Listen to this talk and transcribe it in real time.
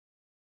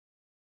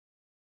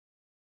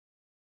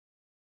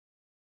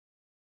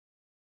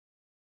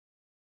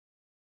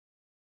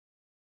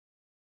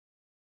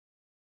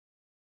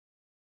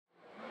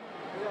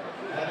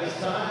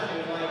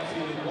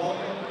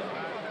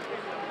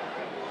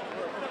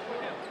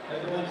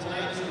Everyone,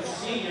 tonight's is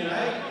senior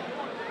night.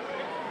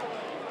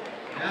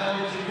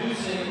 Now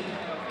introducing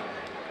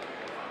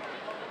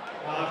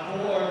our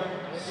 4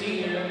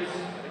 seniors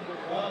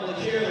from the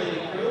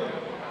cheerleading group.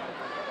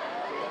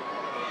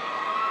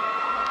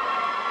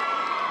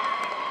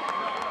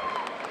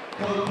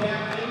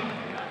 Co-captain,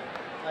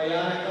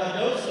 Ayana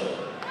Cardoso.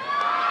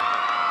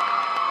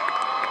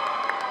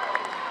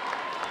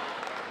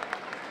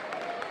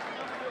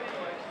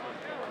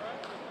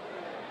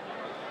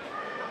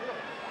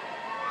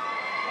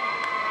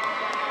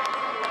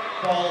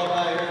 Followed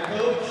by her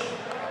coach,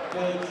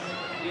 Coach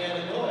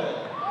Deanna Doyle.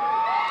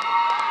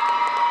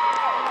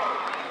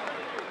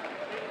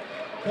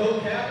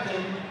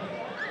 Co-captain,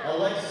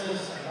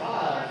 Alexis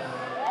Vaz.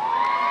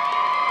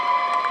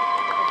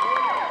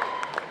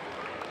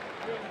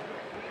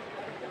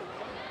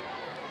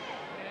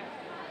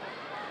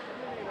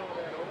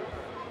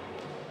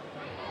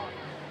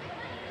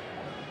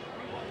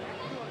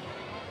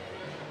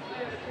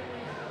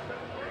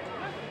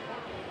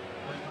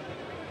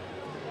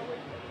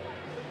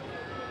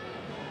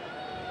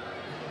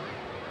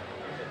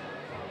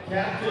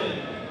 Captain,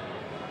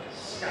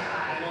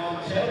 Sky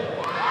Montero.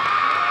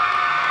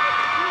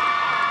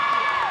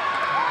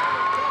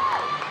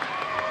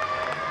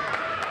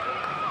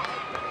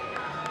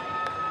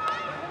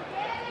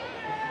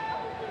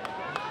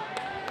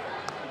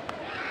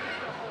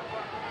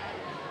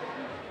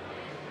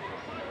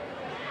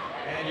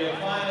 And your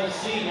final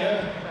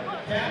senior,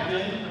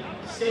 Captain,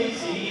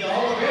 Stacy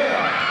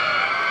Oliveira.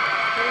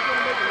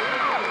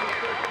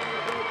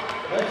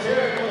 Let's hear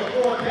it for the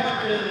 4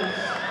 captains.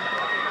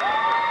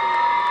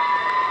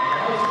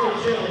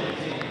 Cheerleading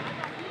team.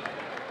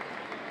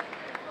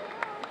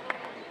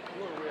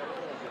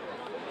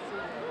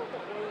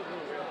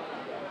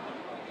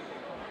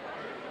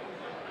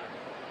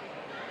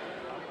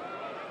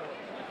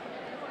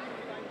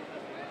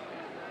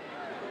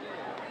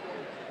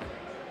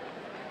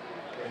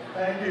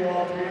 Thank you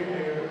all for being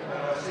here on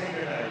our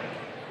senior night.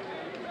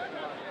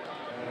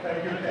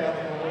 Thank you to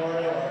Captain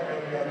Memorial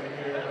every other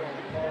year.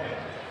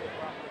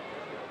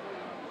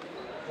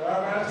 To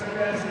our master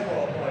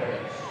basketball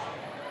players.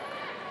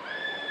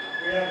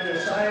 We have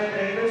Josiah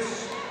Davis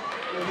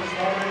with his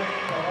mother,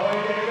 Ahoy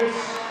Davis,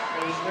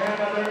 and his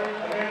grandmother,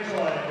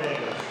 Evangeline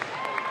Davis.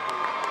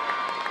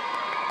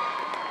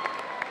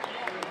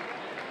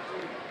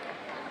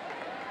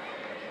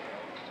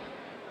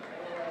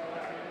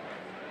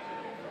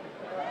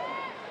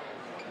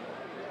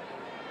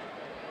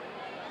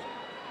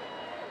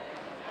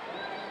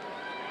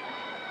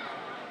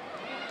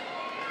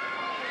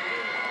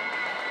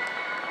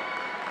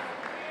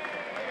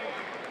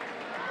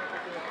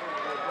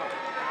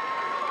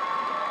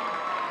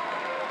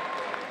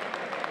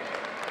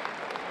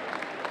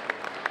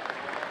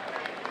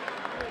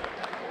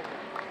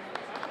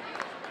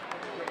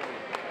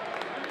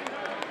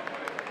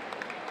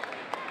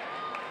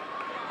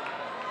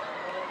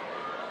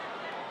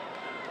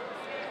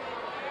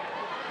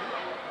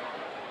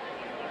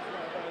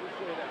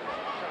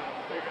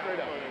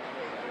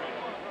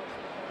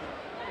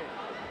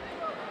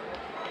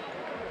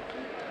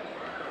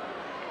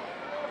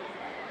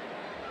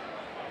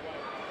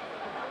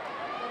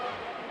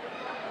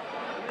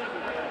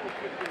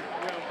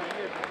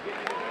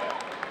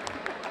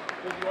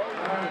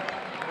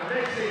 The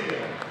next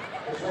senior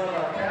is one of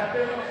our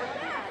captains,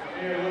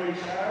 near Louis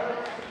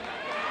Charles.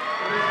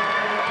 It is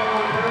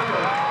Nicole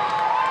Burton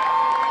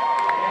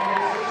and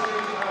his sister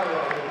Tyra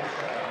Louis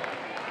Charles.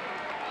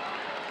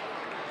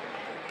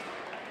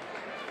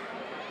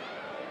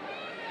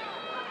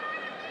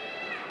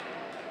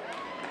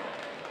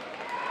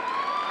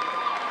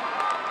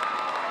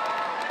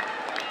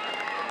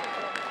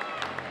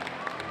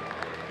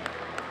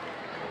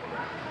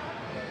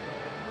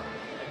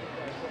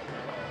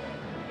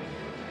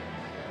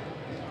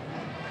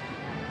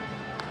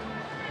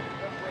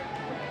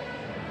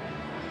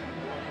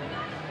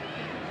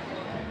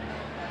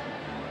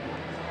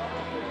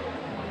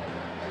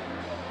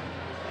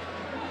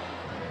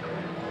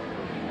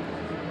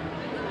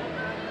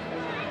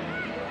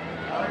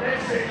 Our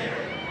next senior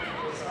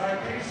is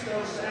Arquisto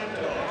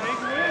Santos.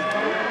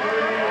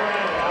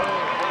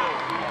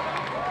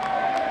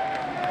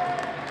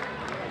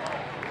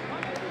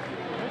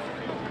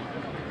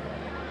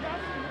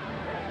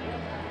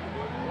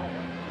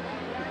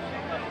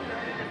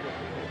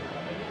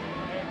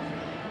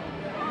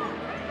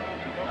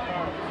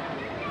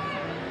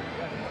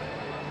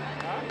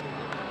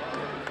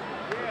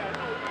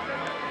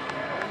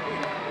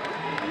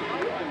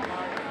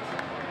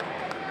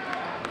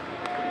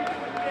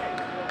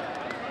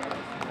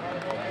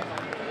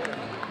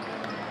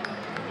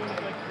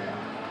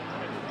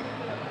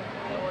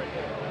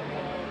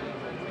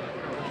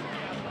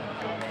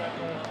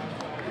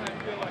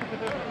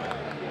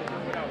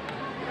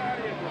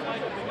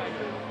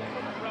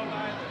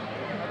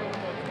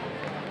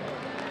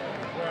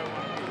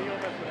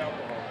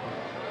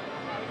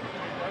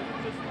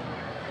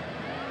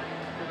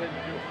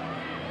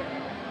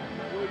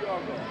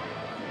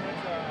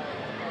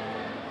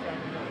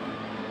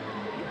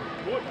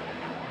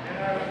 And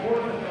our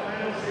fourth and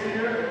final season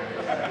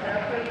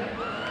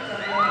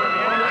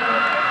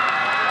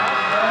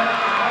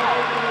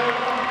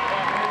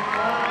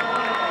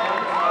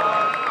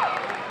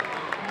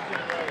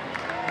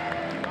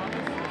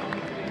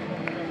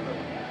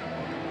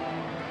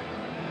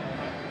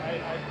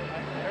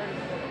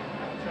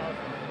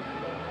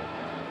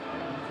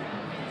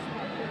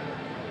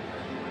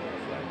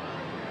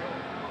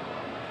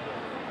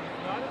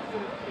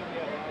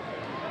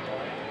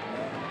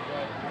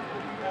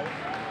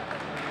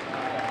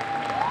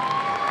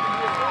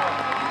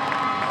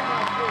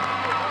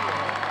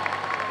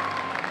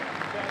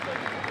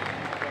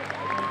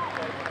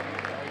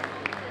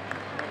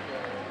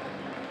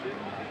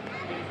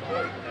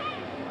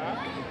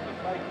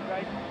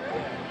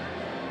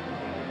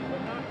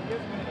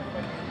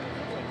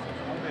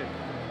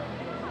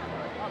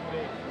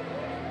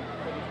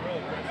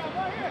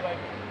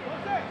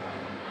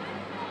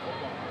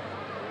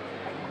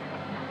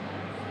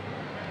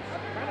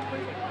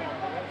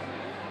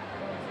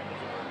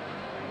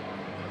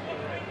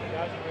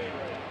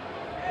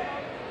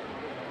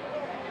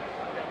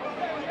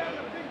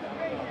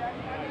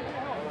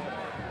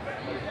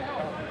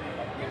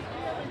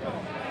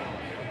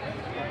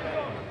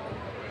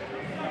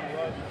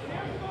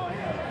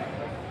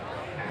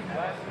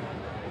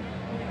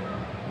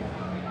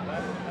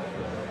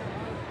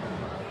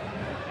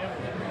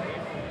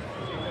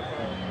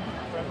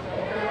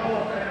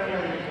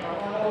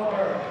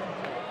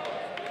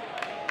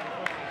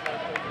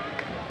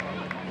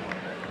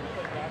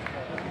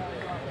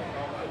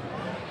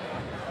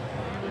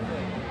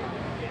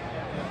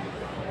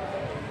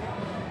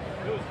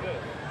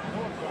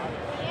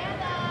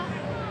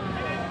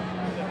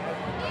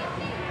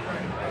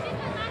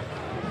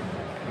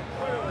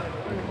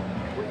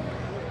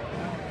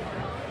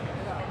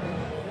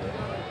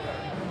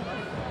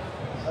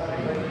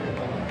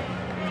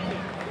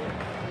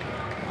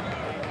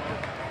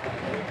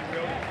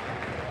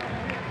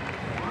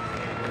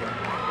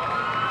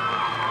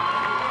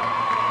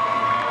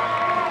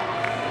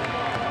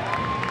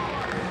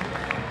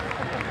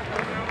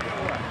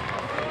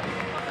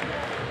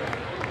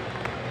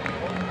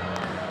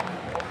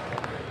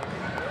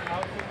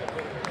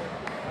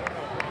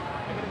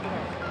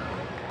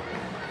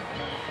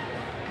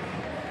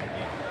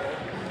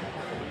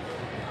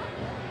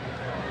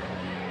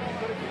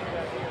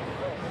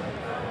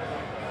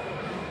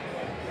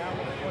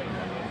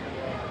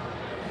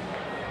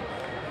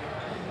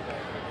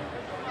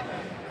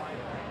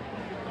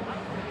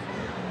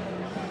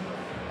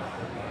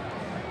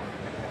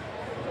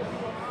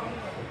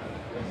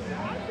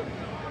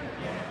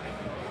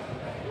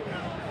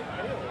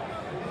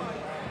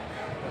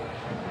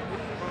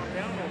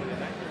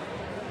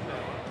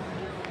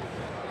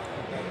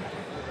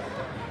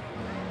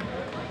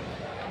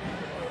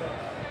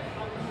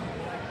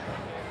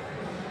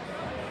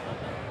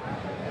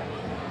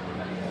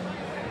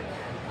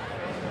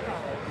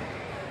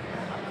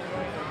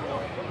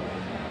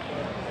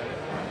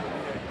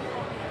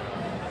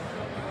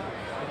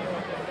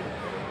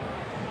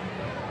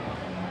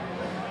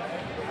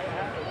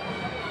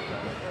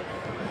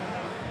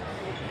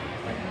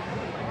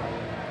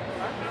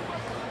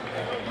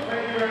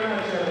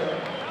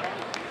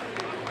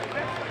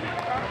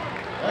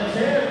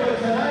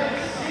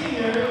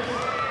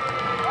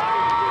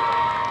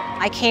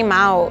I came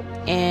out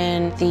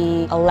in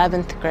the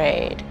 11th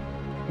grade.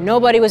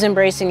 Nobody was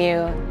embracing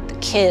you. The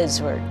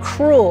kids were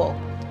cruel.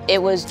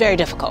 It was very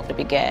difficult to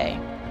be gay.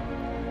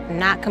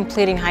 Not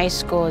completing high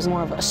school is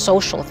more of a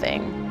social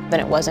thing than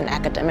it was an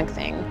academic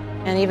thing.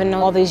 And even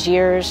though all these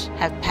years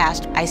have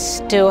passed, I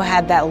still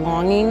had that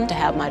longing to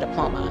have my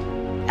diploma.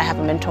 I have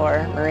a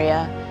mentor,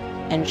 Maria,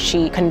 and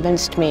she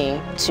convinced me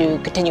to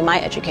continue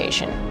my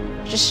education.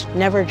 Just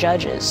never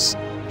judges.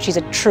 She's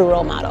a true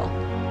role model.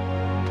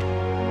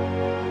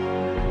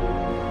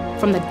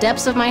 From the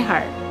depths of my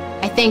heart,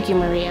 I thank you,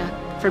 Maria,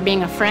 for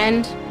being a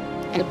friend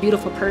and a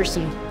beautiful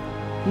person.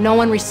 No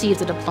one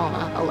receives a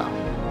diploma alone,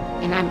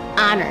 and I'm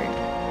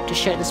honored to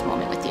share this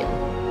moment with you.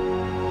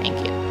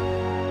 Thank you.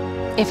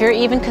 If you're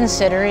even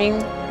considering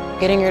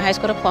getting your high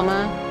school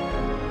diploma,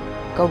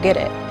 go get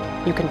it.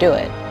 You can do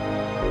it.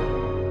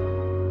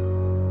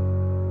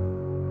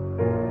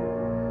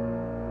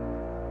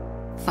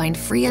 Find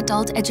free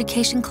adult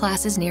education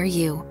classes near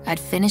you at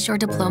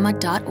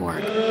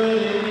finishyourdiploma.org.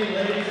 Good evening,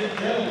 ladies and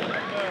gentlemen.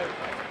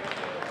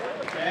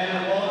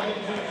 And welcome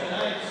to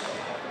tonight's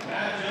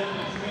matchup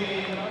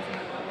between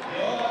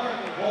your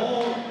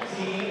home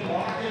team,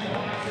 Brockton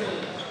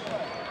Boxers,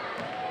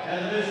 and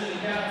the visiting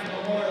captain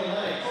Memorial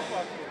Knights.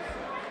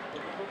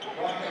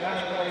 Brockton has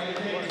like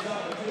to take this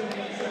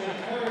opportunity to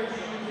encourage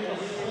you to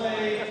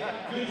display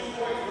good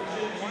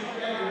sportsmanship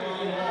to everyone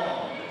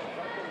involved.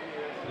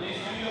 Please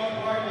do your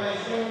part by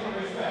showing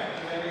respect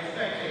to every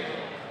spectator,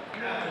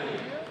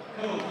 athlete,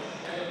 coach,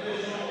 and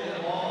official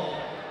involved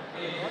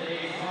in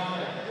today's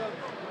contest.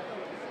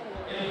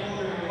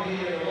 Inappropriate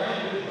behavior or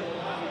language will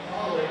not be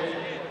tolerated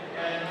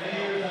and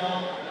may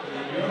result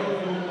in your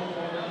removal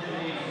from the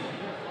gymnasium.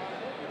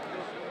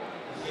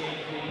 This game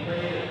is being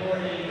played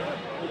according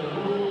to the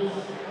rules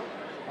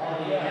of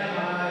the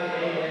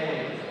MIAA.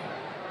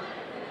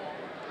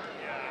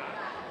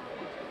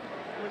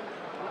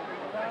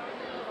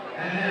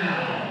 And now,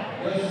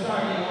 your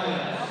starting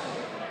lineups.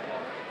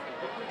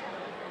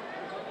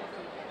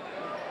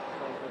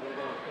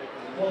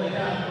 For the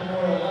Captain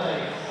Memorial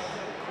Knights,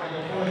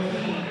 Number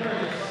 14,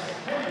 Curtis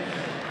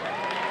Henderson.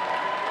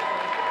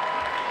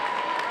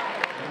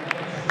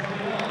 Number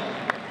 21,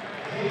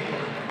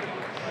 Jacob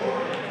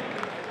Jordan.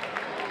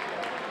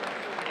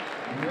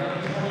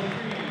 Number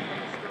 23,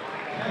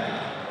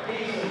 Kenna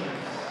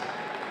Asons.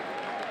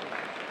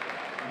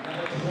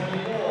 Number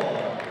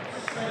 24,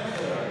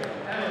 Spencer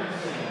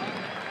Aronson.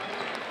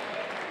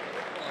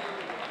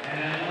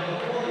 And number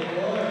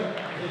 44,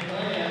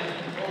 Declan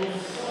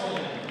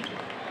O'Sullivan.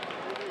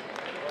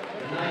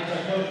 The Knights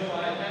are coached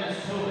by Dennis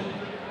Tobin.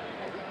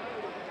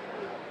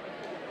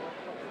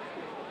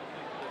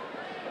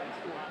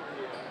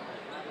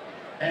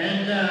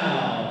 And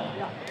now,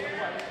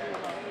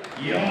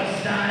 your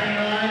starting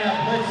lineup.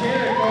 Let's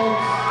hear it,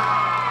 folks.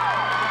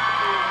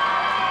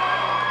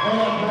 For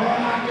the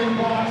Brockton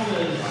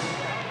Boxers,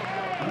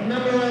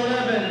 number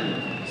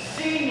 11,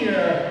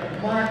 senior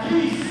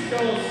Marquise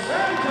Dos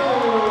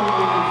Santos.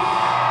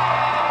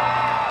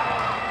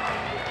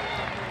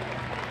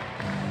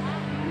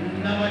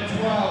 Number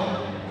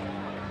 12,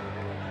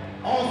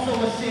 also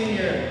a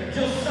senior,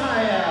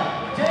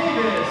 Josiah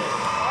Davis.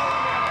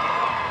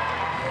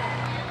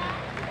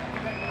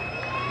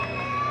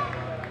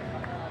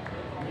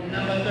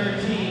 Number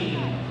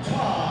 13,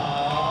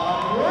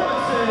 Todd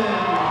Robinson.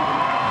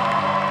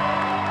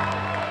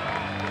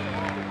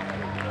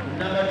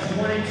 Number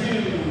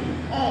 22,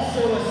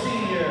 also a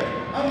senior,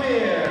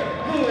 Amir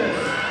Lewis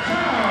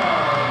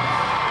Charles.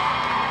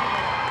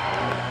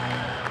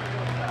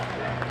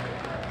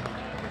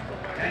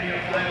 And your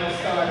final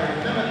starter,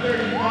 number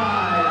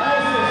 35,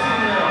 also a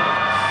senior,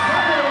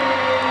 Sonny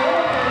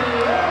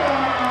Okeola.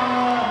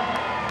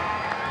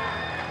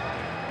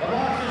 The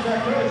Boxers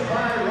are coached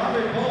by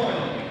Robert Bowen.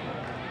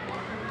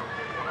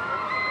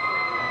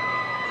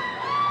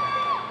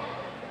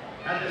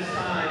 At this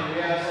time, we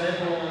ask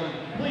that everyone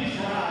please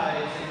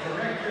rise and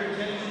direct your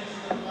attention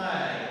to the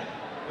flag.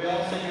 We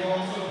ask that you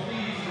also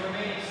please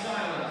remain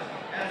silent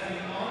as we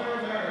honor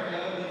America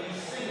with you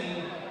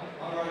singing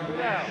our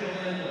national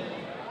anthem.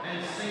 And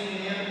singing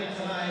the anthem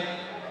tonight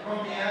from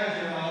the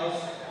Azure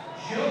House,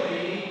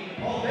 Joey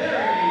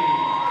Mulberry.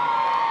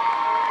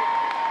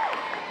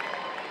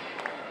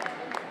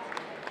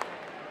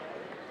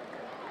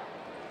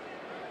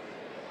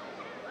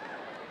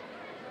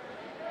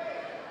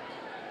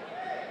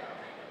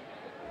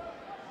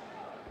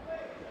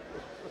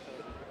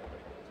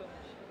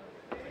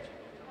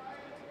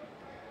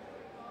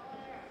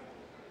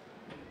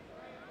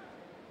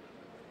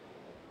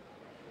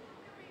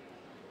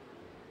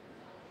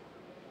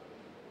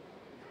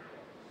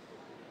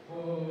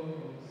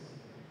 Folks,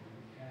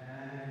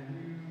 can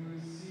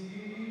you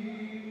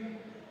see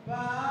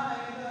by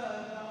the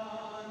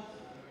dawn's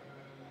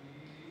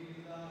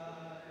early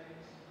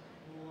light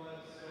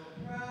what so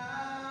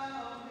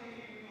proudly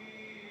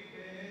we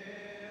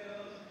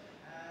built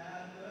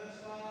at the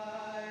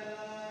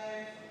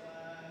twilight's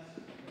last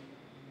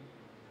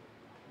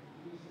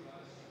gleam, whose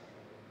rush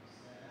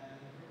and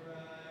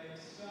bright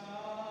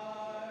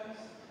stars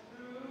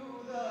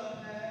through the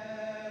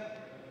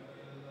perilous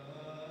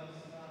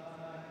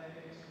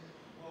night,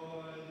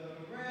 o'er the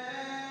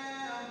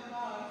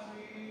ramparts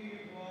we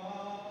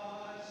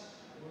watched,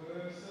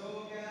 were so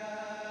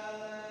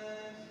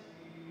gallantly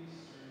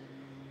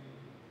streamed,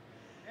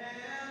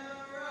 and the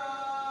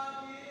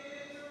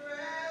rocket's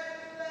red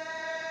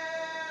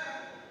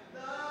glare,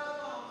 the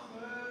bombs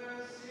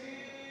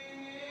bursting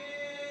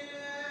in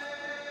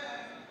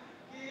air,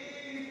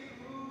 gave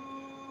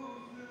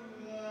proof through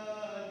the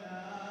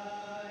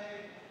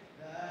night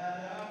that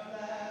our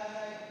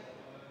flag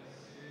was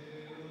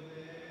still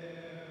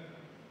there.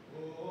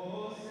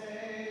 Oh,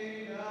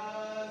 say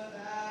does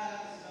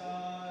that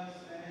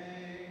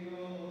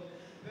star-spangled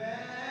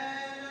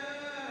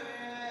banner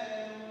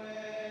yet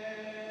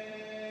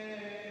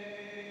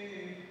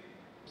wave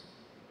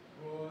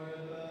for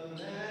the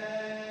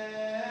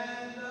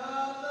land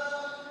of the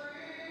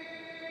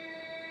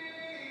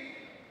free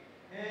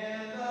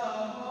and the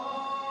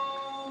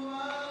home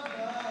of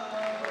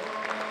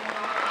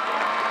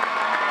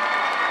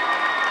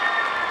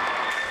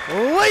the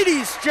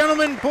Ladies,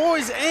 gentlemen,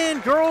 boys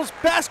and girls,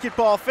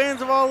 basketball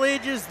fans of all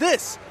ages,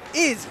 this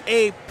is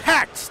a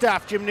packed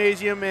staff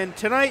gymnasium, and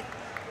tonight,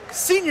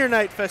 senior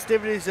night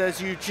festivities,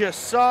 as you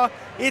just saw.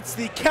 It's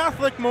the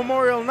Catholic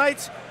Memorial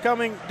Knights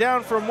coming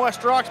down from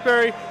West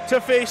Roxbury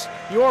to face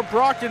your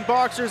Brockton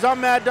Boxers.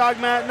 I'm Mad Dog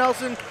Matt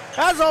Nelson.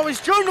 As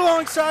always, joined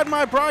alongside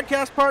my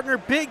broadcast partner,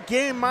 Big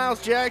Game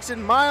Miles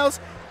Jackson. Miles,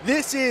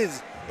 this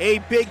is a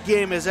big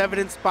game, as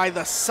evidenced by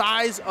the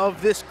size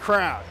of this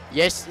crowd.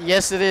 Yes,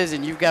 it is,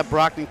 and you've got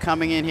Brockton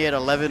coming in here at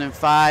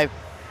 11-5,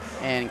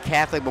 and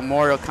Catholic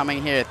Memorial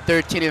coming here at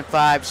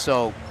 13-5.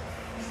 So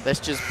let's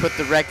just put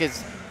the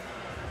records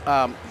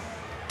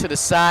to the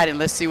side and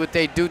let's see what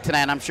they do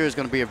tonight. I'm sure it's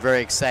going to be a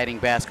very exciting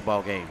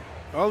basketball game.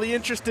 Well, the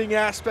interesting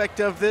aspect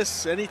of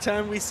this,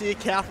 anytime we see a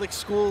Catholic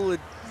school,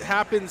 it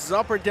happens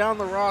up or down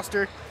the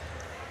roster.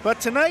 But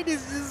tonight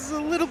is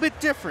a little bit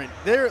different.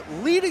 Their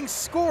leading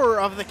scorer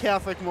of the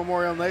Catholic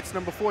Memorial Knights,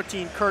 number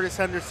 14, Curtis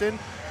Henderson,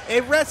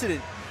 a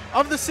resident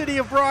of the city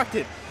of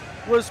Brockton,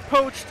 was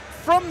poached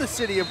from the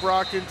city of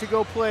Brockton to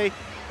go play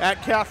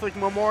at Catholic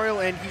Memorial,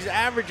 and he's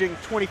averaging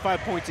 25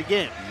 points a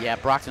game. Yeah,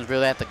 Brockton's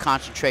really have to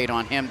concentrate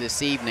on him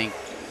this evening.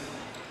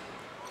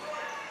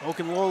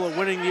 Okunlola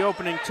winning the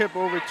opening tip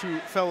over to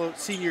fellow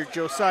senior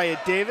Josiah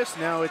Davis.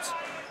 Now it's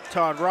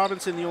Todd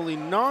Robinson, the only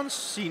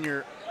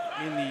non-senior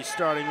in the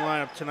starting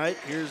lineup tonight.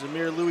 Here's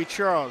Amir Louis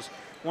Charles.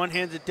 One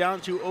hands it down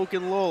to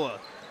Okunlola.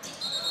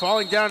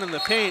 Falling down in the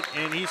paint,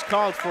 and he's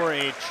called for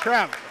a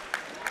travel.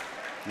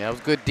 Yeah, it was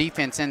good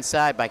defense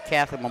inside by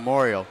Catholic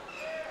Memorial.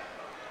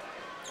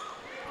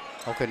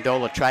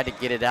 Okunlola tried to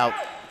get it out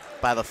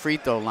by the free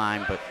throw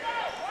line, but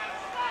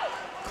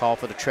call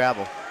for the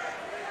travel.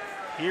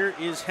 Here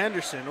is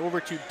Henderson over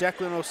to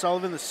Declan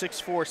O'Sullivan, the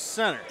 6'4"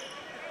 center.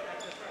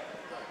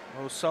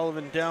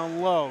 O'Sullivan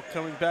down low,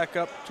 coming back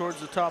up towards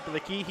the top of the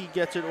key. He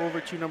gets it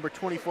over to number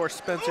 24,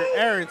 Spencer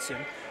Aronson.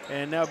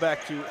 And now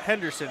back to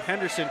Henderson.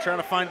 Henderson trying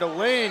to find a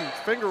lane.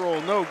 Finger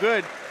roll, no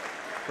good.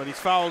 But he's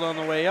fouled on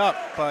the way up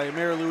by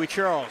Amir Louis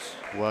Charles.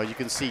 Well, you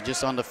can see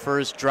just on the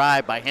first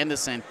drive by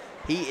Henderson,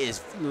 he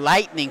is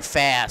lightning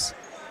fast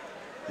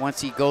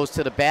once he goes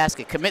to the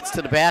basket, commits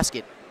to the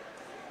basket.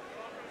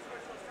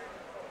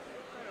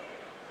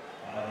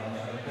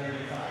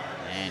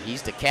 And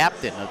he's the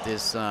captain of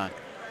this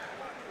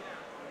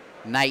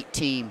night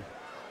team.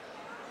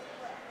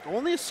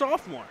 Only a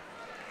sophomore.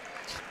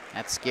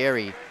 That's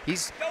scary.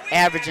 He's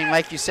averaging,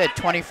 like you said,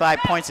 25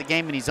 points a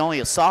game, and he's only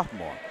a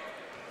sophomore.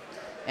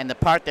 And the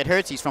part that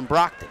hurts, he's from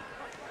Brockton.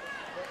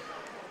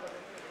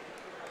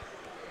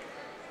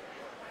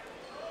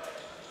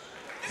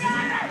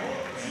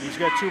 He's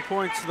got 2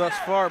 points thus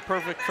far,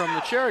 perfect from the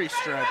charity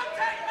stripe.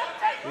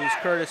 Is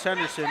Curtis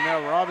Henderson.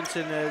 Now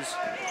Robinson as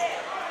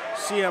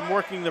CM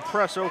working the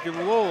press.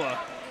 Okunlola.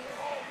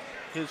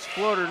 His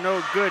floater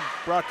no good,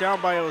 brought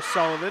down by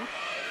O'Sullivan.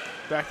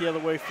 Back the other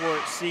way for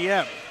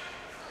CM.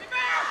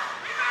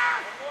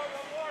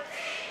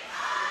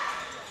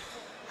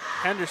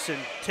 Henderson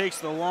takes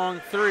the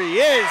long three,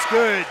 is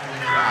good.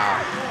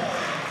 Wow.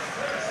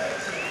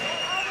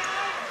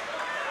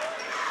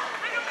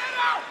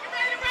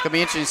 It's gonna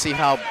be interesting to see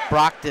how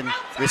Brockton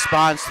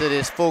responds to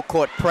this full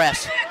court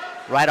press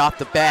right off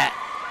the bat.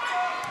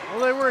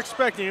 Well, they were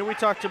expecting it. We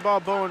talked to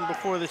Bob Bowen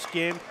before this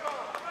game,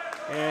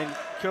 and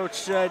Coach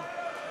said,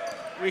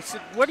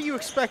 what do you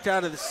expect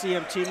out of the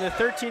CM team? They're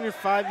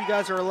 13-5, you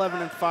guys are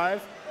 11-5.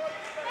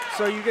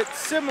 So you get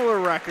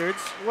similar records.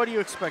 What do you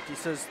expect? He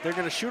says they're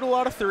going to shoot a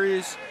lot of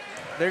threes.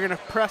 They're going to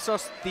press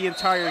us the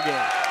entire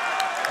game.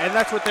 And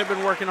that's what they've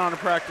been working on in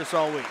practice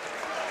all week.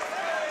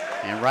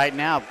 And right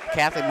now,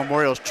 Catholic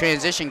Memorial's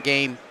transition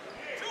game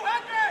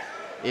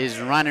is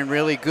running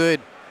really good.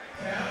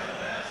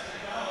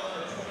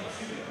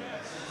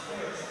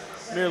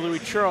 Mayor Louis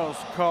Charles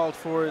called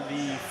for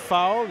the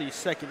foul. The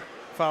second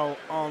foul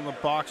on the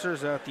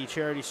Boxers at the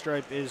charity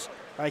stripe is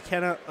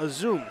Ikenna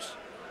Azums.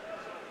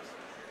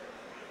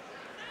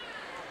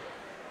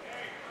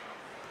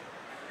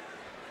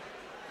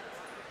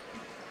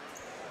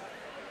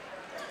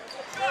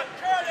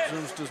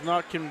 Azums does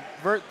not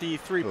convert the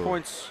 3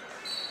 points,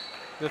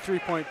 the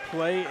three-point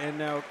play, and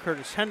now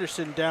Curtis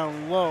Henderson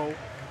down low.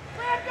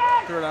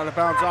 Threw it out of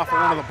bounds off of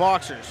one of the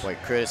Boxers. Boy,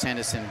 Curtis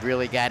Henderson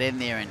really got in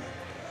there and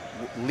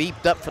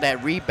leaped up for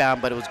that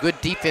rebound, but it was good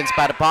defense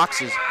by the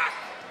Boxers.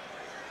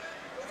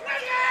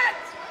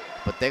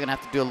 But they're gonna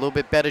have to do a little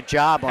bit better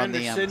job on the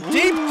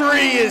deep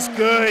three is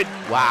good.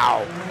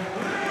 Wow.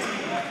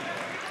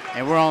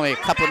 And we're only a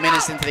couple of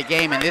minutes into the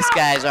game, and this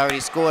guy's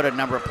already scored a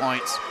number of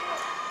points.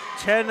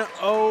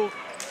 10-0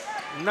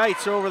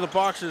 Knights over the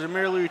Boxers.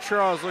 Amir Louis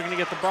Charles looking to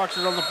get the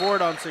Boxers on the board,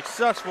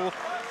 unsuccessful.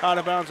 Out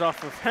of bounds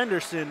off of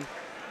Henderson.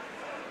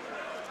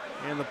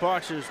 And the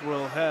Boxers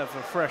will have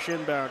a fresh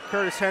inbound.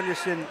 Curtis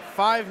Henderson,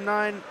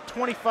 5'9",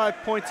 25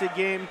 points a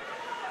game.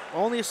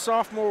 Only a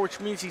sophomore, which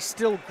means he's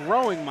still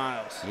growing,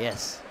 Miles.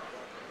 Yes.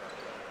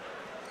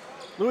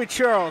 Louis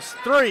Charles,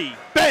 three.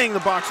 Bang,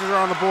 the Boxers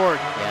are on the board.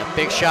 Yeah,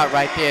 big shot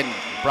right there.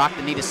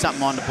 Brockton needed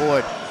something on the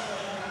board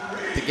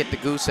to get the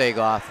goose egg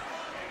off.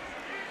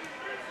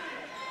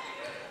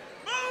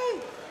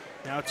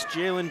 Now it's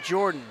Jalen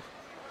Jordan.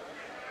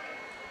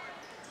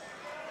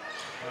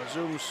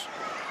 Zooms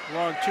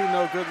long two,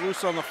 no good,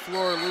 loose on the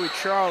floor. Louis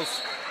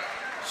Charles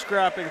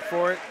scrapping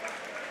for it.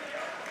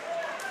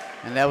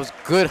 And that was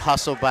good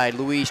hustle by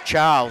Louis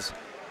Charles.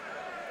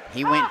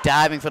 He went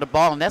diving for the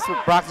ball, and that's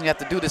what Brockton have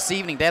to do this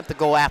evening. They have to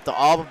go after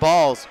all the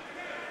balls.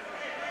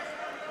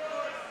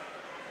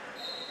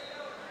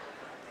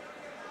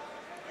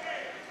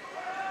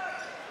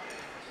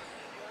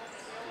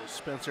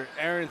 Spencer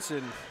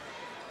Aronson.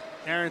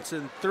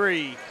 Aronson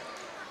three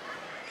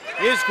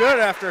is good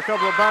after a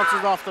couple of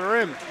bounces off the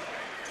rim.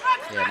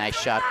 Yeah, nice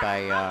shot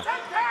by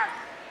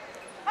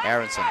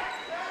Aronson.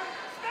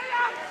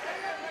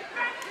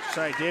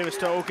 Josiah Davis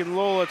to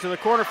Okunlola to the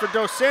corner for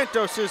Dos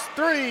Santos. His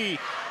three.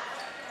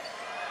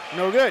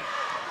 No good.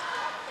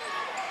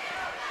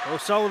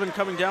 O'Sullivan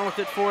coming down with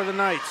it for the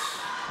Knights.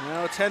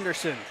 Now it's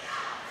Henderson.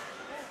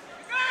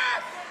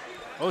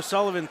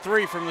 O'Sullivan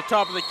three from the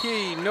top of the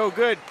key. No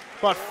good.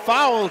 but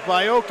fouled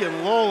by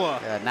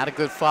Okunlola. Yeah, not a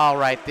good foul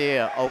right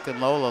there.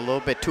 Okunlola a little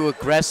bit too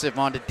aggressive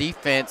on the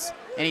defense.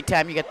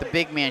 Anytime you got the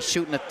big man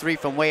shooting a three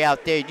from way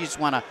out there, you just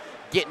want to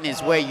get in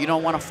his way. You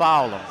don't want to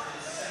foul him.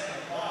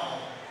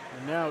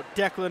 And now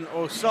Declan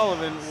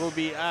O'Sullivan will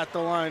be at the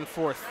line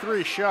for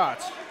 3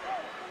 shots.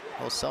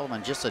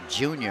 O'Sullivan, just a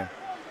junior,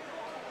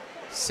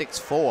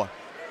 6'4".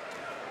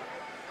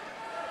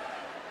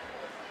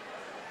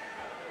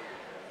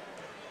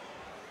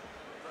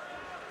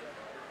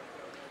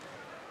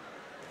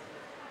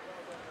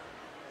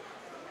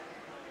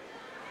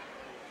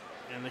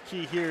 And the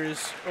key here is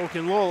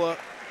Okunlola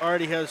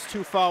already has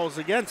 2 fouls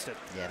against him.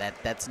 Yeah,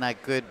 that's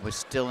not good. We're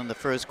still in the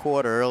first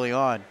quarter early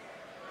on.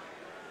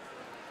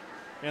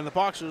 And the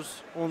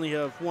Boxers only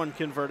have 1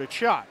 converted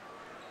shot.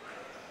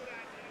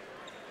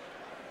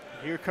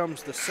 Here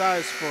comes the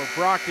size for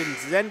Brockton,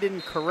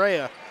 Zendon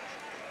Correa,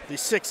 the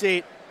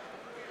 6'8".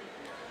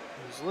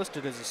 He's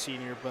listed as a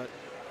senior, but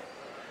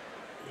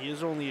he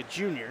is only a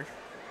junior.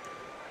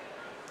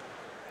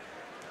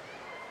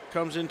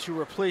 Comes in to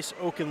replace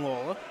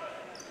Okunlola.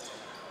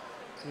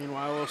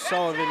 Meanwhile,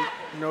 O'Sullivan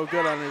no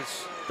good on his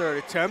 3rd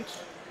attempt.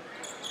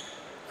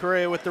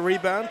 Correa with the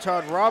rebound.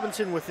 Todd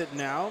Robinson with it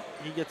now.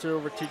 He gets it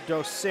over to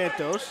Dos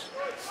Santos.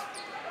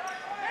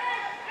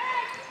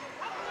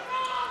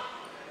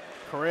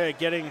 Correa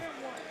getting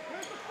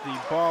the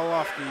ball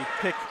off the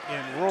pick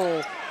and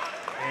roll,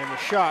 and the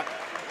shot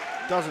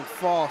doesn't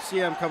fall.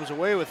 CM comes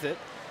away with it.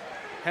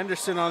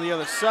 Henderson on the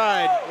other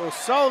side.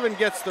 O'Sullivan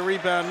gets the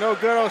rebound. No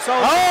good.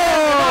 O'Sullivan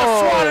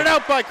swatted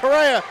out by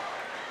Correa.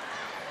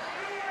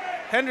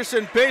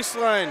 Henderson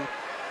baseline.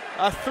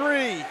 A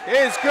 3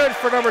 is good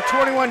for number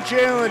 21,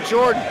 Jalen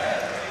Jordan.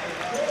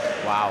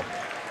 Wow.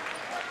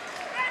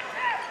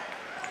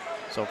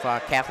 So far,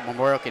 Catholic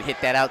Memorial can hit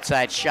that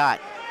outside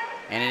shot,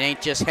 and it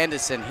ain't just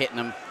Henderson hitting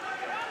them.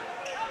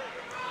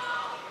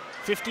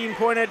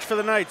 15-point edge for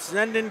the Knights.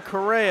 Zendon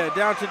Correa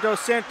down to Dos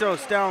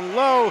Santos, down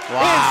low.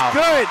 Wow. Is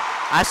good.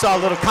 I saw a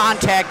little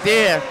contact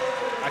there.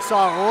 I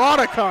saw a lot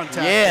of contact.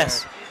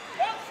 Yes.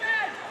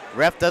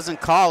 Ref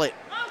doesn't call it.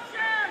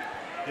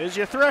 Here's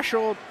your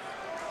threshold.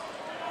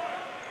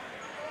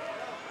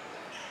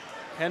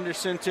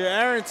 Henderson to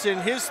Aronson.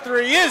 His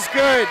 3 is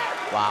good.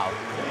 Wow.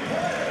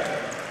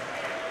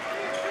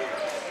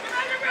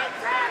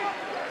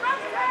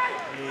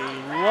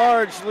 A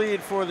large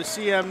lead for the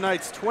CM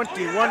Knights,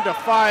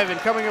 21-5, and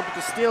coming up with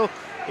the steal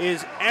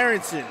is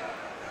Aronson.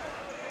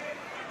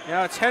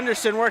 Now it's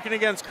Henderson working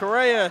against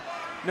Correa.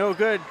 No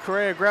good.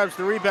 Correa grabs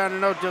the rebound,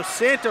 and now Dos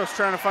Santos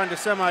trying to find a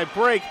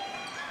semi-break.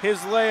 His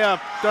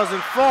layup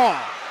doesn't fall.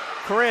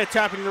 Correa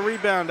tapping the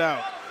rebound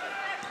out.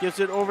 Gives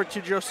it over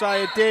to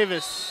Josiah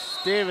Davis.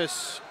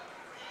 Davis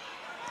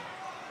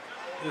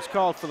is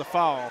called for the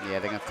foul. Yeah,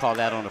 they're going to call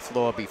that on the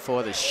floor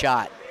before the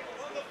shot.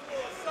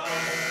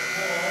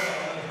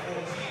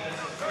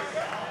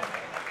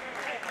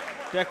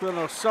 Declan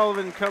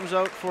O'Sullivan comes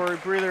out for a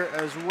breather,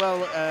 as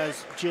well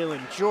as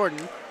Jalen Jordan.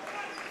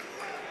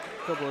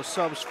 A couple of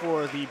subs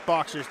for the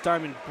Boxers.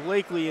 Diamond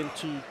Blakely in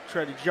to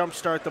try to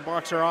jumpstart the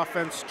Boxer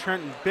offense.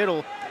 Trenton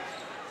Biddle.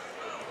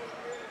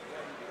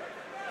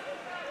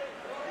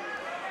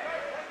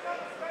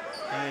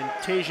 And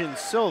Tajan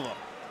Silva.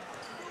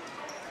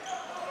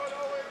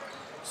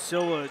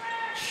 Silva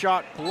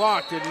shot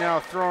blocked and now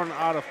thrown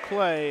out of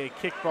play. A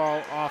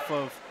kickball off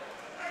of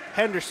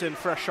Henderson.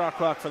 Fresh shot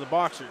clock for the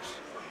Boxers.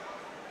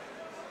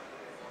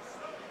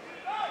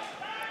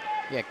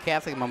 Yeah,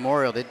 Catholic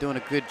Memorial, they're doing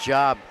a good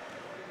job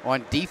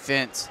on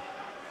defense.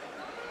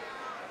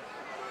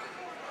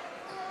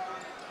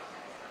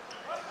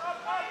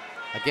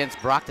 Against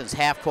Brockton's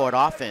half-court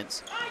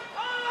offense.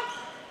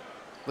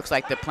 Looks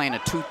like they're playing a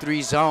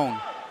 2-3 zone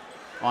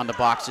on the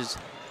Boxers.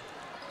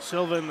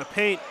 Silva in the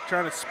paint,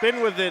 trying to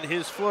spin with it.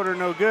 His floater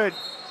no good.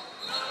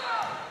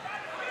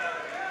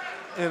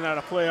 And out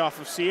of play off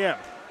of CM.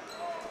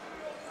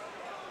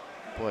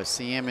 Boy,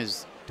 CM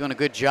is doing a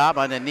good job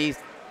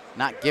underneath,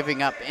 not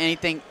giving up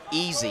anything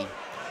easy.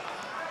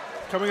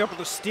 Coming up with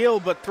a steal,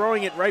 but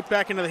throwing it right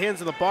back into the hands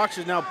of the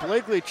Boxers. Now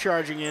Blakely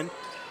charging in.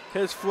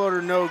 His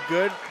floater no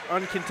good.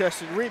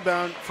 Uncontested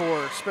rebound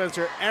for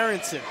Spencer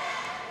Aronson.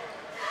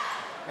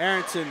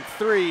 Aronson,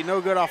 3,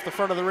 no good off the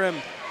front of the rim.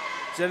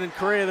 Zendon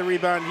Correa the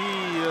rebound. He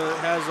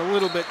has a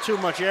little bit too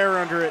much air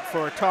under it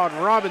for Todd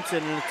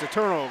Robinson, and it's a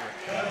turnover.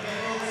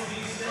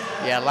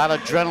 Yeah, a lot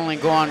of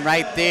adrenaline going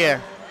right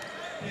there.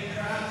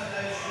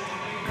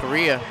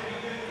 Correa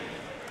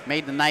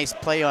made the nice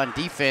play on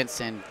defense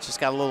and just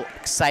got a little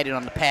excited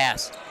on the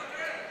pass.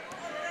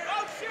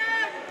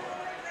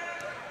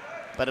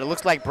 But it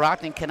looks like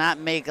Brockton cannot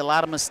make a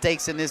lot of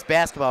mistakes in this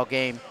basketball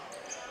game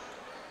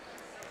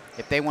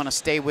if they want to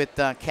stay with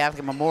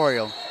Catholic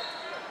Memorial.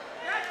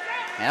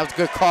 And that was a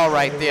good call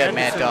right there,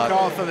 Mad Dog.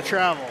 Call for the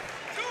travel.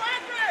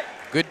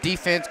 Good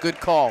defense, good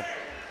call.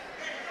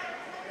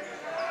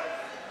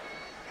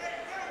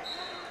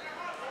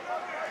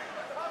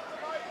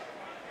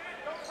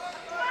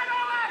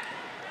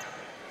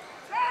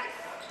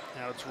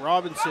 Now it's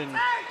Robinson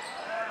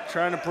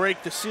trying to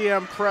break the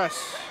CM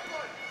press.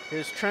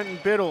 Here's Trenton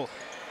Biddle.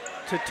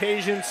 to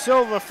Tajan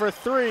Silva for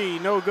three.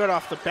 No good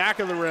off the back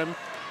of the rim.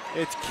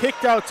 It's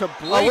kicked out to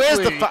Blakely. Oh, where's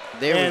the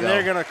there we and go.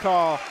 They're going to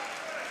call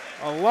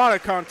a lot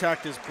of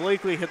contact as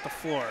Blakely hit the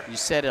floor. You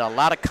said it, a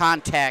lot of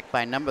contact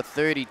by number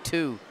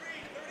 32,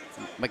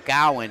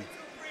 McGowan.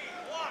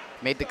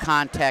 Made the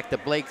contact to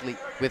Blakely,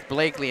 with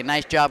Blakely. A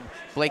nice job.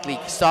 Blakely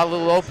saw a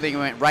little opening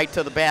and went right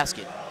to the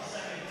basket.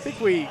 I think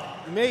we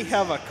may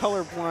have a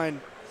colorblind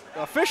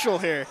official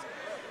here.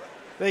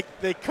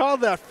 They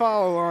called that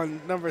foul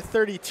on number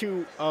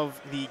 32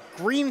 of the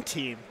green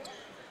team.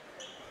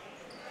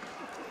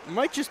 It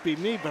might just be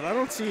me, but I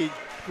don't see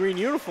green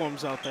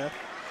uniforms out there.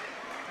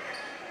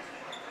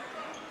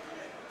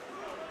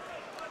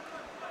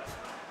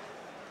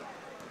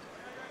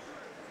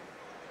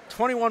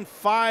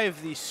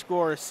 (21-5) the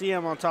score.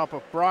 CM on top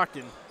of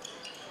Brockton.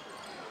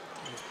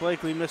 As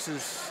Blakely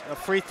misses a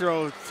free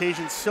throw,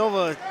 Tajan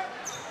Silva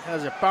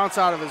has it bounce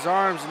out of his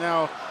arms.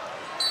 Now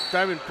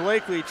Diamond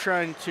Blakely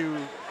trying to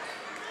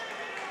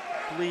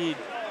lead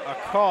a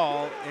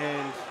call,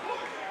 and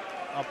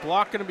a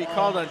block going to be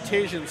called on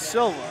Tajan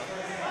Silva.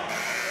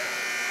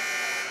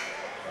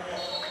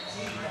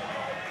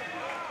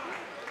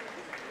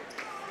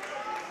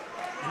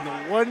 And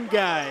the one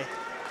guy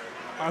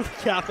on the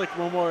Catholic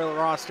Memorial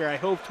roster I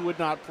hoped would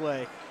not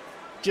play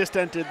just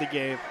entered the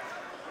game.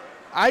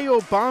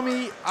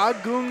 Ayobami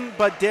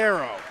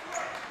Agungbadero.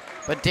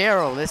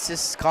 Badero, let's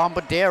just call him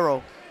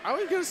Badero. I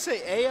was going to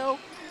say Ayo.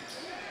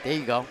 There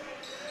you go.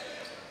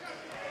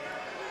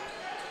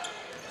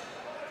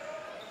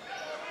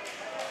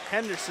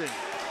 Henderson,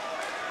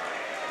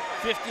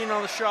 15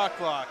 on the shot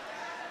clock.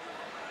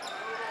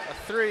 A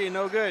three,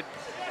 no good.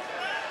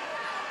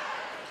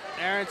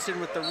 Aronson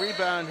with the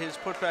rebound, his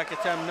putback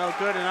attempt, no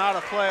good, and out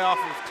of play off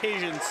of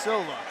Tajan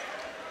Silva.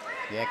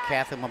 Yeah,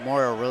 Catholic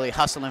Memorial really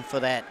hustling for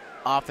that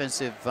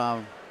offensive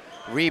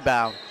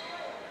rebound.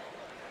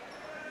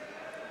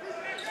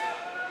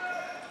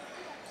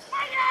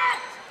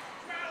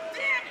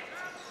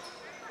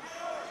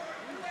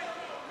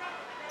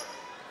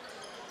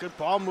 Good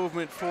ball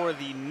movement for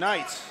the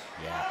Knights.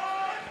 Yeah.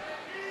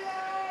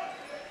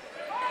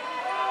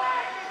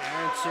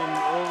 Aronson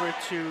over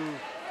to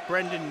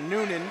Brendan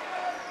Noonan.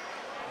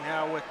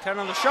 Now with 10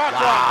 on the shot Wow.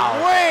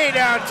 clock. Way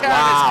downtown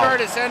Wow. is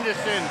Curtis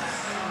Henderson.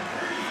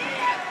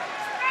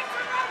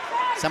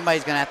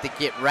 Somebody's going to have to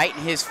get right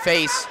in his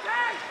face,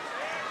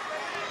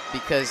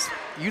 because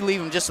you leave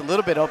him just a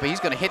little bit open,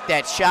 he's going to hit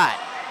that shot.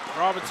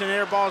 Robinson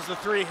airballs the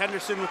three.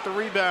 Henderson with the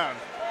rebound.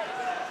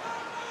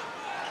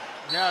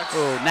 Now it's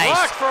nice,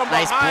 blocked from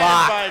nice behind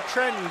block. by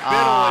Trenton Biddle,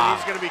 and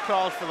he's going to be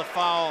called for the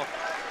foul.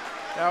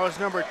 That was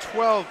number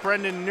 12,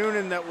 Brendan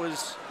Noonan, that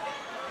was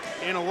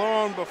in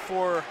alone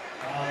before.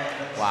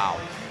 Wow,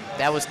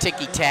 that was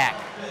ticky-tack.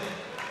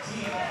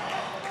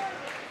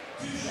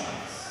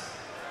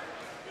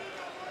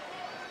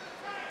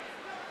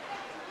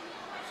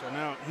 So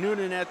now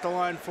Noonan at the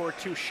line for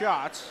two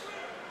shots.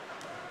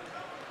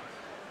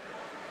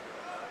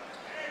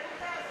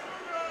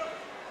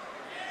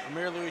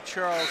 Amir Louis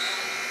Charles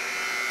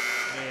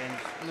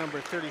and number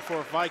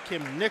 34,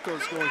 Vikim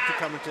Nichols, going to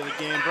come into the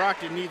game.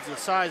 Brockton needs the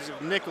size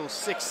of Nichols,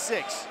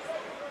 6'6",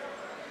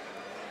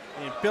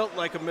 and built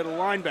like a middle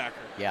linebacker.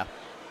 Yeah.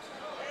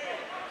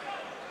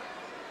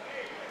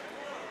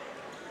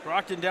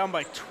 Brockton down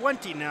by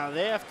 20 now.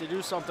 They have to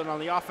do something on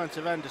the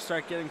offensive end to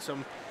start getting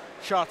some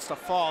shots to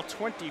fall.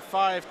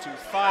 25-5 the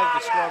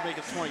score, make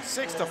it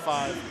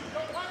 26-5.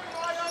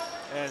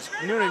 As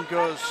Noonan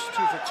goes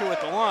 2 for 2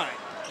 at the line.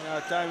 Now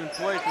Diamond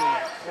Blakely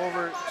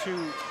over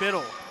to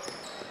Biddle.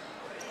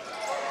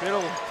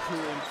 Biddle,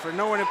 for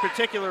no one in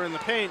particular in the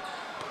paint,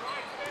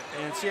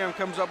 and CM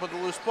comes up with a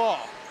loose ball.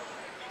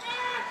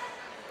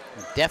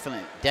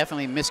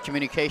 Definitely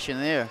miscommunication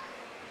there.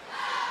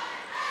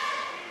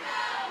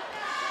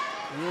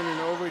 Noonan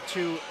over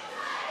to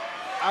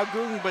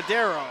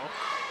Agungbadero.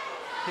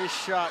 His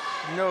shot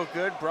no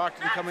good.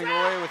 Brockton coming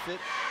away with it.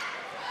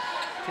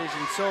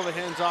 Tajan Silva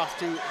hands off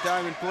to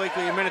Diamond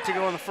Blakely. A minute to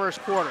go in the first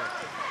quarter.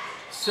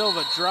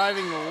 Silva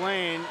driving the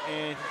lane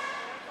and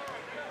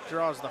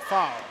draws the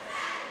foul.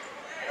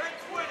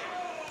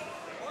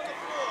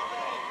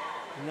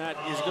 And that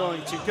is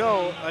going to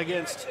go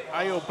against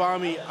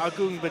Ayobami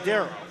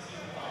Agungbadero.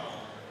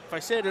 If I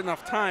say it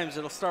enough times,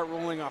 it'll start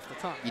rolling off the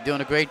tongue. You're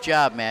doing a great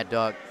job, Mad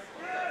Dog.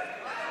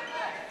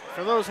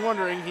 For those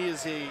wondering, he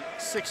is a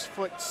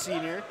 6-foot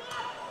senior.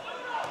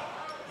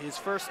 His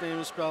first name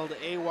is spelled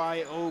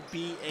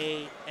A-Y-O-B-A-M-I.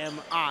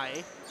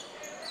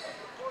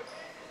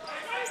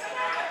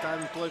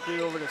 Diamond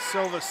Blakely over to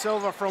Silva.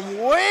 Silva from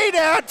way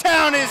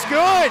downtown is good.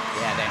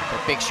 Yeah,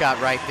 that big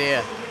shot right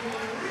there.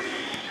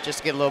 Just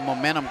to get a little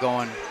momentum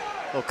going, a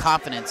little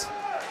confidence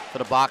for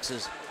the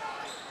Boxers.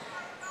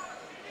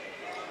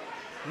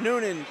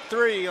 Noonan,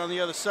 three on the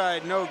other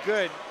side, no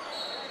good.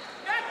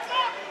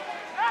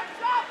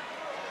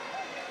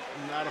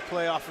 Not a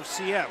play off of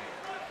CM.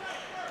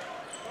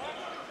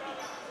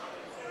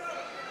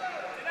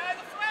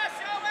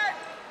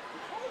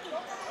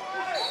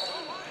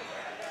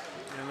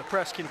 And the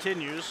press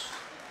continues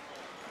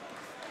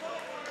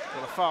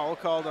with a foul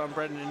called on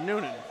Brendan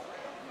Noonan.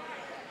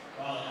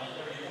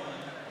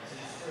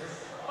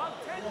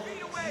 About 10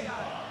 feet away.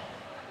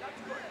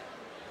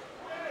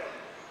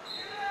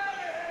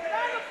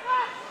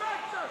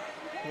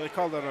 They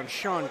called that on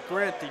Sean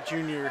Grant, the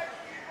junior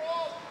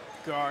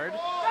guard.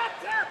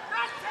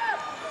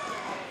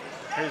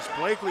 Here's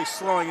Blakely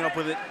slowing up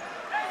with it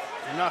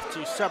enough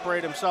to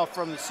separate himself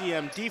from the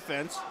CM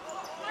defense.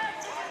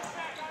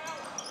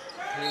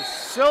 Here's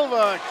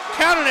Silva,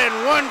 counted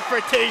in one for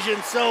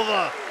Tajan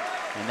Silva.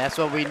 And that's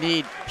what we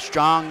need,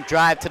 strong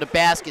drive to the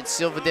basket.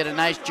 Silva did a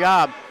nice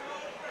job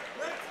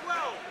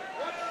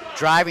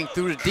driving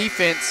through the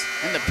defense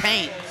in the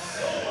paint.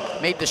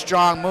 Made the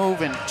strong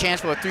move and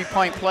chance for a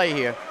three-point play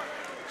here.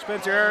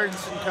 Spencer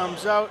Aronson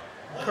comes out,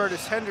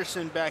 Curtis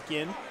Henderson back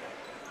in.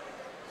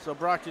 So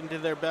Brockton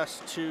did their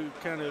best to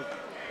kind of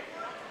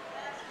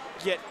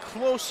get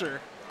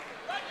closer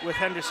with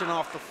Henderson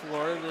off the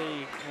floor.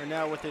 They are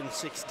now within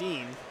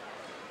 16.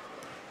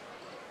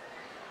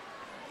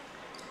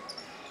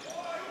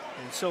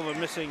 And Silva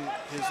missing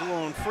his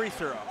lone free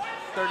throw.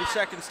 30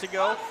 seconds to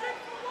go.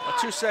 A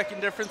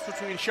 2-second difference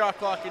between shot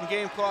clock and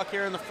game clock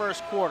here in the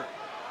first quarter.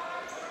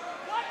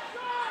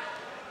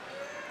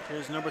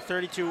 Here's number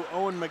 32,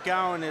 Owen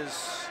McGowan,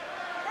 is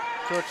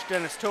Coach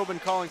Dennis Tobin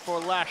calling for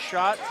last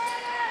shot.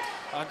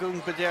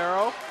 Agung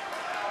Badero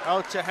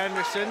out to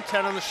Henderson,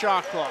 10 on the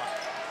shot clock.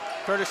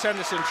 Curtis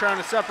Henderson trying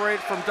to separate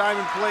from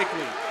Diamond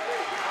Blakely.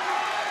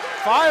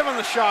 5 on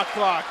the shot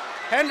clock.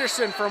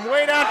 Henderson from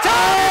way downtown.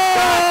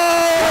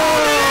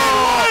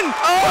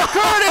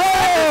 Curtis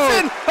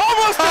Henderson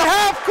almost at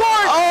half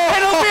court,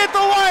 and he'll be at the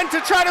line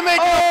to try to make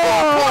it a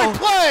 4-point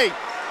play.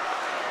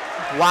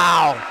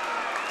 Wow.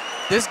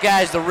 This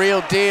guy's the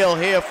real deal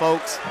here,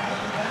 folks.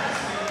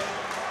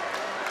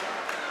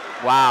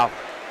 Wow.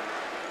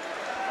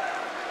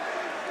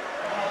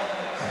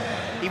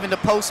 Even the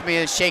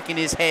postman is shaking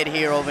his head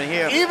here over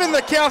here. Even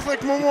the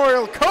Catholic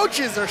Memorial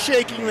coaches are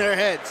shaking their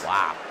heads.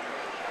 Wow.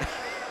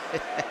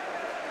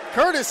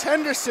 Curtis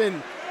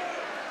Henderson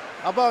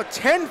about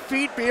 10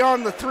 feet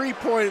beyond the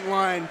three-point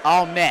line.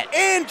 All net.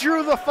 And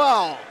drew the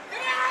foul.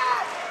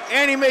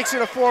 And he makes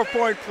it a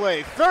 4-point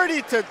play.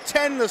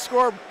 30-10 the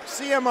score.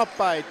 CM up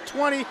by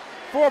 20.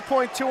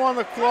 4.2 on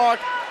the clock.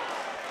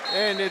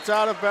 And it's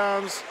out of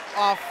bounds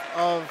off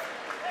of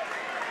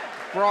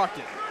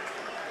Brockton.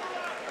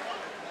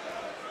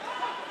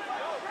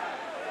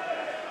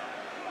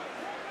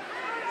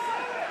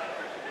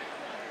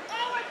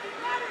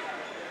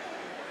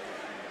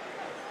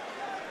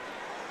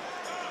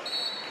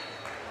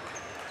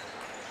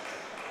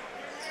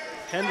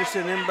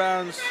 Henderson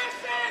inbounds.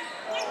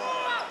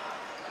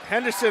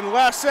 Henderson,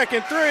 last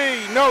second three,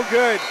 no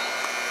good.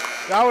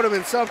 That would have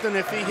been something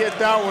if he hit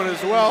that one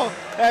as well.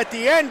 At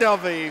the end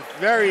of a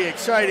very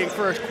exciting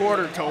first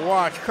quarter to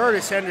watch,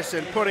 Curtis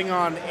Henderson putting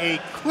on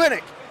a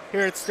clinic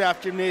here at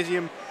Staff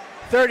Gymnasium.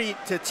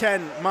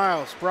 30-10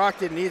 Miles.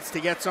 Brockton needs to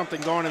get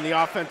something going in the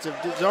offensive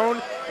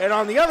zone. And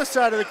on the other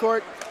side of the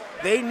court,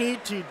 they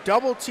need to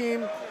double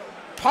team,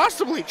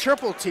 possibly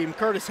triple team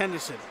Curtis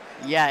Henderson.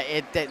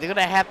 Yeah, they're going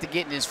to have to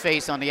get in his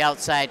face on the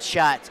outside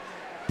shots.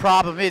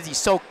 Problem is he's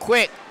so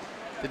quick.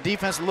 The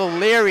defense a little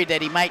leery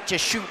that he might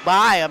just shoot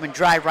by him and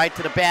drive right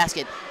to the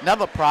basket.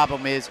 Another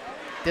problem is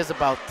there's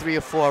about 3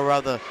 or 4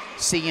 other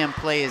CM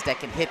players that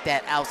can hit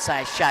that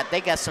outside shot.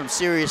 They got some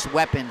serious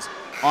weapons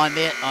on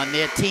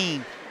their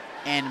team,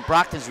 and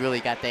Brockton's really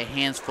got their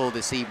hands full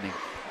this evening.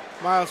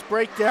 Miles,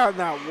 break down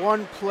that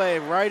one play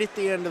right at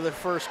the end of the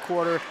first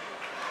quarter.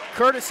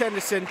 Curtis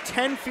Henderson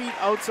 10 feet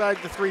outside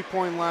the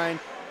three-point line,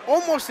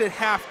 almost at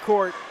half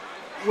court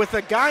with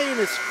a guy in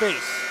his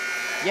face.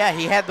 Yeah,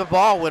 he had the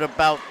ball with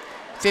about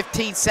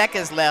 15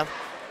 seconds left,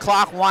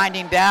 clock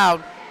winding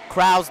down,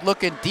 crowds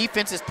looking,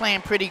 defense is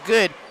playing pretty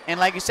good, and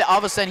like you said, all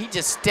of a sudden he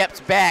just steps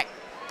back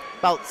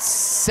about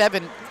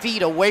 7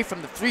 feet away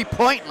from the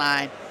three-point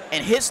line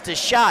and hits the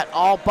shot,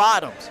 all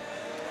bottoms.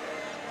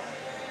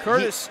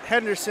 Curtis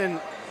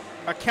Henderson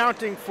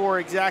accounting for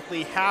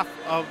exactly half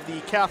of the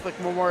Catholic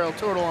Memorial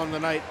total on the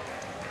night.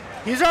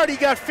 He's already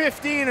got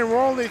 15 and we're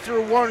only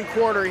through one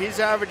quarter. He's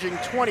averaging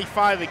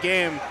 25 a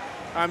game.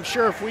 I'm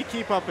sure if we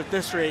keep up at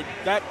this rate,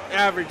 that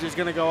average is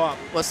going to go up.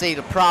 Well, see,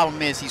 the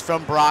problem is he's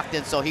from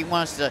Brockton, so he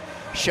wants to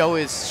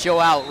show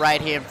out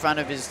right here in front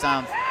of his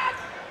fans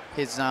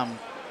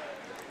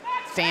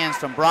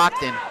from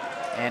Brockton,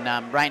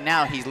 and right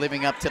now he's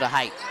living up to the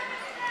hype.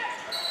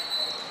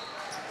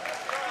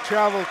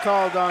 Travel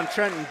called on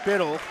Trenton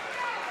Biddle.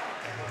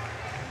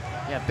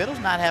 Yeah, Biddle's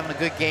not having a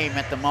good game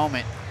at the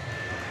moment.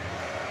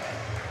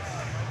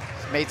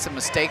 He's made some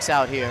mistakes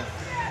out here.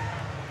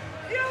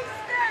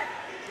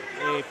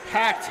 A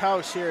packed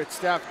house here at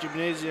Staff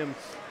Gymnasium.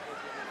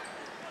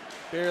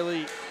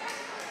 Barely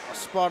a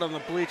spot on the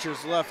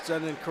bleachers left.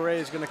 Zendon Correa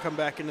is going to come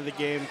back into the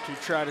game to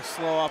try to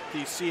slow up the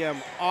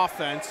CM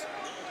offense.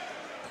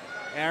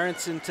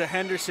 Aronson to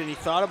Henderson. He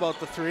thought about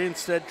the three,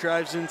 instead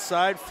drives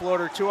inside.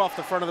 Floater 2 off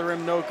the front of the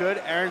rim, no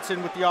good.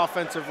 Aronson with the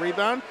offensive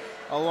rebound.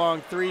 A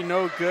long 3,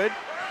 no good.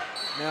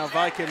 Now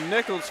Viken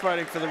Nichols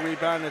fighting for the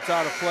rebound. It's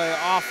out of play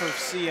off of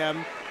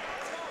CM.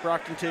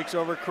 Brockton takes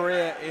over.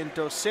 Correa and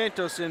Dos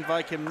Santos in.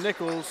 Vikim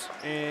Nichols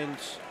and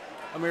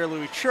Amir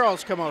Louis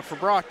Charles come out for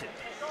Brockton.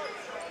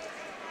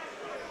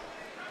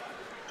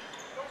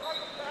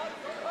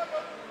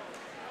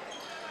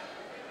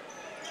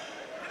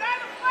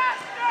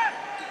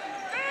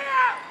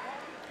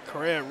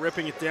 Correa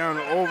ripping it down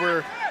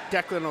over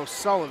Declan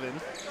O'Sullivan.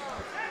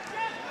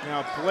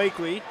 Now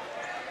Blakely.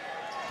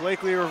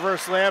 Blakely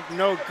reverse layup,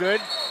 no good.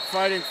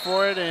 Fighting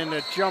for it, and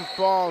a jump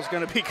ball is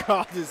going to be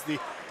called as the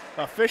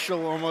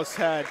official almost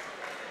had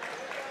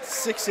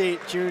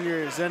 6'8"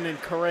 junior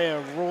Zenon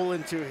Correa roll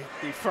into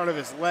the front of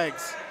his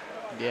legs.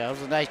 Yeah, it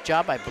was a nice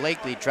job by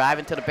Blakely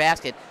driving to the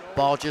basket.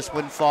 Ball just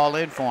wouldn't fall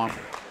in for him.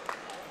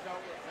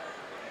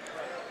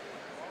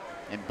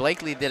 And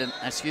Blakely did,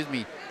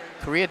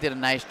 Correa did a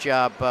nice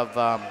job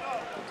of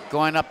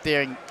going up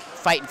there and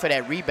fighting for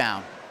that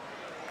rebound.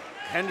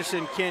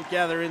 Henderson can't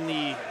gather in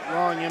the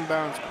long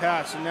inbounds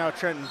pass, and now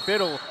Trenton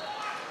Biddle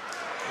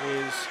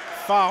is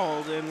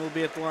fouled and will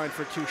be at the line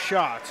for 2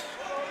 shots.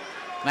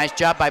 Nice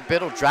job by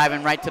Biddle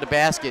driving right to the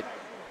basket.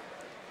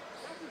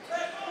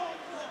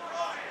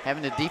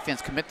 Having the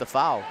defense commit the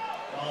foul.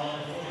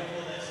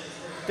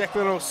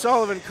 Declan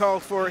O'Sullivan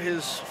called for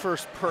his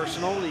first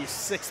personal, the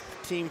 6th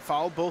team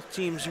foul. Both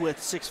teams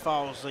with 6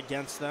 fouls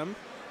against them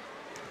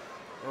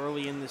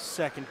early in the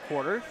second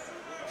quarter.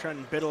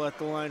 Trenton Biddle at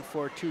the line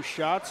for 2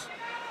 shots.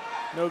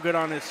 No good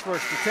on his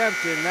first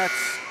attempt, and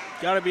that's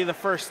got to be the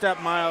first step,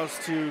 Miles,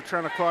 to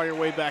trying to claw your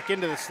way back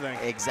into this thing.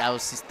 I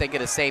was just thinking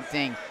the same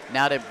thing.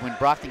 Now that when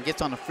Brockton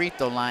gets on the free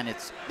throw line,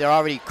 they're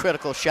already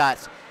critical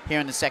shots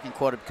here in the second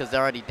quarter because they're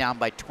already down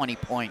by 20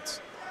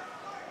 points.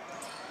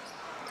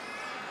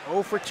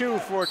 0 for 2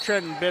 for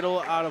Trenton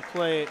Biddle, out of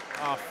play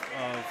off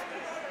of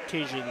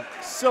Tajan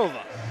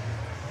Silva.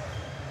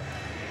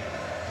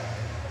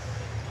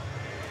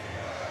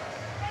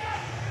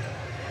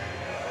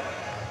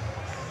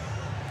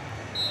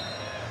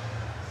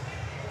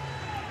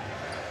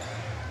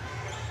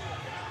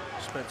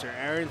 Spencer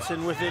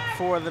Aronson with it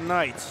for the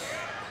Knights.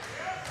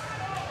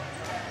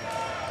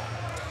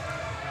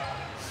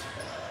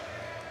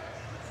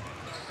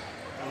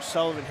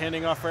 O'Sullivan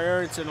handing off for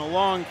Aronson. A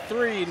long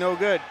 3, no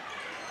good.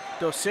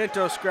 Dos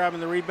Santos grabbing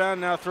the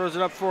rebound, now throws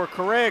it up for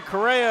Correa.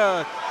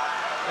 Correa,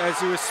 as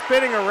he was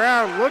spinning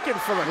around, looking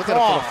for the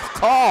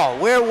call.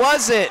 Where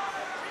was it?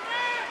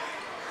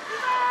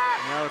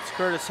 Now it's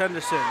Curtis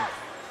Henderson.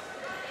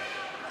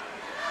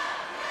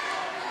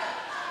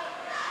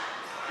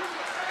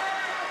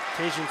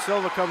 Tajan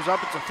Silva comes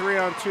up. It's a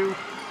 3-on-2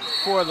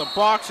 for the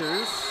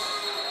Boxers.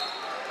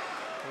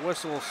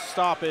 Whistle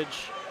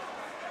stoppage.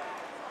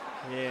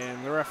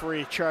 And the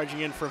referee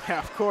charging in from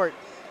half court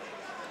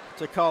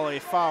to call a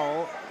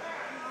foul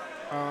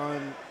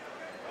on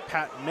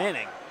Pat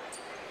Manning.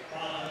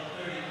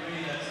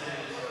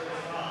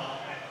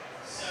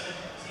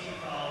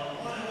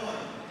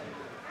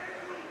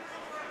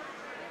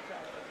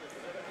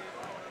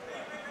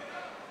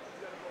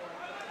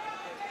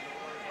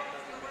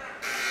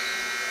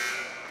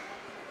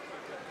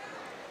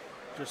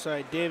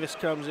 Josiah Davis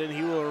comes in.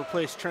 He will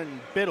replace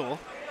Trenton Biddle.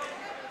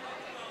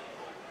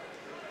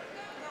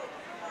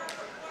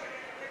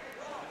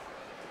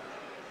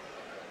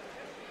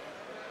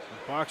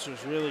 The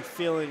Boxers really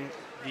feeling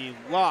the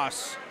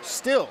loss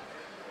still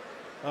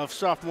of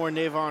sophomore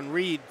Navon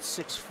Reed,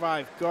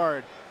 6'5"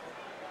 guard.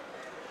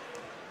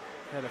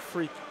 Had a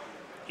freak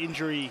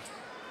injury,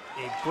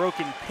 a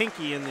broken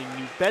pinky in the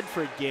New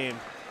Bedford game.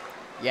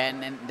 Yeah,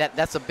 and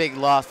that's a big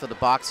loss for the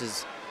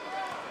Boxers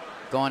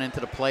going into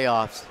the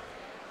playoffs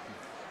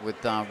with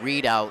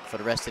Reed out for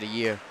the rest of the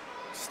year.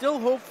 Still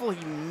hopeful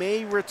he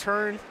may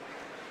return.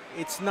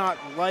 It's not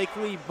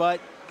likely,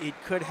 but it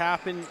could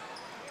happen.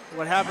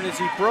 What happened is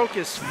he broke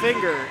his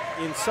finger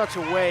in such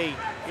a way,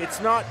 it's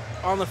not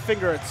on the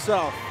finger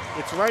itself.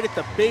 It's right at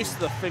the base of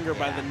the finger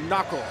by the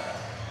knuckle.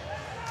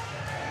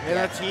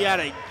 And he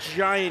had a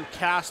giant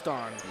cast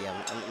on. Yeah,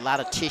 a lot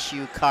of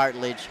tissue,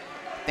 cartilage,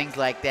 things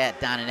like that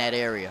down in that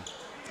area.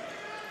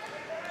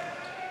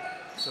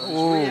 So he's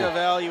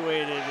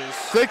reevaluated his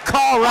good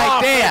call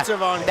right there.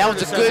 That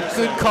was a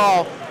good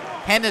call.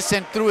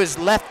 Henderson threw his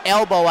left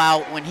elbow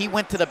out when he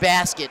went to the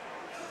basket.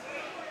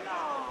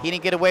 He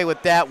didn't get away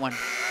with that one.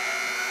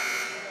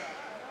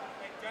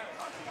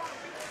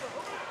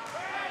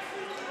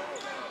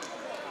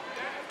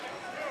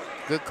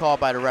 Good call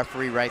by the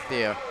referee right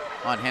there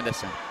on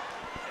Henderson.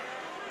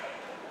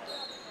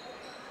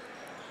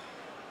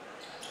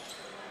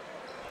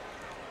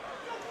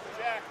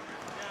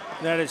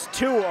 That is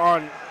 2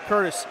 on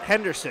Curtis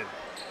Henderson.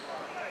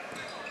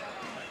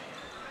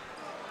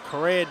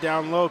 Correa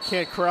down low,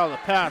 can't corral the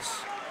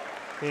pass,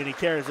 and he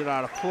carries it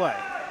out of play.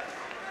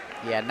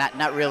 Yeah,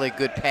 not really a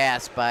good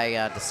pass by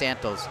Dos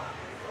Santos.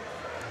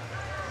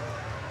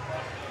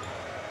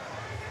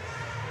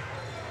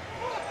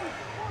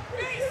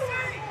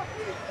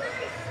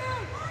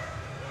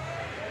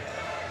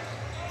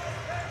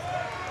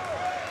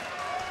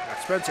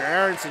 Spencer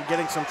Aronson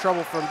getting some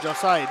trouble from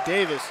Josiah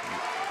Davis.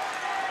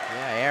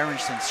 Yeah,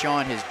 Aronson's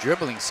showing his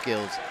dribbling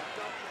skills.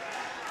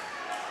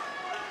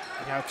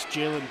 Now it's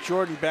Jalen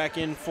Jordan back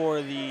in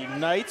for the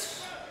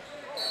Knights.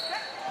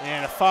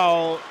 And a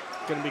foul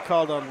going to be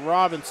called on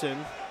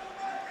Robinson.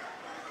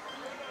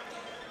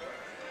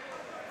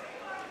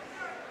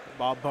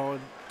 Bob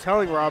Bowen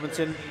telling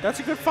Robinson, that's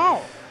a good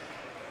foul.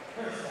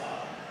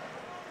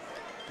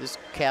 This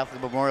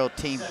Catholic Memorial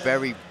team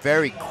very,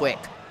 very quick.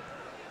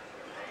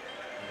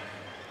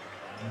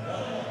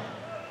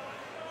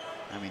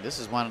 I mean, this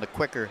is one of the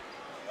quicker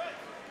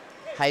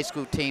high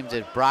school teams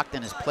that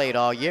Brockton has played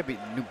all year, but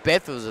New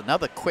Bedford was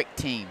another quick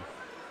team.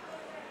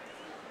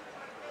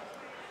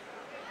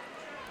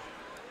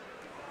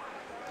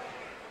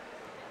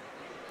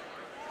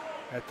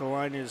 At the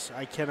line is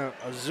Ikenna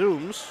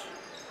Azooms,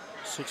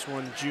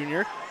 6'1"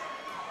 junior.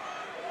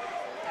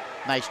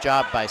 Nice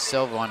job by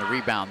Silva on the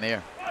rebound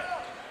there.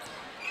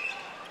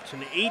 It's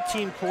an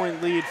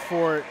 18-point lead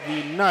for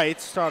the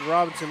Knights. Todd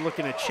Robinson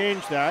looking to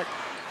change that.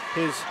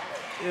 His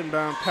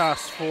inbound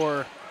pass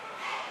for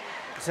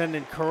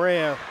Zendon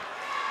Correa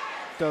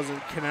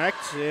doesn't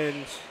connect,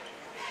 and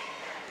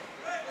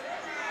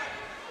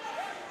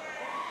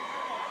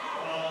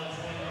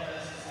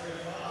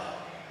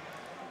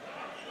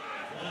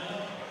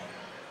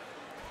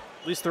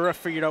at least the ref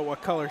figured out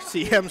what color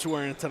CM's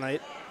wearing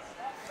tonight.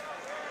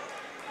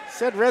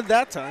 Said red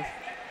that time.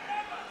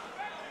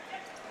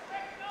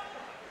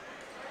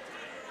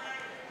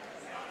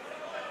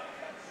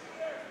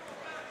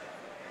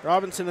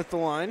 Robinson at the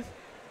line.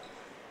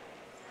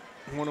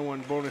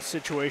 1-on-1 bonus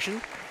situation.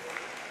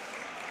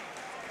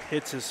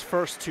 Hits his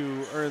first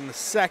to earn the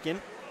second.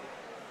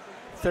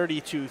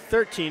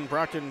 30-13.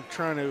 Brockton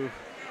trying to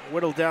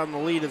whittle down the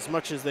lead as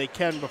much as they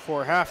can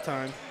before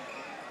halftime.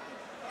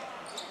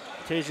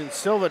 Tajan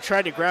Silva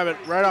tried to grab it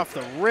right off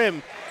the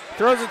rim.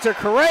 Throws it to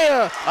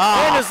Correa.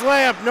 And his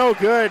layup no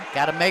good.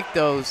 Got to make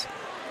those.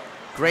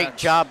 Great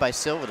job by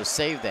Silva to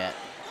save that.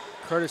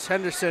 Curtis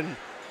Henderson,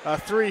 a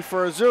three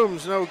for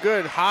Azooms, no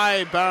good.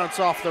 High bounce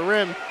off the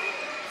rim.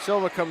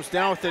 Silva comes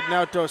down with it.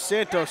 Now Dos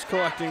Santos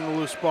collecting the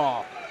loose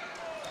ball.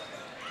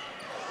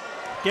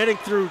 Getting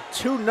through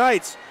two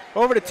Knights.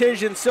 Over to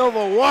Tajan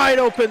Silva, wide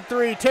open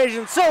three.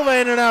 Tajan Silva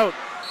in and out.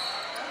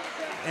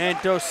 And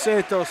Dos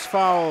Santos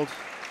fouled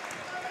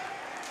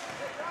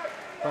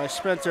by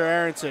Spencer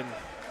Aronson.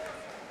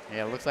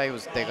 Yeah, it looks like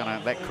they're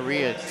gonna let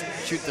Correa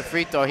shoot the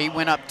free throw. He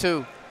went up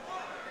too.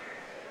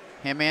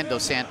 Him and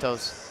Dos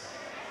Santos.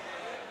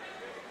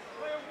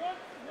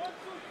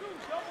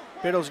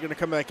 Biddle's going to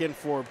come back in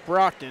for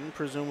Brockton,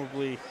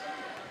 presumably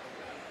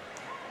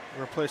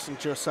replacing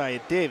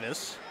Josiah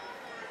Davis.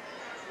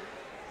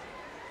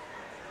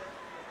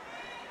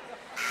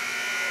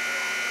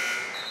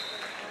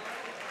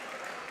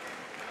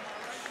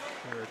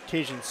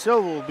 Tajan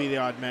Silva will be the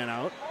odd man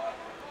out.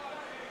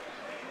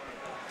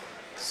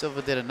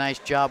 Silva did a nice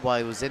job while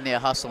he was in there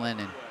hustling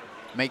and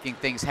making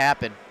things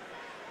happen.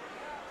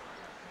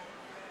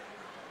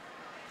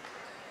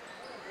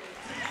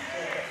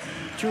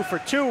 Two for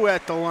two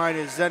at the line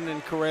is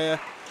Zendon Correa.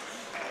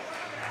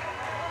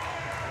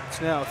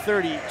 It's now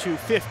 30-15,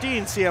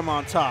 CM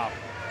on top.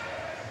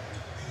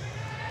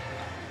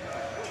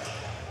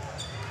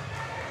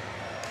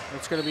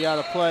 It's going to be out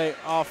of play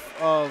off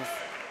of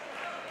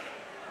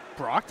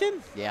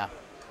Brockton? Yeah.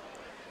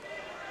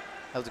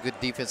 That was a good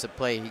defensive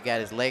play. He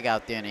got his leg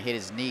out there and it hit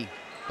his knee,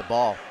 the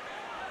ball.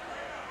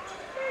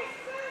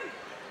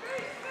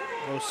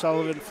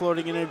 O'Sullivan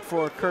floating it in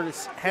for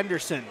Curtis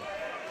Henderson.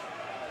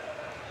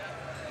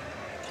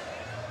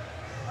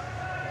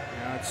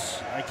 Now it's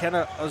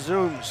Ikenna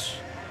Azooms.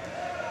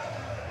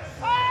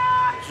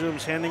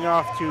 Azooms handing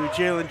off to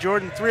Jalen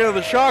Jordan. 3 on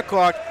the shot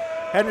clock.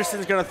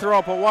 Henderson's going to throw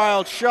up a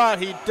wild shot.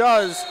 He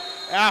does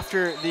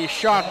after the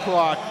shot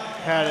clock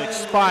had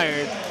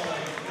expired.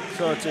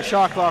 So it's a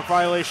shot clock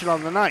violation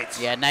on the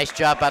Knights. Yeah, nice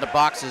job by the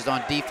Boxers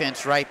on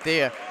defense right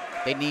there.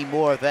 They need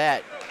more of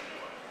that.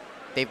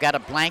 They've got to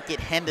blanket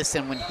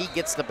Henderson when he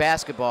gets the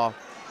basketball.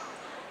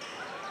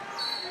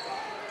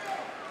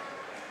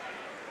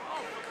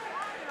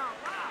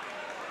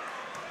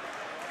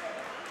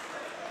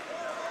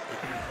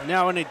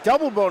 Now in a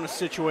double bonus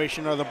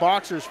situation are the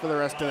Boxers for the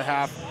rest of the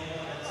half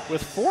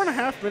with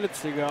 4.5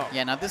 minutes to go.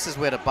 Yeah, now this is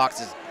where the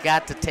Boxers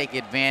got to take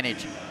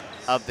advantage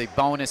of the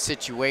bonus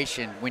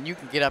situation. When you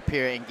can get up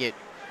here and get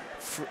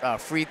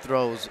free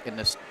throws and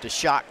the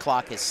shot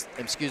clock is,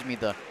 excuse me,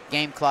 the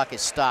game clock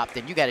is stopped,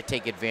 then you got to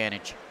take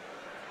advantage.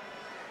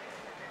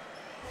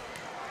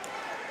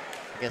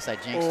 I guess I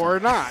jinxed Or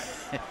him. not.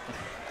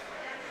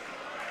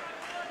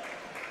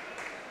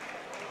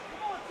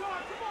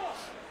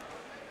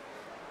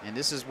 And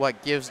this is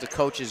what gives the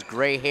coaches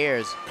gray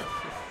hairs.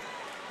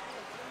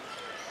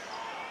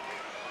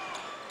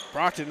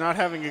 Brockton not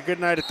having a good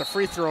night at the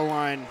free throw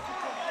line,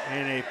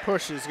 and a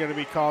push is going to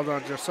be called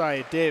on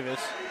Josiah Davis.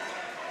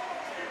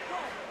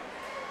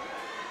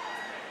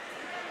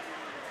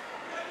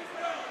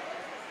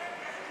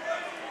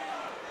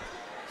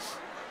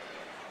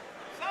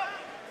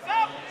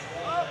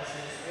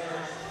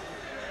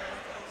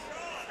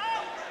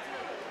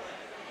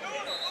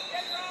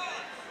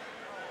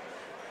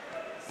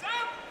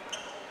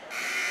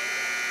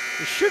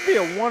 It should be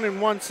a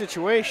 1-1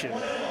 situation.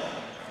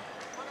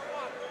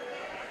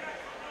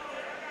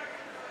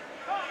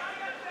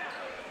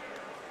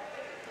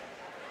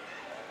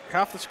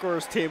 Half the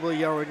scorer's table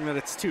yelling that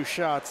it's 2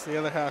 shots, the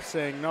other half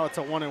saying, no, it's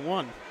a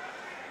 1-1.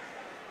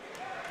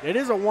 It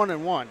is a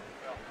 1-1.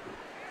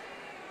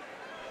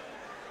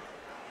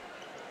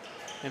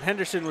 And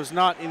Henderson was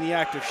not in the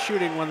act of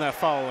shooting when that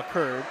foul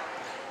occurred.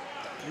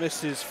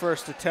 Missed his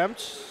first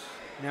attempt.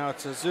 Now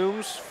it's a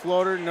Zooms,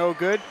 floater, no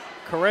good.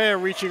 Correa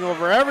reaching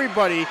over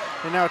everybody,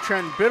 and now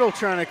Trent Biddle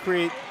trying to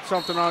create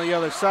something on the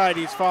other side.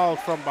 He's fouled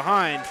from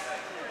behind.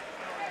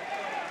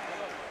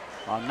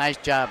 Well, nice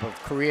job of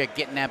Correa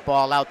getting that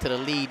ball out to the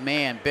lead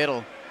man,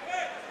 Biddle.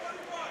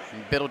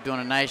 And Biddle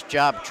doing a nice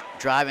job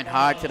driving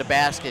hard to the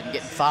basket and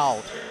getting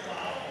fouled.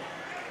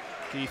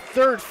 The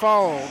third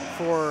foul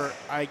for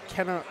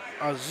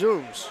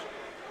Zooms.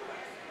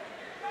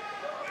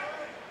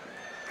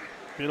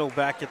 Biddle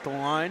back at the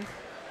line.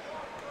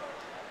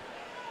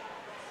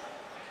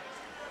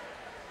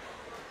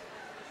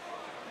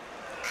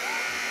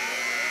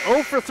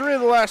 Oh for 3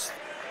 of the last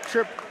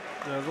trip.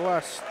 The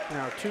last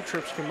 2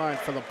 trips combined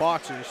for the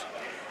Boxers.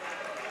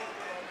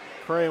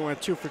 Correa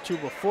went 2 for 2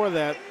 before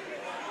that.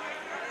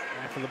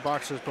 And for the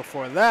Boxers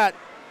before that,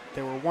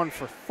 they were 1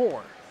 for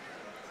 4.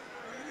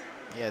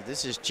 Yeah,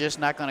 this is just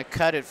not going to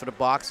cut it for the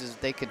Boxers.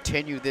 They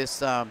continue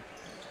this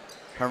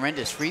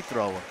horrendous free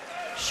throw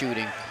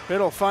shooting.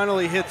 Biddle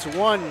finally hits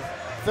one,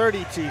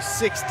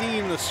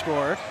 30-16 the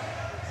score.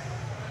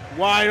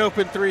 Wide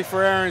open 3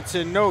 for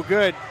Aronson, no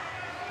good.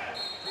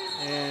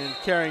 And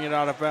carrying it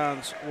out of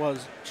bounds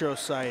was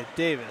Josiah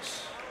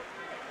Davis.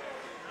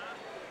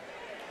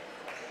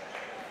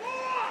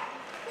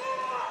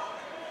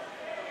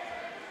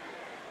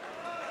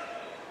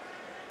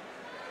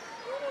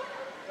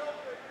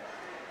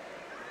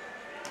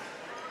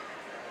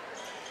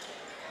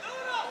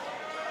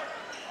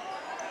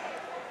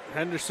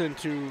 Henderson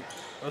to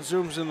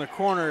zooms in the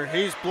corner.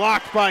 He's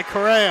blocked by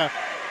Correa.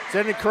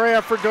 Sending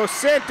Correa for Dos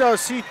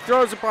Santos. He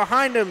throws it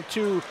behind him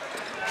to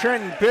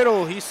Trenton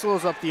Biddle. He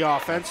slows up the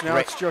offense. Now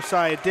it's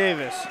Josiah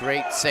Davis.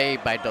 Great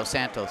save by Dos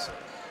Santos.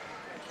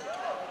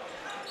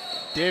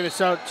 Davis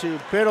out to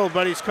Biddle,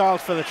 but he's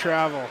called for the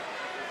travel.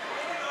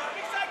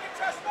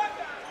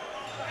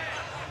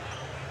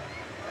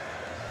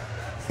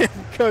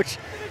 Coach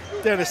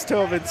Dennis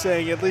Tobin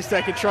saying, at least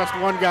I can trust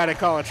one guy to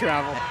call a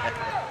travel.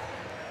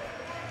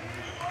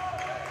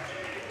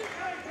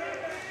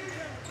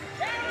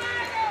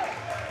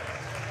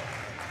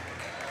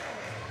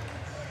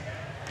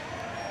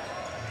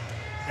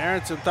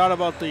 Aronson thought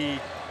about the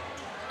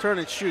turn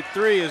and shoot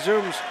 3.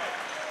 Zooms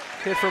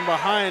hit from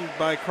behind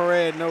by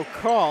Correa, no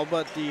call,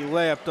 but the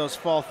layup does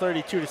fall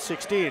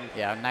 32-16.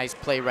 Yeah, nice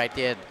play right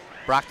there.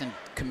 Brockton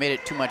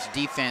committed too much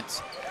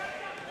defense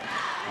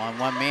on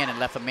one man and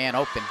left a man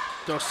open.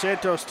 Dos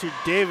Santos to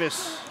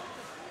Davis.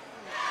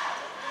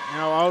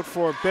 Now out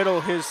for Biddle,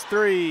 his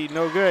 3,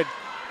 no good.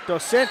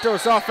 Dos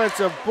Santos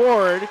offensive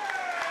board,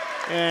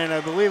 and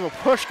I believe a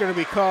push going to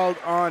be called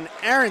on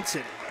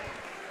Aronson.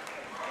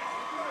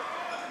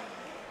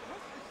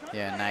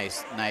 Yeah,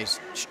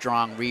 nice,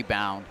 strong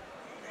rebound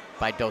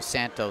by Dos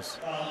Santos.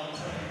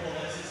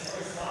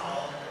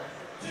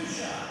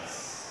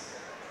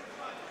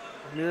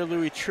 Amir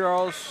Louis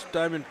Charles,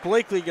 Diamond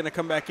Blakely going to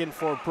come back in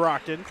for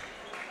Brockton.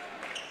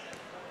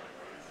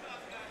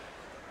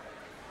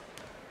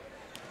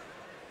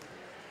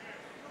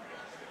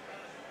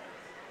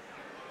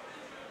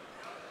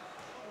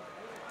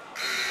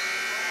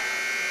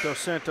 Dos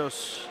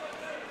Santos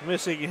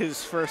missing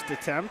his first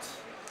attempt.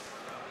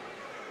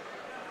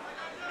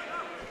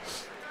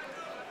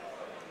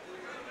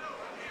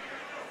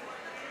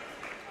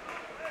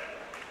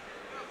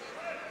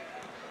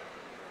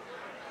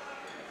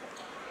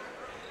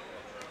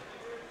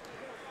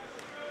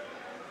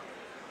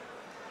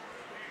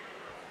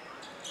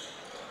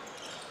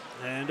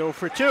 And 0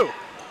 for 2.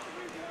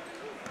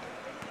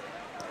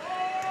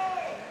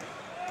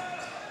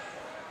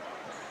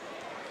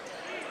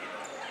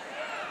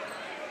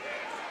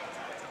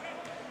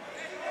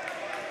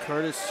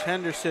 Curtis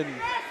Henderson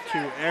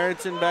to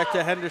Aronson, back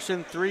to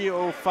Henderson.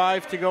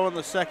 3:05 to go in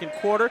the second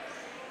quarter.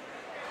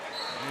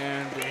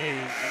 And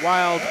a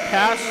wild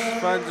pass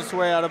finds its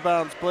way out of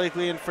bounds.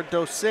 Blakely in for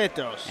Dos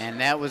Santos. And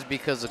that was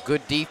because of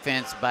good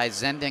defense by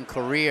Zenden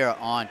Correa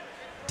on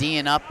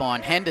D'ing up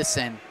on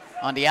Henderson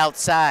on the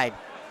outside.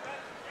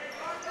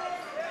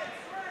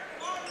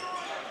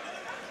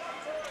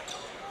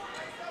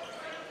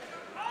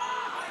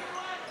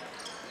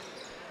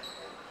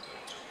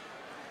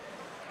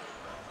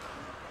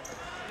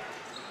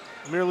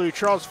 Amir Louis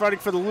Charles fighting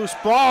for the loose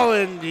ball,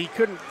 and he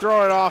couldn't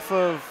throw it off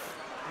of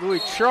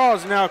Louis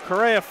Charles. Now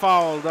Correa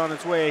fouled on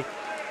his way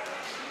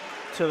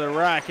to the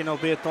rack, and he'll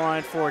be at the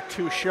line for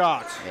 2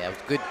 shots. Yeah, it was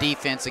good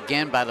defense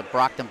again by the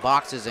Brockton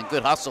Boxers and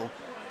good hustle.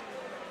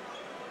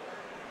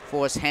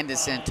 Forced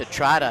Henderson to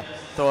try to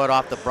throw it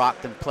off the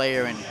Brockton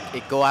player and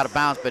it go out of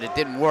bounds, but it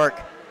didn't work.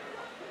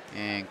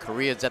 And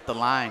Correa's at the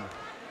line.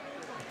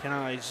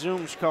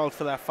 Zooms called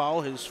for that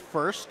foul, his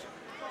first.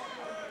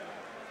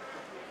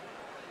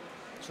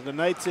 So the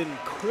Knights in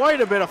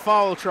quite a bit of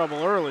foul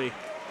trouble early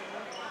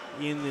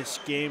in this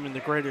game in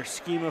the greater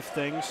scheme of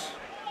things.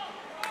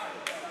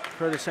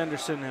 Curtis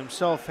Henderson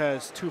himself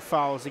has 2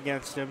 fouls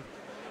against him.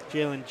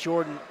 Jalen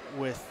Jordan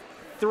with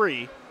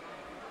 3.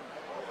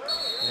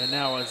 And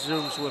now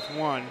Azum's with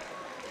 1.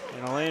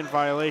 And a lane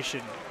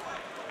violation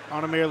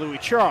on Amir Louis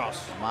Charles.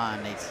 Come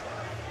on, they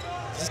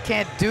just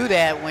can't do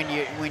that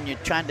when you're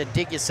trying to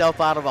dig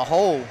yourself out of a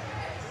hole.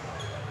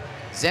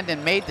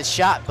 Zenden made the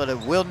shot, but it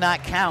will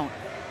not count.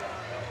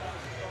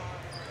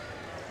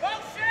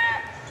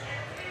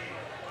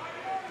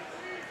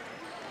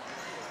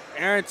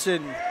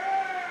 Aronson,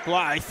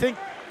 I think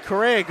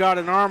Correa got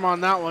an arm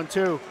on that one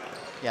too.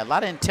 Yeah, a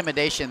lot of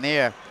intimidation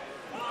there.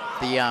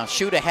 The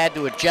shooter had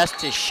to adjust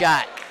his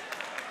shot,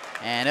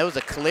 and it was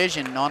a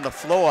collision on the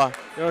floor.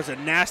 It was a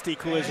nasty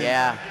collision.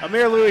 Yeah.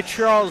 Amir Louis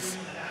Charles'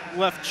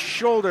 left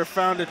shoulder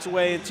found its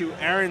way into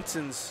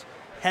Aronson's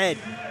head.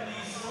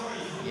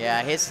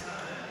 Yeah,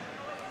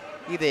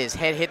 either his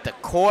head hit the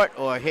court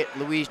or hit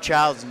Louis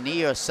Charles'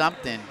 knee or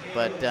something,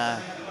 but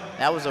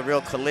that was a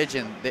real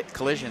collision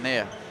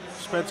there.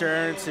 Spencer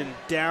Aronson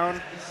down.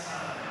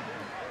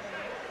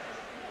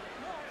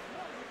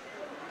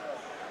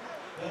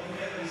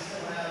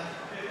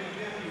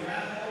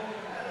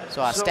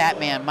 So our stat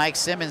man, Mike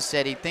Simmons,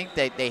 said he think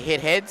that they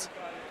hit heads.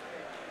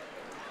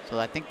 So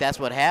I think that's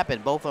what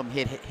happened. Both of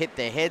them hit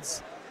their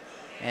heads.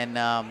 And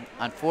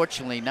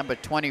unfortunately, number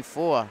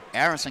 24,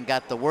 Aronson,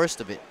 got the worst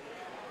of it.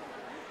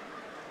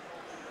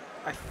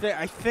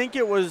 I think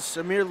it was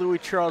Amir Louis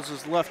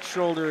Charles' left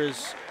shoulder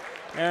as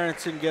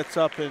Aronson gets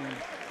up and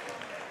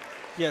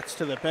gets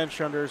to the bench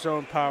under his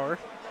own power.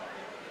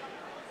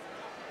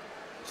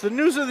 So the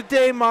news of the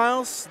day,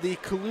 Miles, the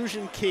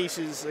collusion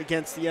cases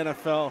against the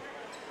NFL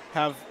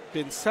have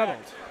been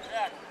settled.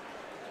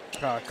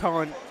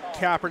 Colin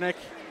Kaepernick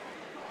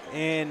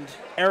and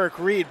Eric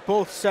Reed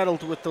both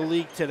settled with the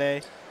league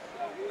today.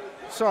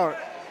 Saw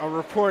a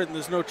report, and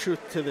there's no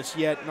truth to this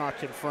yet, not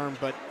confirmed,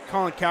 but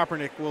Colin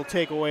Kaepernick will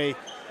take away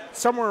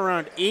somewhere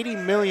around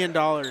 $80 million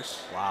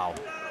Wow.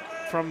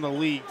 from the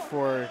league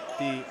for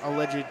the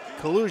alleged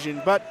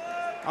collusion. But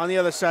on the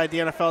other side, the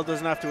NFL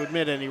doesn't have to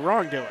admit any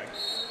wrongdoing.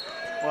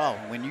 Well,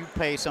 when you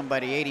pay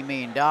somebody $80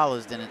 million,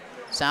 then it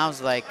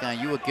sounds like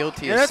you were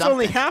guilty And of that's something.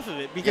 only half of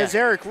it, because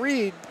Eric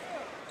Reed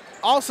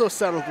also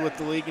settled with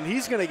the league, and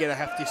he's going to get a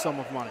hefty sum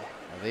of money.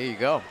 Well, there you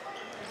go.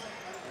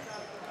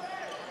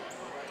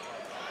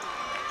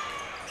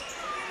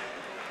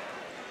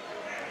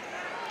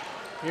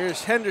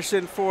 Here's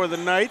Henderson for the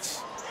Knights.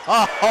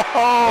 Oh,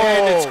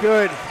 and it's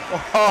good.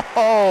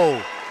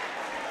 Oh,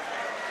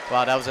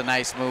 wow, that was a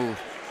nice move.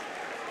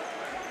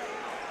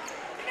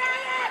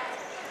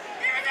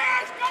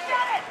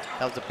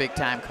 That was a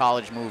big-time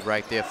college move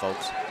right there,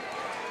 folks.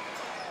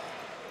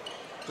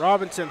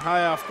 Robinson,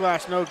 high off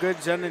glass, no good.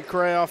 Zenden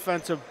Correa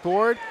offensive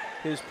board.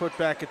 His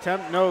putback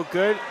attempt, no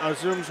good.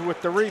 Azum's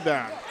with the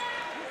rebound.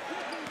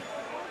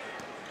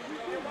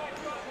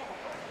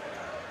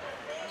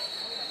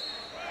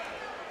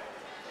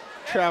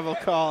 Travel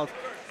called.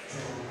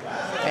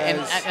 And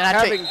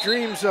having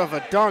dreams of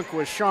a dunk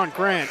was Sean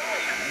Grant.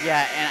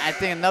 Yeah, and I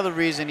think another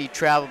reason he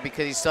traveled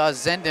because he saw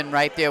Zenden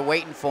right there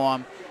waiting for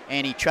him,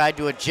 and he tried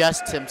to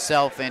adjust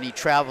himself, and he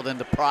traveled in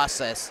the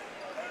process.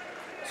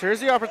 So here's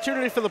the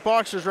opportunity for the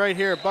Boxers right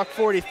here.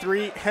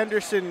 $143.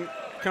 Henderson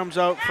comes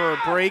out for a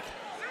break,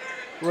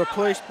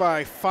 replaced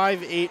by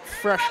 5'8"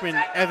 freshman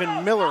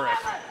Evan Millerick.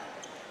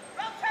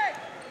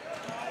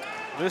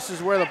 This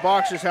is where the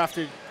Boxers have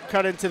to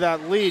cut into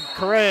that lead.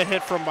 Correa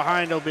hit from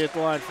behind. He'll be at the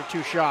line for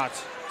 2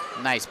 shots.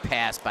 Nice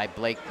pass by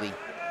Blakely.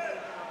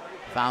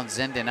 Found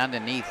Zenden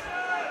underneath,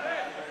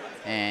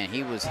 and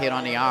he was hit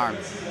on the arm.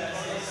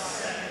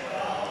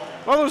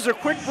 Well, it was a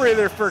quick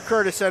breather for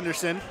Curtis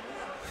Henderson,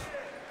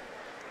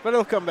 but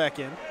he'll come back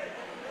in.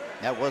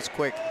 That was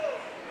quick.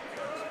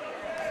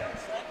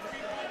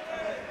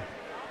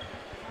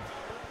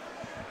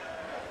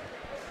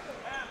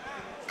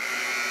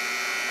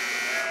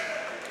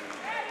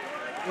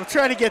 We'll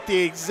try to get the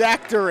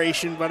exact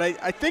duration, but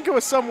I think it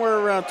was somewhere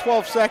around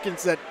 12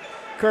 seconds that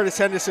Curtis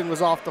Henderson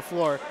was off the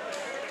floor.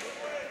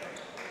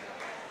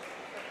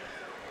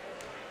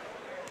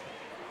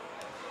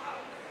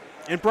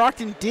 And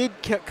Brockton did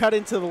cut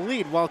into the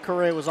lead while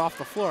Correa was off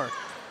the floor.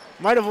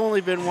 Might have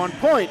only been 1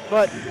 point,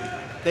 but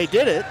they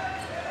did it.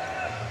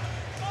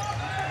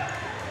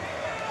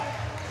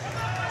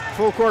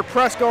 Full court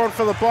press going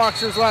for the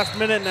Boxers, last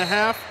minute and a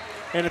half,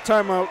 and a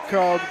timeout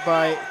called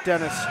by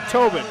Dennis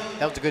Tobin.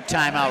 That was a good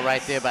timeout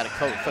right there by the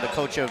coach, for the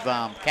coach of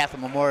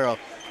Catholic Memorial,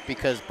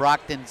 because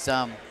Brockton's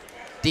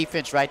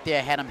defense right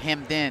there had him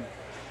hemmed in.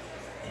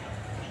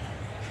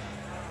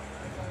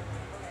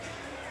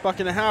 Buck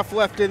and a half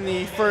left in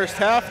the first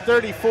half.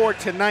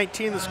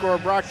 34-19 the score.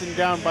 Brockton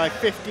down by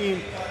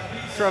 15.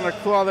 Trying to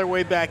claw their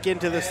way back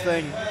into this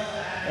thing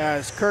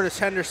as Curtis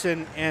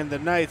Henderson and the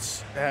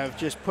Knights have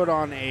just put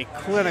on a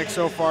clinic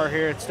so far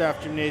here at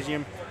Staff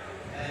Gymnasium.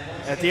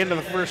 At the end of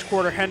the first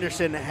quarter,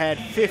 Henderson had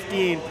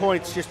 15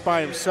 points just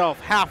by himself,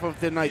 half of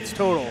the Knights'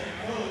 total.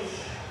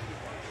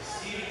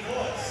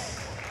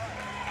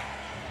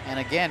 And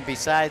again,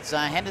 besides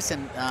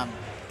Henderson,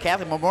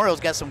 Catholic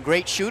Memorial's got some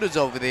great shooters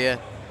over there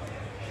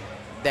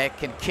that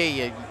can kill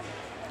you. You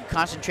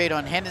concentrate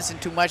on Henderson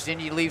too much,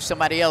 then you leave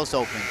somebody else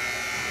open.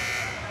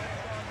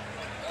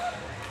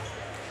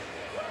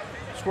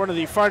 It's one of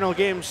the final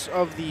games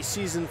of the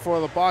season for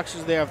the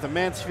Boxers. They have the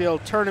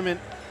Mansfield tournament,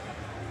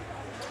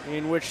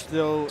 in which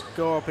they'll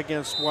go up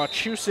against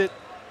Wachusett,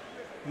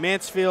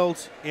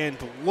 Mansfield, and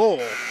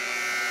Lowell.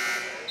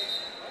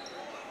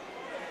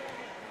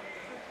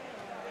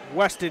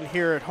 Weston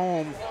here at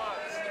home.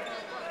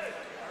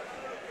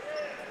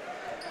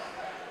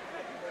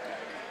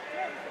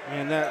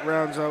 And that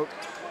rounds out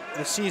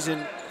the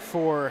season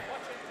for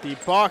the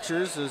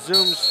Boxers. The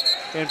Zooms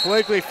and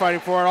Blakely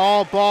fighting for it.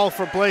 All ball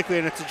for Blakely,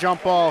 and it's a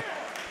jump ball.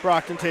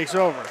 Brockton takes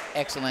over.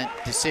 Excellent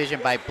decision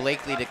by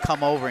Blakely to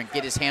come over and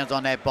get his hands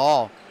on that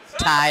ball.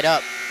 Tied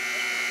up.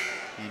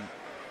 And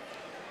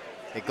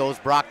it goes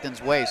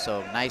Brockton's way,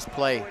 so nice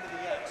play.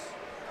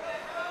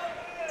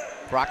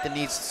 Brockton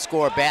needs to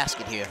score a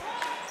basket here.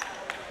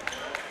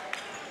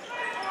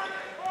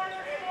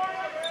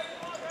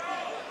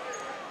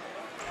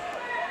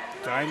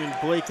 Diamond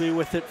Blakely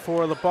with it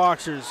for the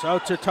Boxers.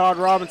 Out to Todd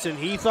Robinson.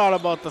 He thought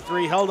about the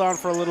three, held on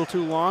for a little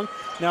too long.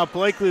 Now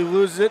Blakely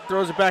loses it,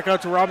 throws it back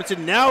out to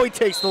Robinson. Now he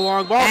takes the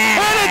long ball,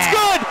 and it's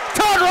good!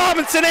 Todd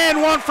Robinson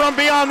and one from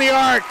beyond the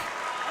arc.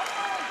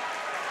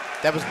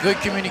 That was good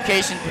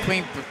communication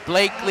between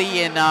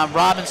Blakely and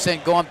Robinson,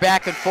 going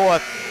back and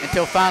forth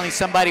until finally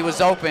somebody was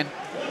open.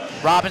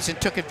 Robinson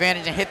took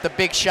advantage and hit the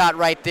big shot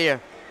right there.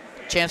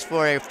 Chance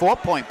for a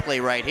 4-point play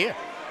right here.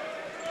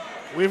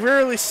 We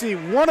rarely see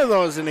one of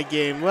those in a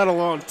game, let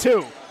alone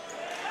two.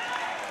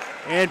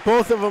 And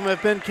both of them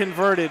have been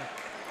converted.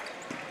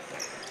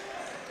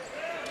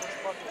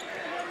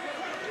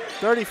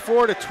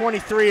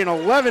 34-23, an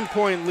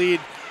 11-point lead.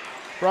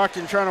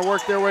 Brockton trying to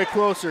work their way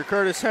closer.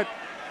 Curtis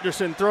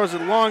Henderson throws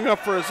it long up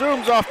for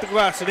Azum's off the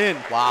glass and in.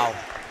 Wow.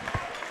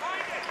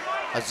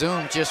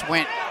 Azum just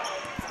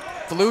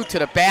flew to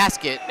the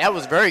basket. That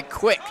was very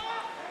quick.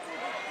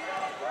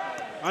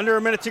 Under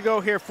a minute to go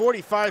here,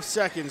 45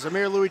 seconds.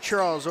 Amir Louis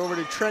Charles over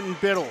to Trenton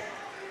Biddle.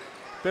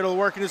 Biddle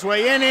working his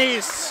way in.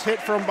 He's hit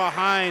from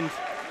behind.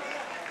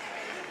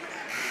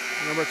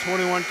 Number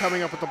 21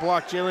 coming up with the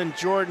block, Jalen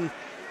Jordan.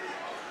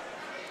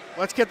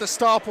 Let's get the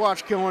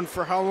stopwatch going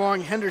for how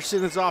long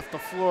Henderson is off the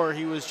floor.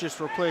 He was just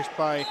replaced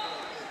by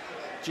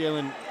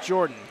Jalen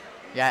Jordan.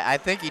 Yeah, I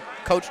think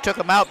coach took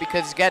him out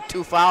because he's got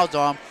 2 fouls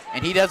on him,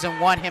 and he doesn't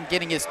want him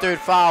getting his 3rd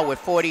foul with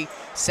 40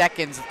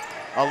 seconds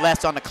or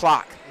less on the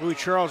clock. Louis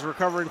Charles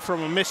recovering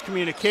from a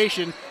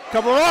miscommunication.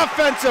 Couple of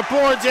offensive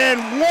boards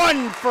and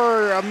one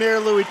for Amir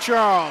Louis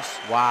Charles.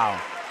 Wow.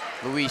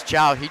 Louis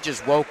Charles, he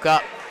just woke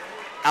up,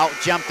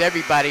 out-jumped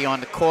everybody on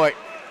the court.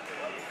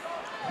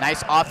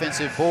 Nice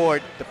offensive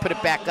board to put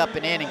it back up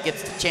and in and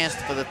gets the chance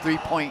for the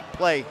 3-point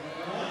play.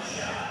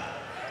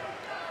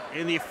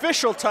 And the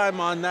official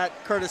time on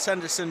that Curtis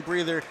Henderson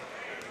breather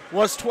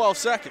was 12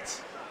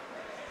 seconds.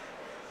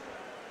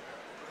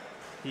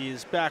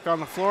 He's back on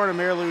the floor, and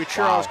Amir Louis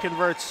Charles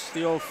converts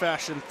the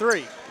old-fashioned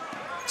 3.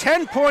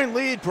 10-point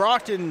lead.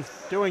 Brockton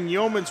doing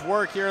yeoman's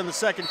work here in the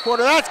second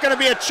quarter. That's going to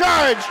be a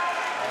charge.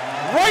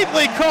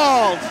 Rightly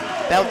called.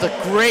 That was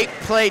a great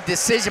play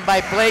decision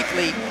by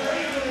Blakely.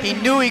 He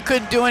knew he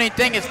couldn't do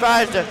anything as far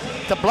as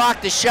to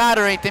block the shot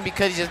or anything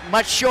because he's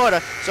much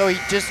shorter, so he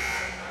just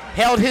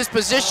held his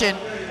position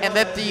and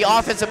let the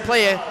offensive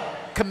player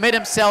commit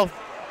himself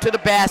to the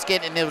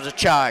basket, and it was a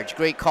charge.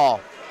 Great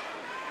call.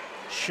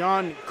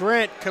 Sean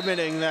Grant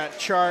committing that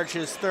charge,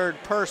 his 3rd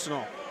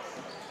personal.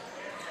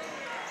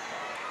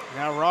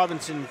 Now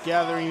Robinson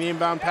gathering the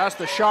inbound pass.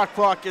 The shot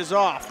clock is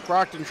off.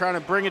 Brockton trying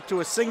to bring it to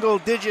a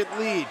single-digit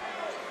lead.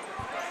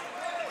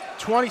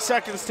 20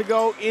 seconds to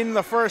go in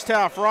the first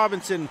half.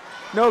 Robinson,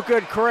 no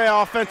good. Correa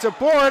offensive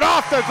board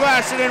off the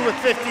glass and in with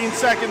 15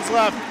 seconds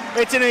left.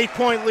 It's an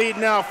 8-point lead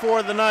now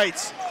for the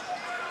Knights.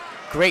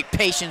 Great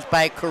patience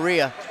by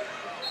Correa.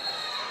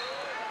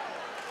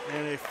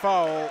 And a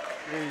foul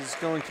is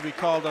going to be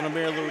called on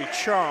Amir Louis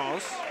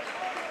Charles.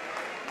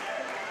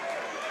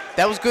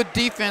 That was good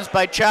defense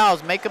by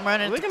Charles. Make him run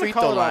into the free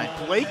throw line.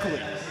 Blakely.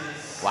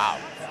 Wow.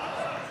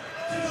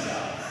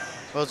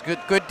 Well, it's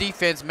good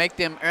defense. Make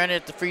them earn it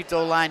at the free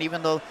throw line,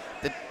 even though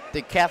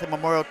the Catholic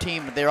Memorial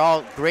team, they're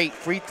all great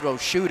free throw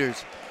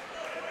shooters.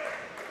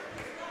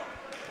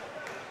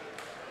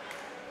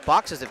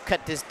 Boxers have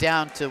cut this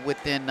down to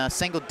within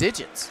single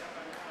digits.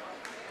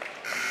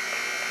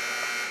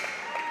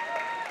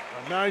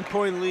 A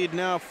 9-point lead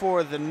now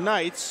for the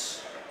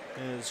Knights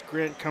as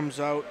Grant comes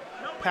out.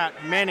 Pat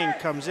Manning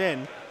comes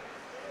in.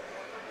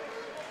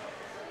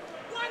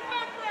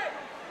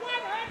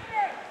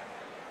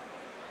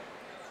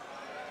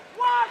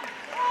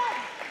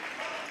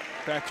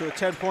 Back to a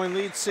 10-point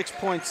lead,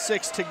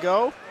 6.6 to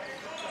go.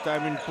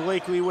 Diamond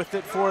Blakely with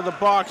it for the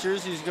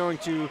Boxers. He's going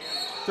to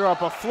throw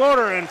up a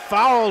floater and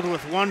fouled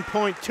with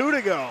 1.2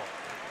 to go.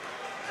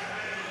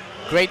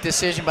 Great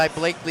decision by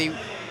Blakely.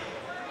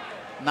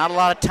 Not a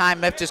lot of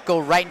time left, just go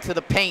right into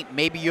the paint.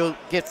 Maybe you'll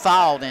get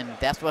fouled, and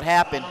that's what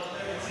happened.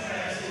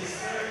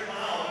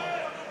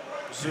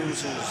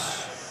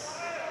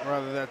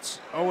 That's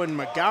Owen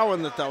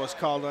McGowan that was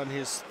called on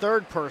his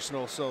third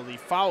personal, so the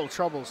foul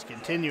troubles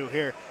continue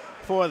here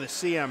for the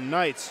CM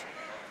Knights.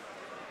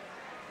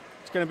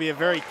 It's going to be a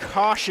very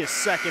cautious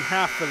second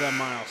half for them,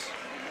 Miles.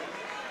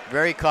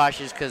 Very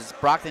cautious because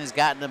Brockton has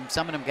gotten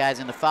some of them guys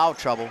into foul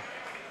trouble.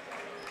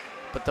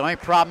 But the only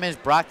problem is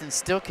Brockton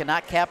still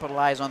cannot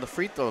capitalize on the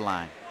free throw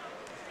line.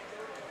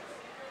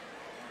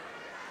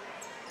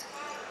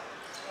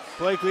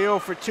 Blakely 0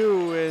 for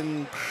 2,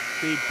 and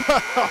the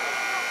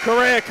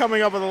Correa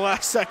coming up with a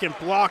last-second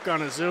block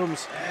on his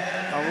Zooms.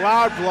 A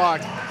loud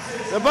block.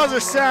 The buzzer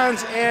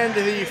sounds, and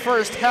the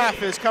first half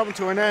has come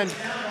to an end.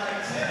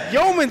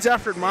 Yeoman's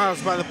effort,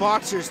 Miles, by the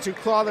Boxers to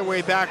claw their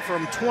way back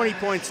from 20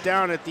 points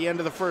down at the end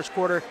of the first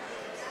quarter.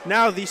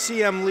 Now the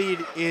CM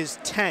lead is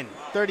 10,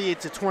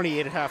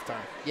 38-28 at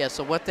halftime. Yeah,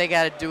 so what they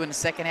got to do in the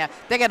second half,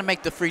 they got to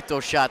make the free throw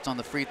shots on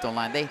the free throw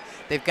line.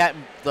 They've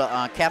gotten the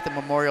Catholic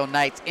Memorial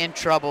Knights in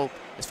trouble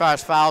as far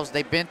as fouls.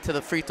 They've been to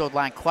the free throw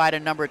line quite a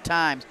number of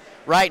times.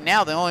 Right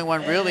now, the only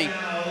one really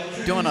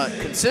doing a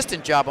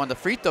consistent job on the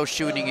free throw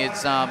shooting is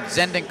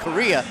Zendon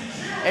Korea.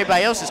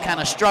 Everybody else is kind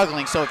of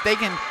struggling. So if they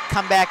can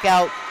come back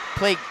out,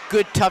 play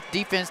good, tough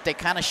defense, they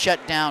kind of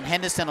shut down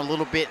Henderson a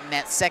little bit in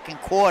that second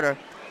quarter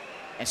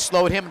and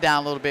slowed him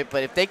down a little bit.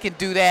 But if they can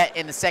do that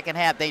in the second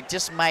half, they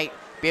just might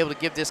be able to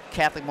give this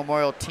Catholic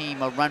Memorial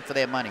team a run for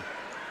their money.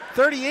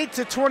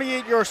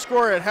 38-28 your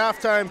score at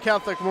halftime.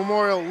 Catholic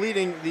Memorial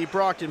leading the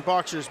Brockton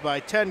Boxers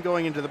by 10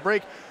 going into the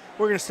break.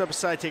 We're going to step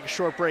aside, take a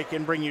short break,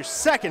 and bring you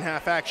second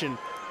half action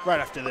right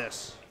after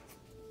this.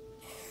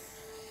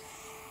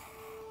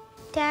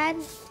 Dad?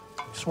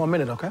 Just 1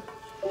 minute, okay?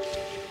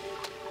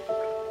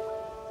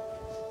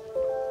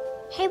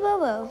 Hey,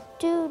 Bobo,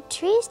 do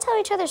trees tell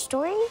each other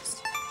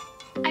stories?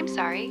 I'm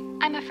sorry.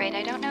 I'm afraid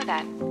I don't know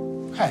that.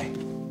 Hey,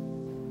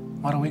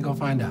 why don't we go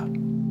find out?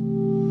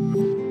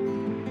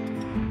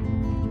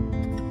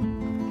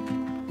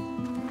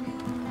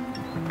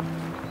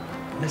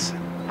 Listen.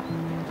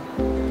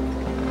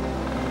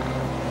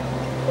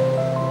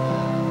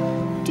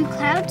 Do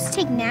clouds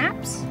take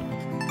naps?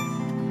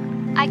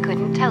 I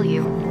couldn't tell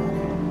you.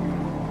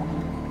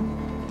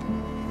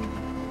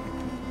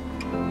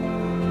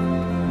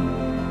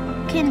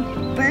 Can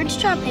birds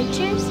draw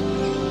pictures?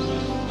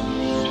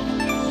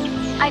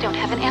 I don't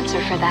have an answer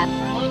for that.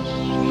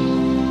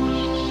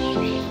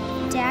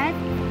 Dad,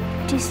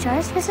 do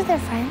stars visit their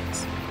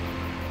friends?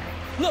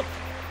 Look!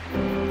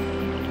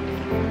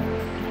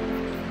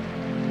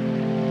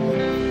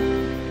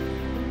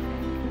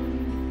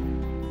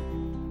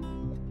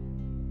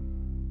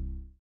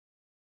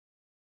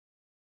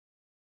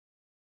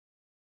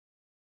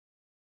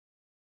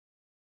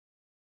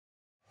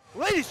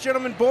 Ladies,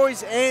 gentlemen,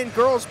 boys and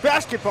girls,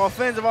 basketball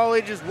fans of all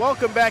ages,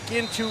 welcome back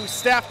into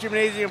Staff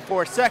Gymnasium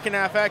for second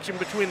half action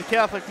between the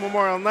Catholic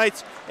Memorial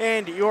Knights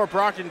and your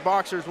Brockton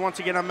Boxers. Once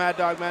again, I'm Mad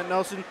Dog Matt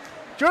Nelson,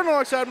 joined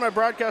alongside my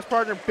broadcast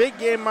partner, Big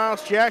Game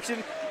Miles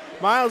Jackson.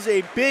 Miles,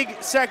 a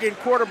big second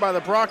quarter by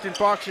the Brockton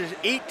Boxers,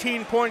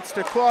 18 points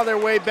to claw their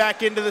way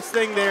back into this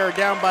thing. They are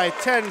down by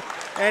 10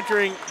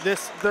 entering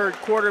this third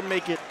quarter,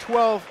 make it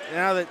 12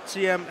 now that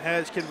CM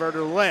has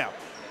converted a layup.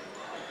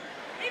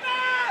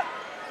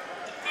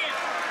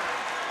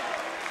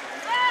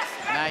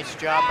 Nice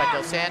job by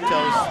Dos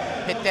Santos.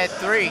 Hit that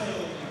three.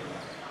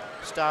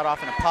 Start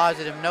off on a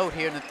positive note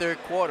here in the third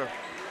quarter.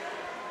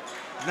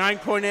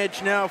 9-point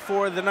edge now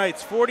for the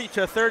Knights.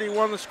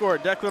 40-31 the score.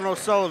 Declan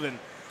O'Sullivan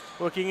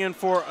looking in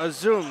for a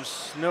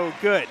Zooms. No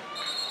good.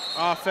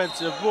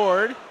 Offensive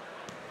board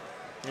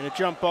and a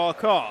jump ball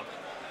called.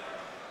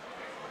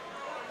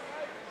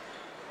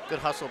 Good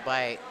hustle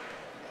by,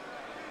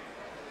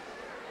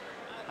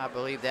 I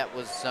believe that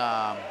was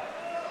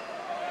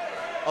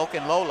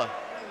Okenlola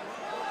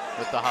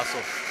with the hustle.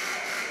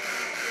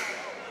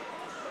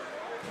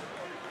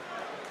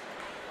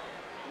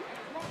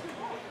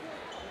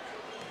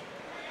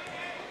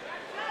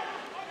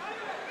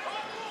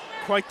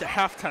 Quite the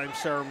halftime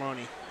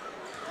ceremony.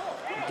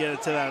 We'll get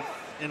into that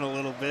in a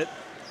little bit.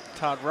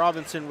 Todd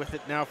Robinson with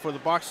it now for the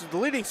Boxers. The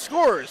leading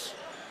scorers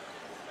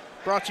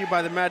brought to you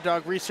by the Mad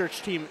Dog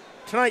Research Team.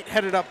 Tonight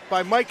headed up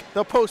by Mike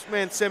the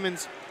Postman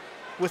Simmons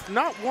with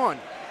not one,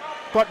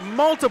 but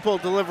multiple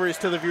deliveries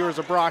to the viewers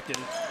of Brockton.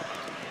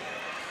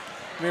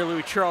 Mayor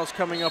Louis Charles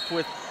coming up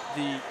with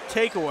the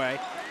takeaway.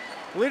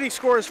 Leading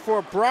scorers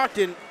for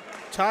Brockton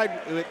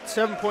tied with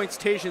 7 points,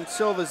 Tajan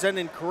Silva,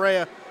 Zendon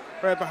Correa.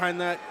 Right behind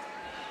that,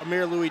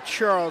 Amir Louis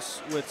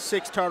Charles with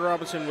 6, Todd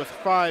Robinson with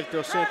 5,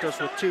 Dos Santos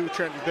with 2,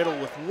 Trenton Biddle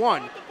with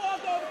 1.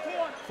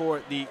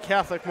 For the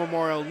Catholic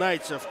Memorial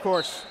Knights, of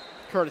course,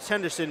 Curtis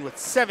Henderson with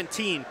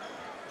 17.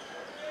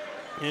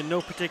 In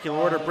no particular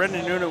order,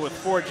 Brendan Nuna with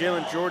 4,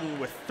 Jalen Jordan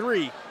with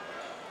 3.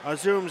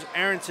 Zooms,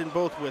 Aronson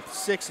both with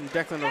 6, and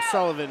Declan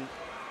O'Sullivan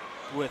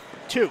with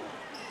 2.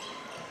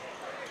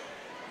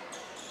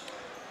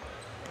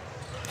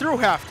 Through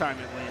halftime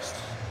at least.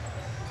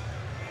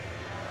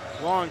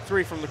 Long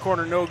three from the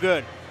corner, no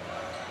good.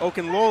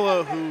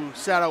 Okenlola, who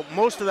sat out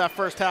most of that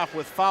first half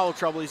with foul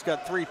trouble, he's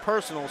got 3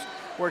 personals.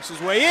 Works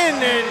his way in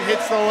and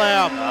hits the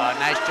layup.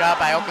 Nice job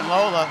by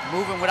Okunlola,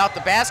 moving without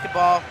the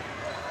basketball,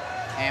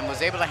 and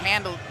was able to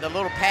handle the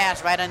little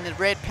pass right on the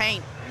red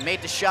paint and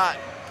made the shot.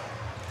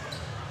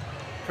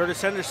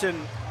 Curtis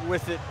Henderson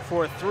with it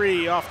for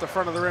three off the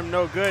front of the rim,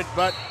 no good,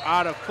 but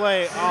out of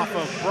play off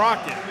of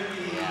Brockton.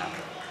 Yeah.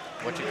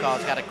 What you call,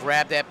 has got to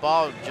grab that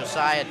ball.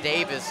 Josiah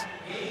Davis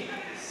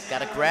got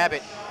to grab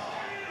it.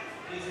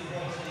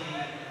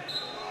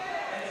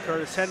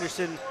 Curtis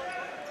Henderson,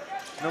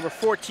 number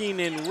 14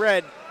 in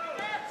red.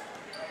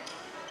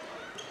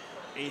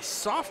 A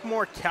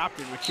sophomore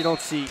captain, which you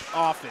don't see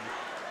often,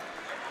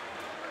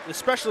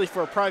 especially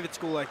for a private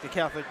school like the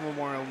Catholic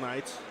Memorial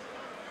Knights.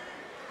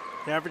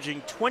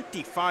 Averaging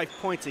 25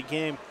 points a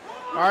game,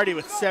 already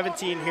with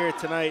 17 here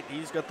tonight.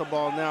 He's got the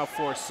ball now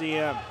for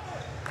CM.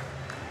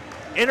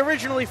 And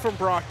originally from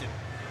Brockton.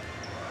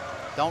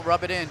 Don't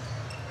rub it in.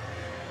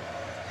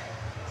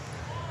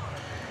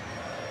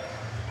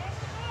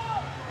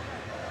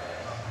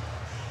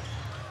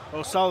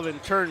 O'Sullivan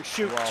turn,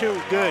 shoot,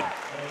 two, good.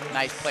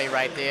 Nice play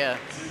right there.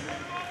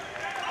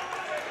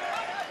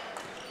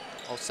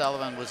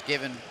 O'Sullivan was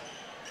given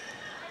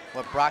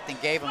what Brockton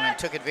gave him and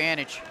took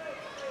advantage.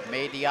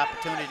 Made the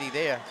opportunity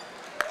there.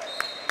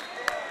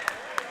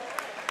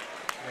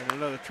 And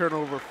another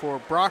turnover for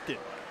Brockton.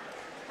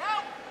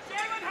 Help!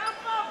 Jalen, help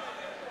him!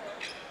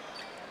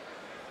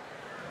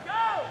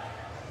 Go!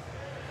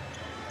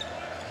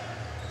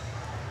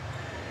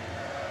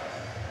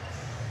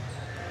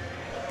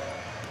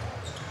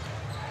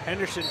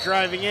 Henderson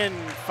driving in,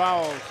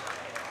 fouled.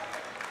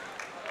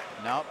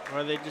 Nope. Or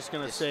are they just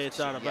going to say it's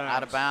out of bounds?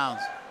 Out of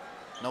bounds.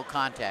 No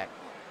contact.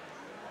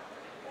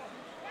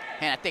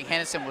 And I think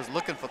Henderson was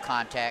looking for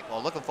contact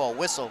or looking for a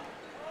whistle.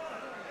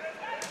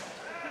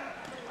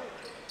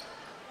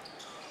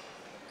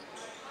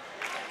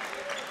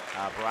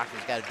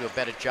 Brockton's got to do a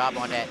better job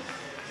on that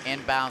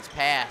inbounds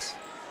pass.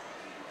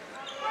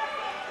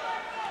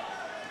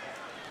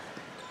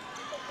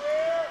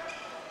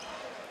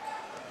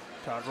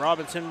 Todd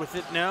Robinson with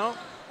it now.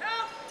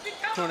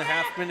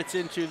 2.5 minutes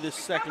into this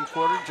second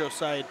quarter.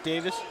 Josiah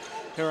Davis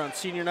here on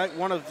senior night.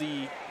 One of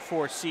the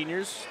four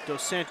seniors.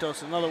 Dos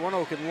Santos, another one.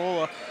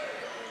 Okunlola.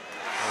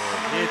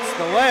 It's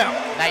the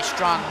layup. Nice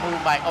strong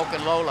move by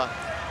Okunlola.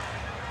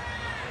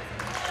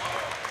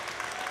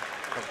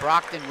 But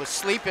Brockton was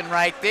sleeping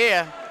right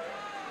there.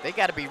 They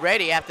got to be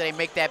ready after they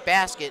make that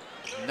basket.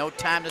 No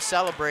time to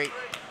celebrate.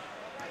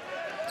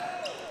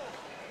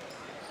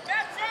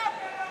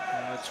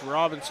 That's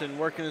Robinson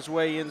working his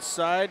way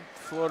inside.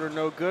 Floater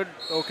no good.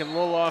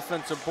 Okunlola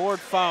offensive board,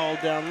 foul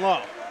down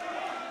low.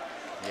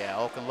 Yeah,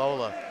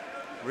 Okunlola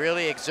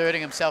really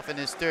exerting himself in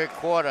this third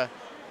quarter.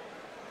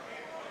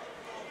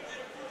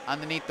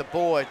 Underneath the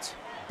boards,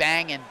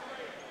 banging.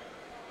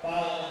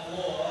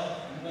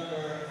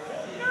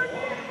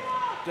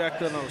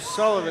 Declan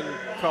O'Sullivan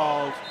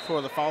called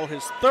for the foul,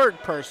 his third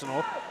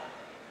personal.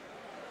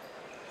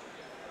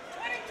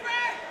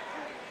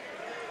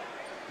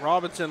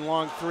 Robinson,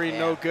 long three,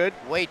 no good.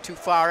 Way too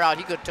far out.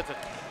 He could have took a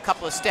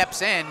couple of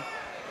steps in.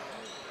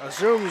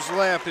 Azum's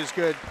layup is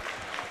good.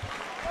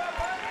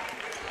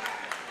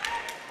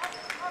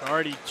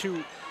 Already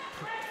two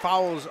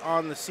fouls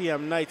on the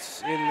CM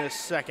Knights in this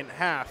second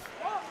half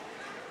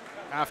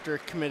after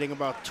committing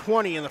about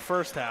 20 in the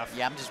first half.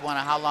 Yeah, I'm just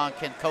wondering how long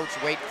can coach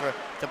wait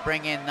to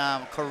bring in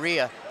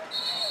Korea.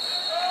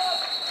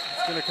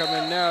 It's going to come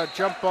in now.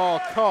 Jump ball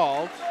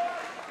called.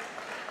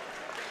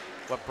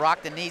 What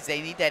Brockton needs,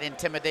 they need that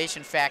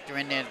intimidation factor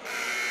in there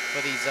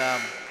for these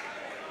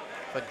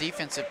for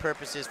defensive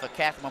purposes for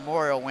Catholic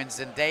Memorial. When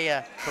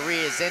Zendaya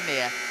Korea is in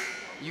there,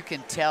 you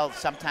can tell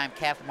sometimes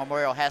Catholic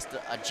Memorial has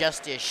to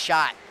adjust their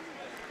shot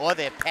or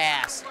their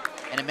pass,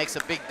 and it makes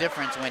a big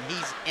difference when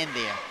he's in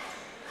there.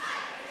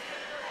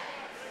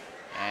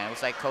 And it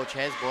looks like Coach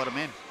has brought him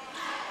in.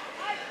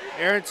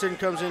 Aronson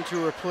comes in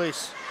to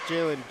replace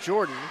Jalen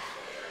Jordan.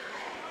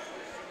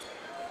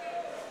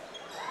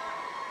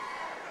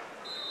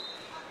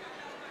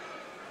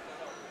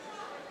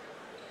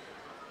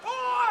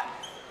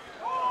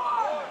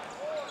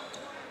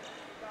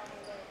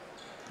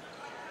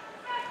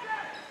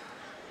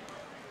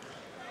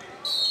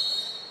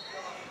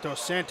 Dos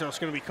Santos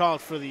going to be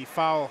called for the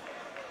foul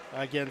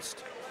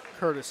against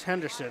Curtis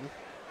Henderson.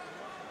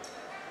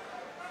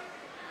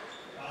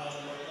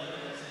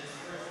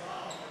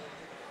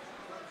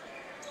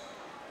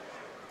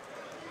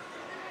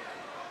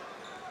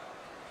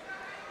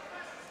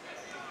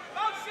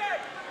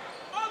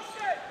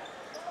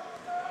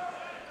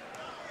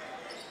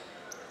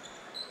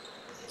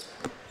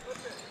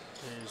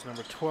 There's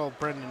number 12,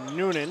 Brendan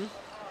Noonan.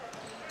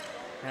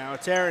 Now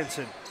it's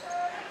Aronson.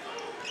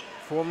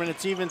 4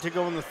 minutes even to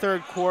go in the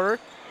third quarter.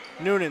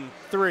 Noonan,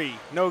 three,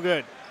 no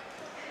good.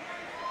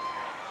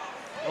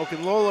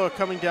 Okunlola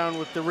coming down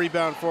with the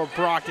rebound for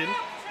Brockton.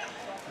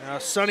 Now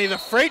Sonny the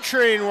freight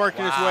train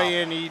working his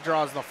way in. He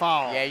draws the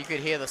foul. Yeah, you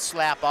could hear the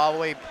slap all the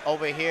way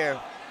over here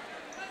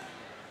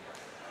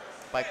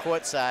by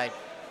courtside.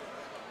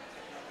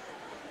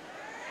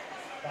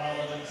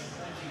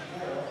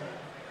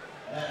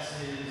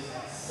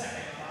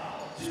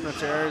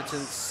 Spencer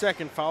Aronson's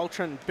second foul.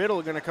 Trenton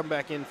Biddle going to come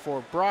back in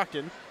for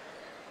Brockton,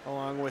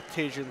 along with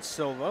Tajan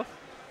Silva.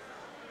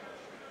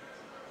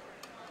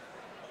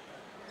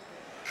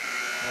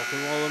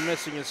 Okunlola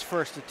missing his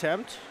first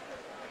attempt.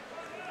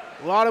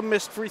 A lot of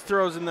missed free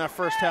throws in that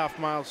first half,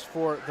 Miles,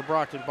 for the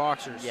Brockton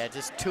Boxers. Yeah,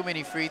 just too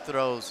many free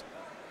throws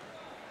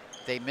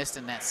they missed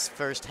in that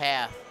first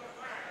half.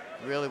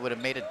 Really would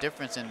have made a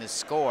difference in this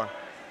score.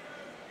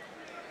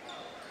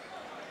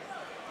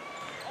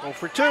 0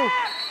 for 2. Yeah,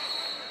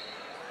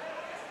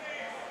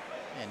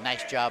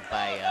 nice job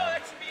by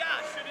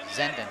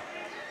Zenden.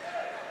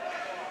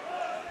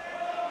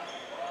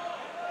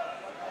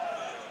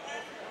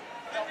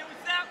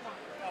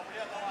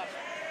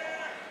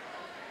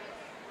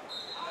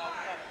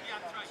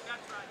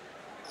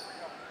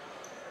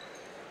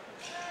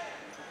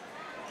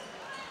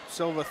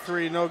 Silva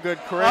 3, no good.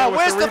 Correa with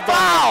where's the rebound.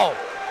 foul?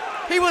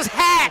 He was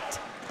hacked.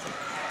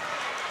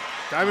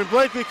 Diamond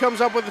Blakely comes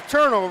up with a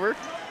turnover.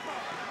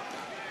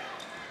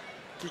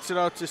 Kicks it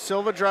out to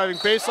Silva, driving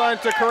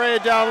baseline to Correa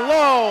down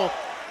low.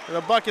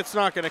 The bucket's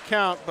not going to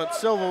count, but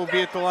Silva will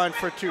be at the line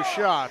for 2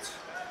 shots.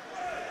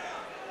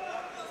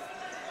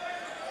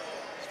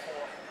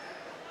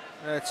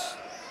 That's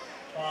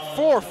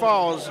 4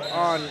 fouls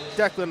on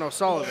Declan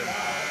O'Sullivan.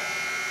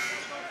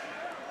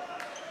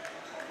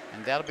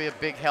 And that'll be a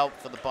big help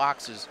for the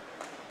Boxers.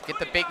 Get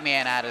the big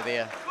man out of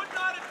there.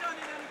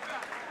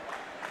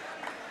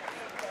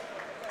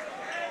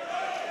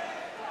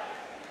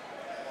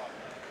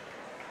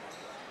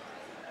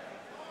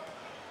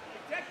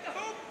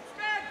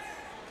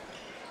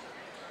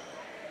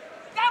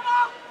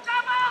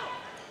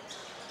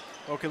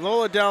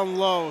 Okunlola down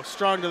low,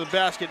 strong to the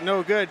basket,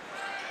 no good.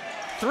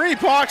 3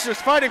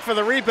 Boxers fighting for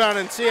the rebound,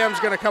 and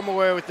CM's going to come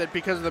away with it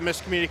because of the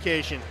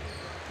miscommunication.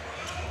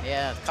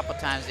 Yeah, a couple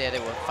times there they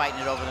were fighting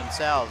it over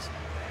themselves.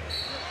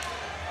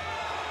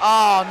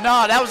 Oh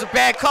no, that was a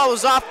bad call. It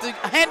was off the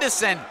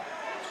Henderson.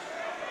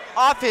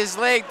 Off his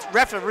leg,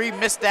 referee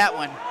missed that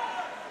one.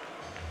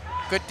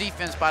 Good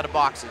defense by the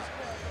Boxers.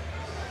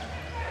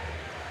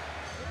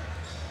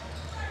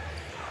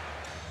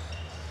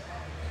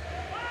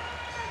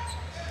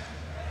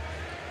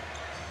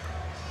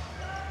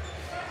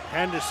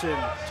 Henderson,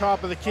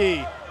 top of the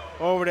key,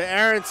 over to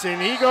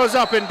Aronson. He goes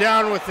up and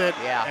down with it,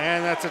 Yeah.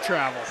 and that's a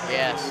travel.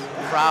 Yes,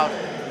 the crowd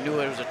knew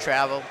it was a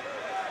travel.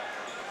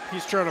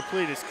 He's trying to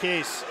plead his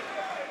case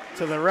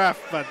to the ref,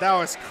 but that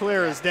was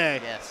clear as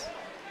day. Yes.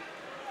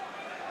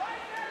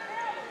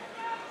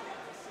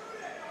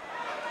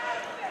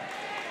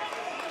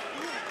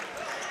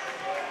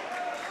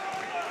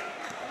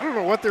 I don't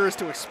know what there is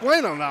to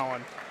explain on that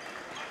one.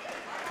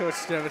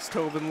 Coach Dennis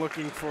Tobin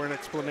looking for an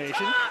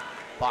explanation.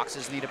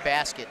 Boxers need a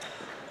basket.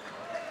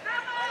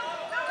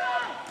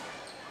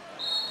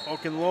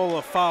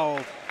 Okunlola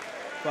fouled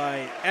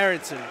by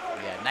Aronson.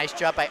 Yeah, nice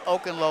job by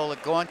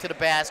Okunlola going to the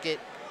basket.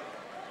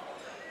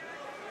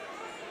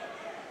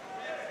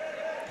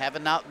 Have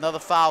another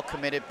foul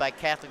committed by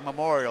Catholic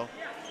Memorial.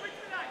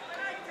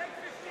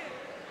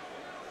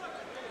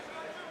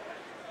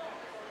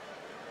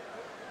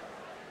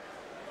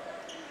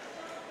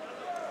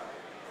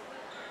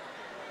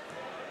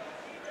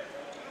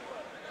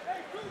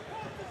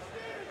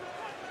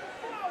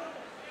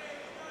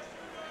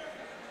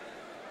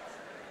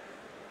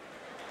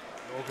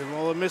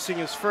 Okunlola missing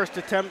his first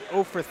attempt,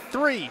 0 for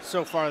 3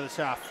 so far this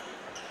half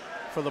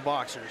for the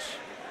Boxers.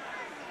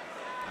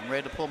 I'm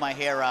ready to pull my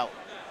hair out.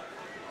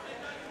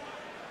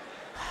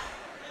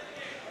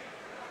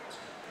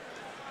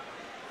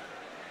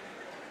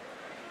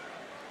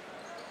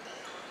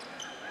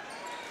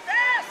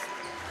 Fast!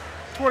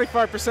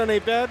 25%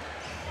 ain't bad.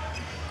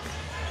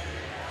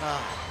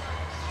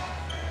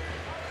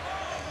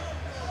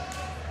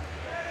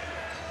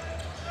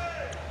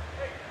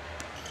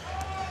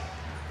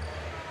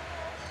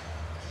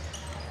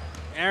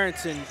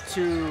 Aronson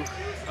to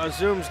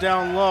Azum's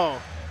down low.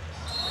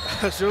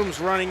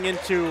 Azum's running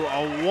into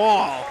a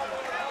wall.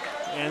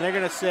 And they're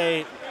going to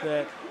say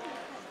that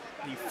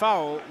the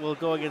foul will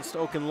go against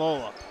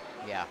Okunlola.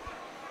 Yeah.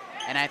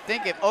 And I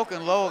think if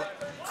Okunlola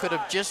could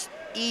have just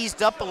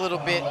eased up a little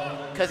bit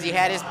because he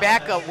had his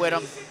backup with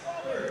him,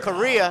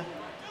 Correa,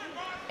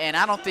 and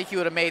I don't think he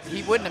wouldn't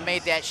have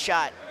made that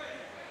shot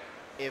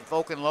if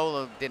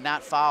Okunlola did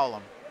not foul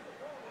him.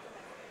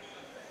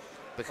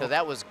 Because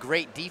that was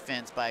great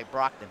defense by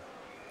Brockton.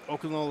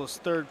 Okunlola's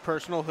third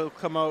personal. He'll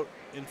come out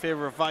in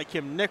favor of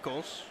Vikim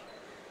Nichols.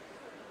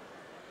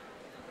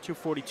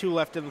 2:42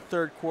 left in the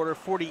third quarter,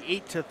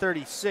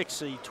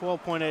 48-36, a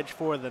 12-point edge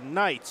for the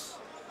Knights.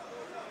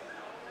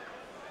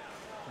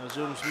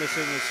 Azum's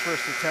missing his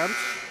first attempt.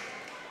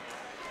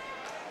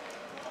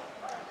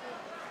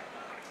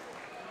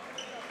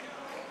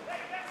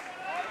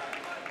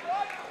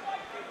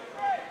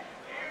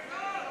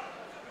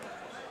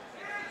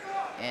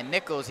 And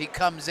Nichols, he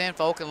comes in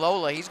for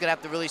Okunlola. He's going to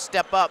have to really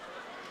step up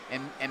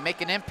and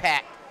make an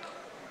impact.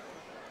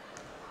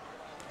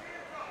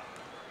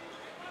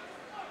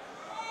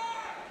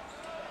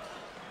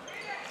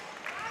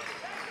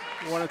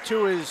 One of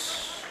two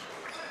is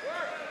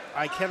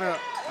Ikena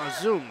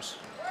Azum's.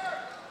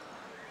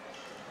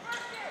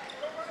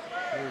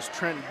 There's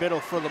Trent Biddle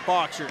for the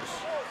Boxers.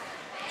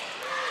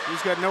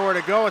 He's got nowhere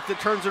to go. It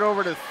turns it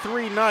over to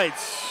 3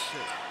 Knights.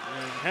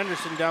 And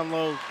Henderson down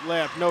low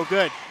layup, no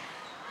good.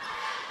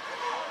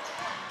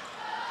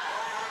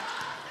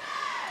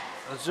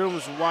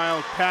 Azum's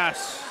wild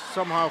pass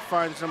somehow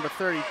finds number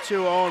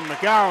 32, Owen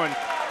McGowan,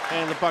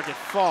 and the bucket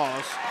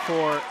falls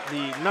for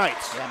the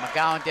Knights. Yeah,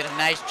 McGowan did a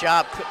nice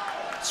job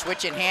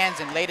switching hands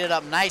and laid it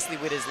up nicely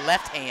with his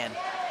left hand.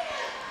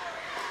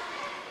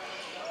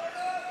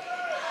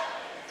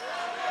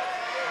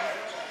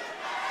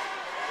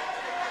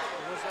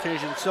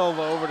 Cajun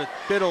Silva over to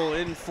Biddle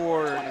in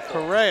for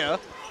Correa.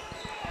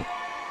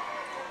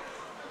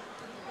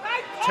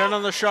 10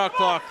 on the shot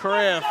clock.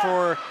 Correa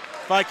for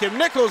Kim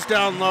Nichols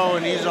down low,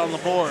 and he's on the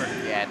board.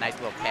 Yeah, nice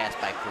little pass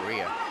by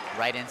Correa,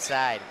 right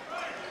inside.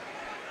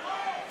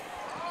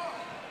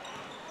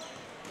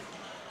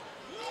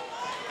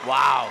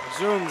 Wow.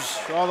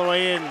 Zooms all the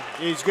way in.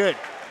 He's good.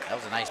 That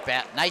was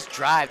a nice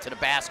drive to the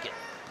basket.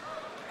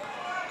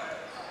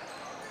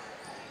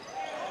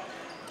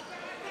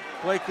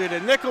 Blakely to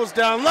Nichols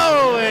down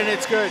low, and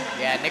it's good.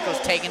 Yeah, Nichols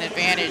taking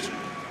advantage.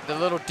 The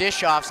little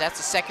dish offs. That's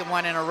the second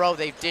one in a row.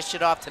 They've dished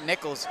it off to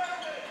Nichols.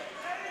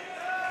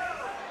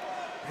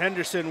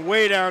 Henderson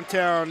way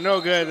downtown.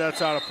 No good.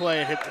 That's out of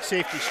play. It hit the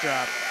safety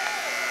strap.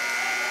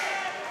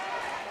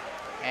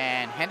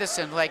 And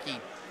Henderson, like he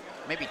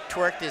maybe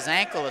twerked his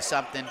ankle or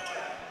something.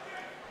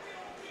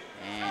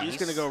 And he's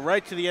going to go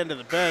right to the end of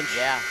the bench.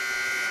 Yeah.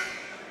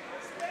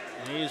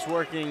 And he's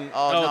working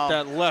out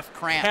that left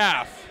cramp.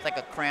 calf. It's like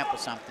a cramp or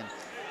something.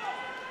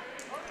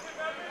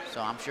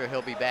 So I'm sure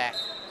he'll be back.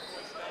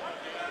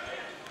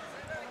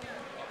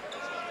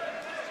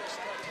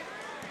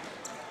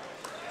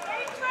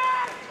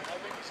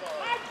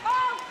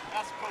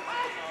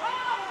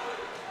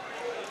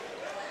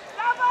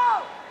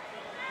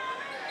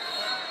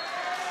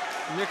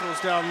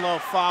 Nichols down low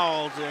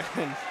fouled,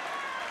 and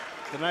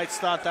the Knights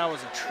thought that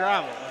was a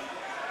travel.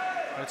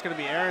 But it's going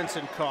to be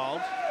Aronson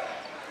called.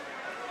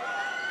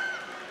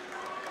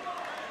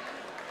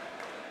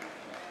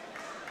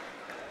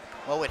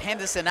 Well, with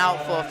Henderson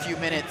out for a few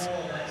minutes,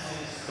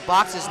 the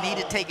Boxers need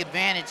to take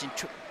advantage and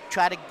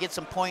try to get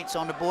some points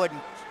on the board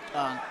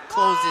and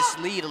close this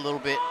lead a little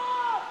bit.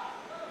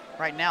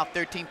 Right now,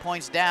 13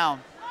 points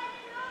down.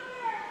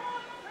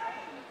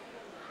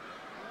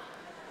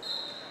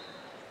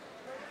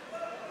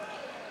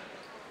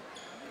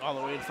 All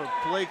the way in for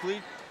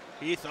Blakely.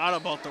 He thought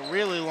about the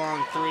really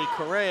long three.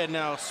 Correa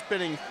now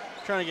spinning,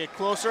 trying to get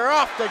closer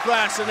off the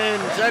glass and in.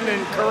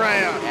 Zendon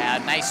Correa.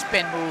 Yeah, nice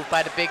spin move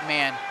by the big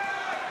man.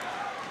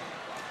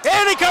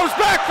 And he comes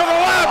back for the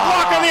lab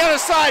block on the other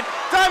side.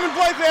 Diamond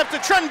Blakely up to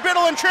Trent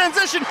Biddle in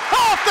transition.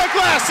 Off the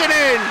glass and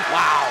in.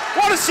 Wow.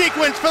 What a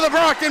sequence for the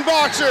Brockton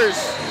Boxers.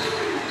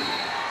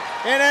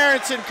 And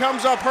Aronson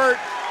comes up hurt.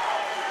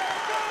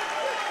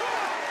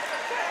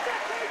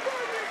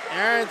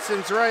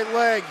 Aronson's right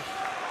leg.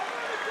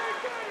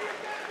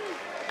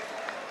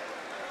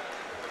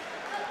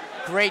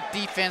 Great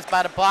defense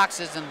by the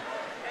Boxers and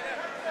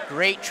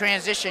great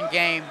transition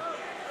game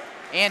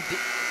and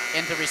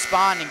to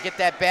respond and get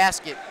that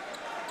basket.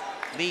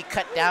 Lead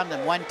cut down to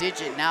 1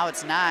 digit, now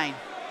it's 9.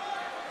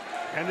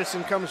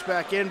 Henderson comes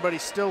back in, but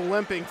he's still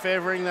limping,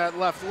 favoring that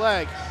left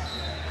leg.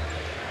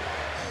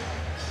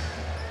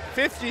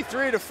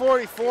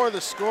 53-44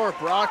 the score.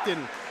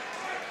 Brockton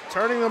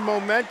turning the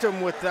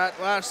momentum with that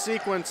last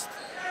sequence.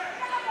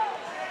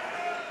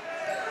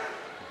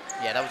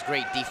 Yeah, that was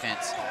great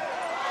defense.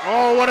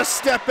 Oh, what a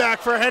step back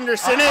for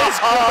Henderson. Is good.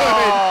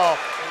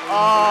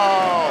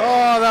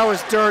 Oh, that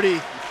was dirty.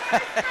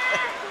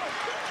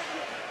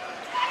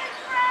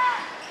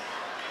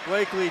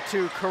 Blakely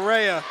to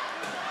Correa.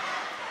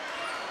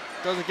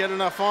 Doesn't get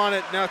enough on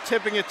it. Now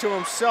tipping it to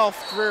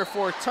himself 3 or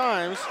 4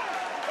 times.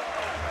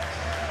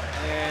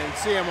 And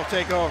CM will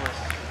take over.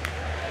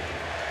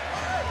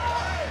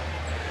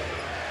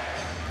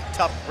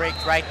 Tough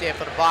break right there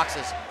for the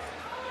Boxers.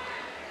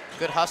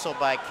 Good hustle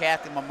by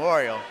Catholic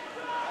Memorial.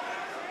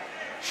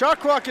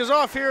 Shot clock is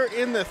off here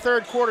in the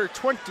third quarter,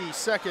 20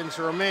 seconds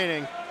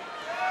remaining.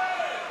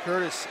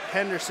 Curtis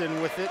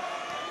Henderson with it.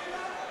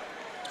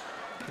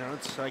 Now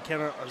it's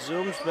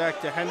zooms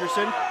back to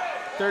Henderson.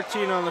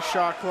 13 on the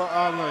shot clock,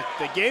 on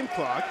the game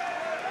clock.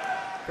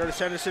 Curtis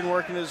Henderson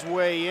working his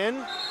way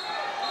in.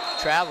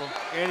 Travel.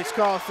 And he's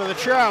called for the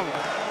travel.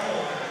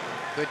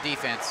 Good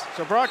defense.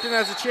 So Brockton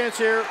has a chance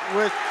here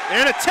with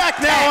an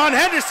attack now on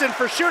Henderson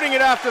for shooting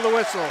it after the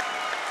whistle.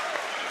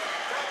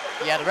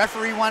 Yeah, the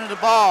referee wanted the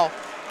ball.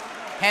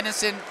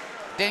 Henderson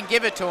didn't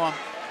give it to him.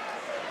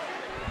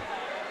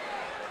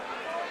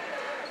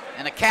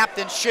 And the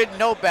captain should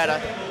know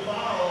better.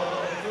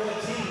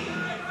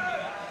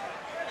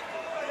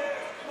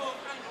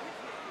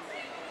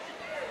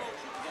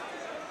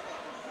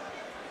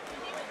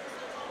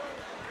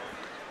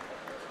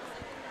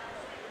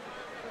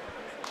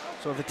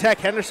 So the Tech,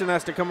 Henderson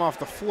has to come off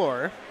the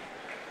floor.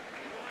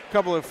 A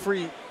couple of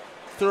free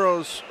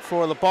throws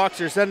for the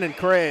Boxers. Zendon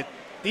Correa,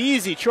 the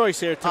easy choice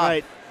here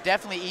tonight.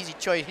 Definitely easy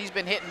choice. He's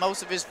been hitting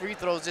most of his free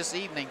throws this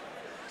evening.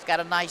 He's got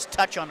a nice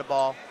touch on the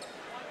ball.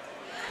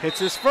 Hits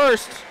his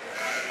first.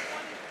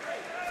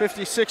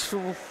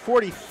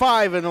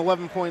 56-45, an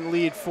 11-point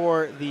lead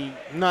for the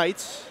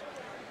Knights.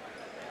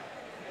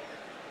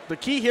 The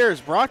key here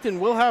is Brockton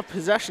will have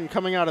possession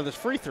coming out of this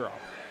free throw.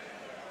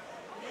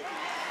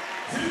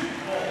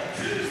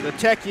 The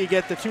tech, you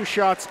get the 2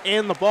 shots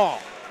and the ball.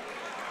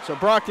 So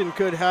Brockton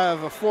could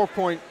have a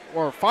 4-point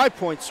or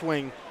 5-point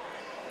swing,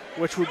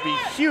 which would be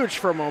huge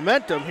for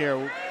momentum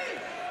here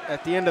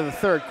at the end of the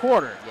third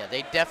quarter. Yeah,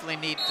 they definitely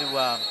need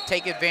to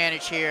take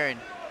advantage here and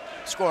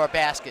score a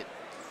basket.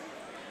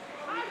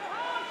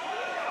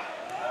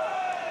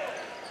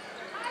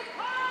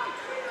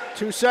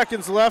 Two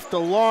seconds left, a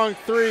long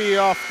 3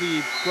 off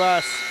the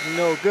glass,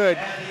 no good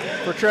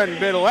for Trenton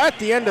Biddle. At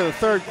the end of the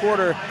third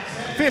quarter,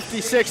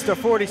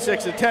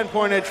 56-46, a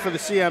 10-point edge for the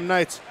CM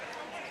Knights.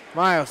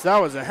 Miles, that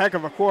was a heck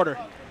of a quarter.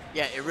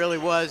 Yeah, it really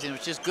was, and it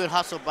was just good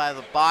hustle by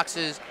the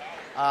Boxers.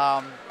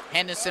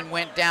 Henderson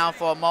went down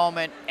for a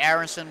moment,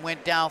 Aronson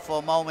went down for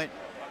a moment,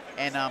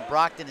 and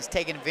Brockton is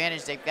taking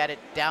advantage. They've got it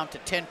down to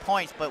 10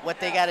 points, but what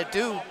they got to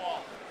do,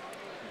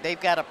 they've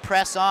got to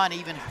press on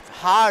even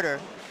harder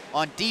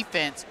on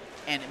defense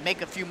and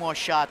make a few more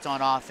shots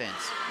on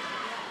offense.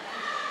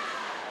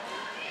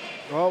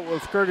 Well,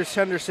 with Curtis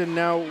Henderson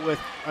now with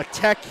a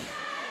tech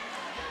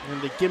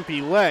and the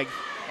gimpy leg.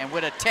 And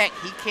with a tech,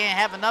 he can't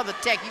have another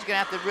tech. He's going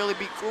to have to really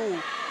be cool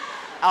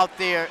out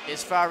there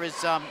as far as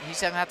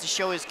he's going to have to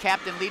show his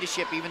captain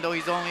leadership. Even though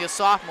he's only a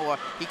sophomore,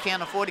 he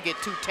can't afford to get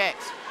 2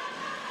 techs.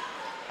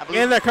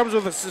 And that comes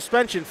with a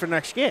suspension for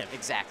next game.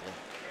 Exactly.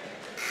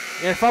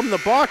 And if I'm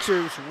the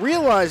Boxers,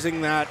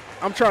 realizing that,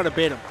 I'm trying to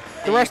bait him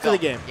the rest of the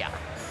game. Yeah.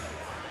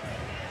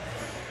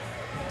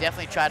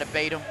 Definitely try to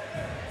bait him,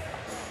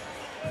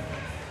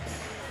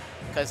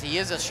 because he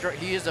is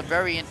a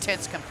very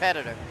intense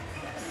competitor.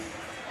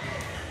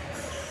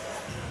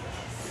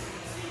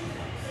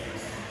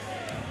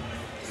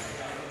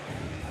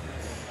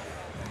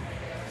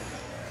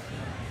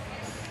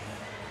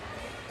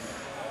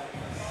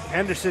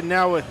 Henderson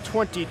now with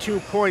 22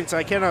 points.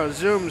 Ikenna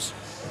Zooms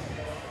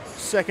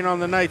second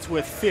on the Knights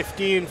with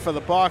 15 for the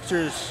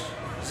Boxers.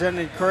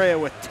 Zenon Correa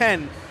with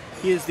 10.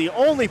 He is the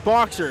only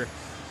Boxer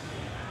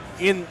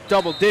in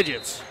double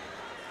digits.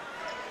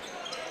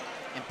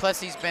 And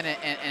plus he's been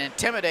an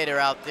intimidator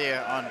out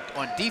there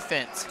on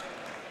defense,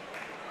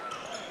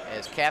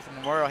 as Catholic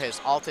Memorial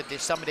has altered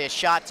some of their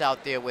shots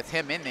out there with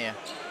him in there.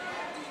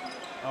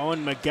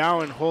 Owen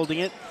McGowan holding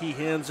it. He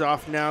hands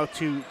off now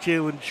to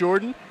Jalen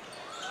Jordan.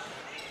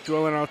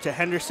 Drilling out to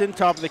Henderson,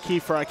 top of the key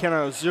for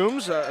Ikenna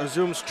Zooms.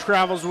 Zooms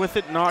travels with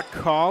it, not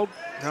called.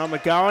 Now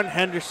McGowan,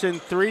 Henderson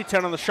 3,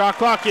 10 on the shot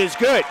clock is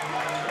good.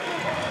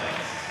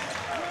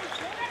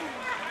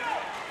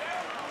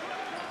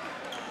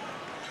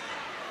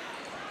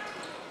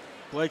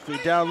 Blakely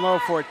down low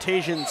for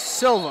Tajan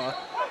Silva.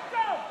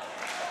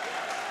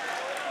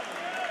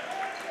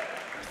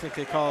 I think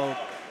they call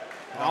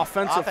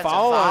offensive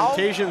foul on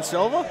Tajan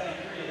Silva.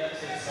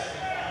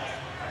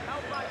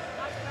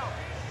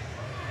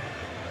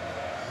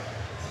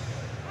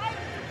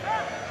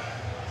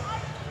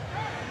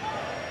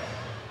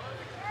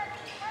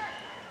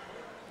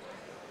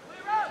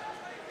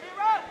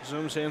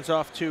 Zooms hands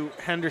off to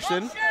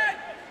Henderson.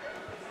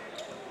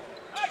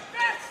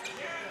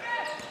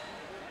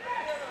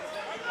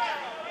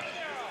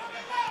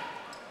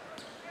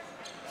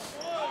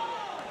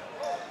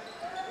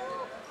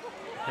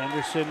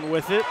 Henderson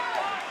with it.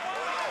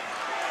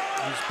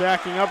 He's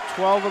backing up,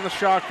 12 on the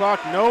shot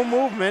clock, no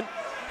movement.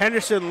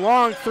 Henderson,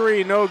 long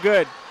 3, no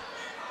good.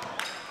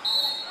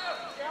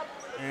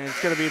 And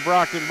it's going to be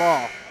Brockton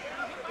ball.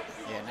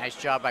 Yeah, nice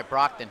job by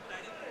Brockton.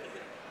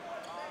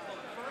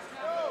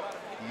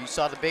 You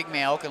saw the big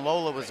man,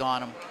 Okunlola was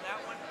on him.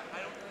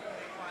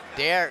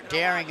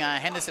 Daring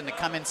Henderson to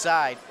come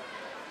inside.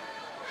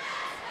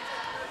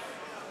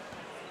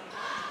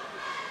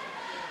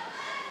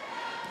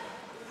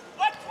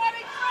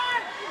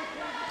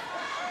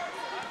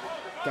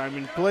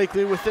 Diamond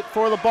Blakely with it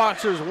for the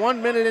Boxers.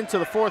 1 minute into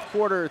the fourth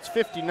quarter. It's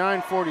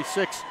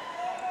 59-46.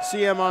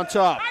 CM on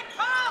top.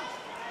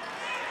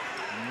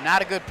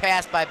 Not a good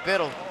pass by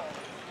Biddle.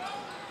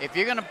 If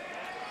you're going to...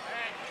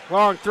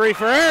 Long 3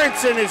 for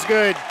Aronson is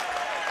good.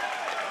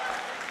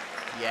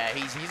 Yeah,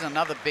 he's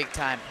another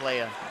big-time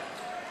player.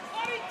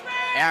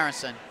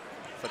 Aronson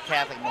for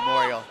Catholic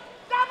Memorial.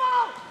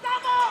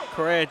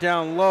 Correa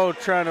down low,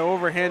 trying to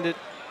overhand it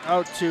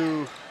out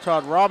to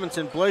Todd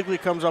Robinson. Blakely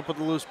comes up with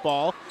the loose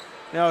ball.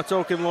 Now it's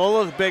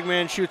Okunlola. The big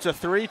man shoots a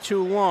 3,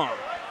 too long.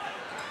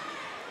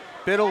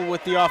 Biddle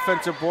with the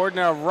offensive board.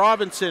 Now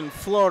Robinson,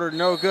 floater,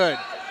 no good.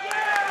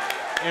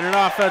 And an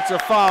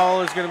offensive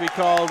foul is going to be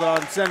called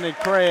on Zenon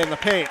Correa in the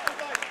paint.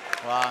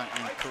 Well,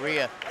 and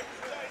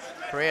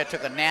Correa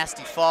took a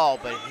nasty fall,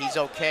 but he's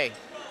okay.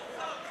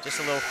 Just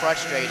a little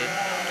frustrated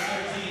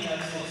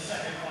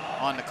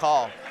on the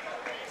call.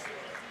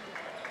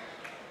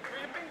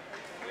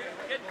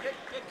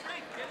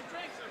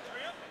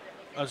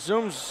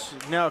 Zooms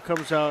now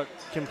comes out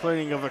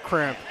complaining of a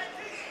cramp.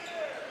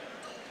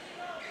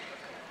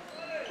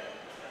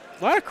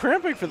 A lot of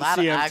cramping for the CM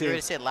team. I agree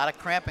to say a lot of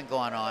cramping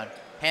going on.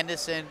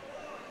 Henderson.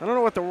 I don't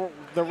know what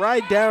the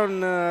ride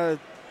down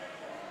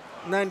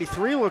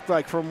 93 looked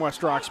like from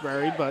West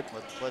Roxbury, but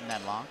Wasn't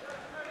that long.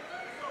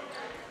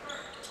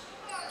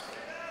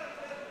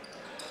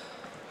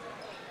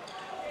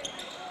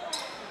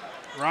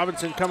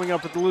 Robinson coming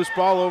up with the loose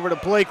ball over to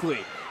Blakely.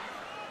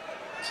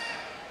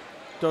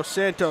 Dos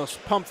Santos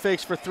pump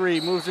fakes for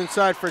 3, moves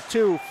inside for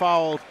 2,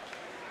 fouled.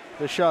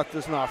 The shot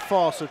does not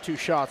fall, so 2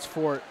 shots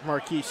for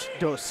Marquise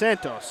Dos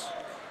Santos.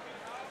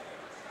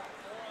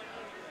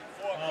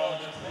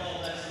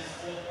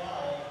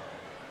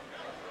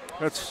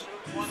 That's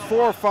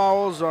 4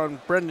 fouls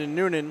on Brendan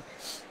Noonan,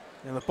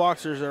 and the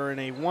Boxers are in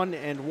a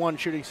 1-and-1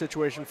 shooting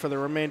situation for the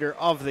remainder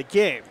of the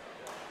game.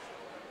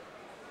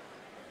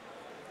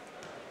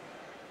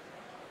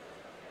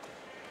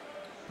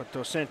 But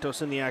Dos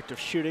Santos in the act of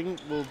shooting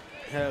will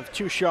have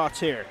 2 shots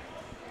here.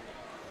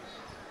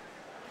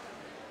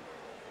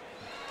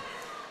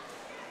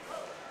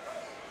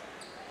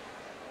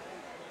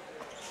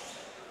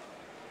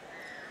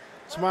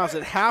 Smiles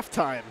at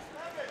halftime.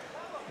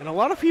 And a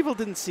lot of people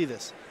didn't see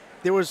this.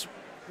 There was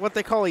what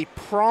they call a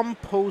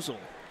promposal.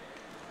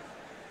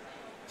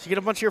 So you get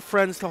a bunch of your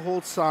friends to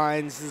hold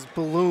signs, there's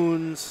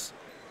balloons.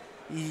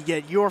 You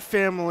get your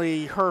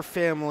family, her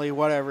family,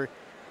 whatever.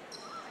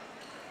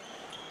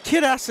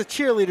 Kid asked the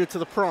cheerleader to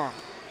the prom.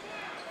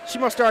 She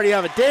must already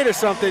have a date or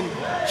something.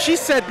 She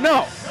said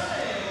no.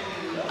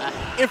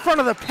 In front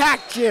of the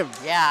packed gym.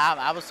 Yeah,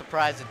 I was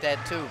surprised at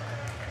that too.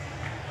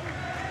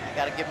 I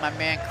got to give my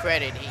man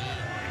credit.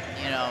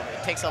 You know,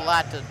 it takes a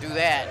lot to do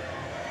that.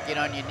 Get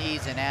on your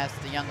knees and ask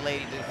the young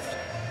lady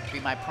to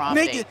be my prom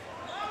date.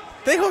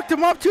 They hooked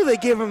him up too. They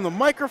gave him the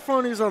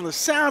microphone. He was on the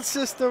sound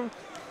system.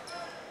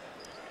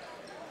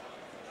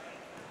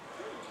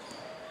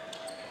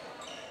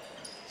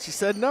 She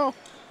said no.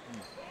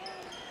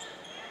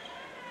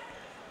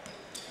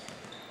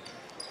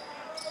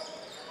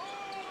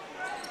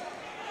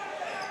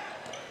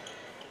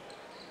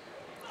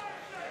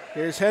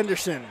 Here's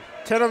Henderson.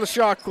 10 on the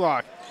shot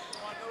clock.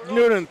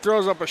 Noonan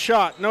throws up a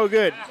shot. No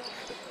good.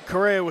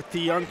 Correa with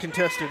the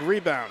uncontested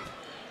rebound.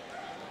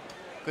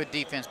 Good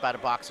defense by the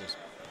Boxers.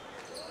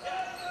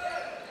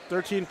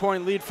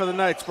 13-point lead for the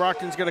Knights.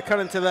 Brockton's going to cut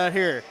into that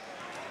here.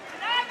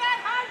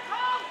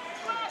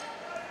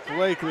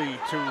 Blakely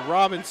to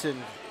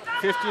Robinson.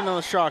 15 on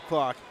the shot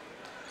clock.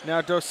 Now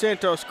Dos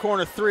Santos,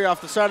 corner 3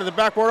 off the side of the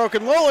backboard.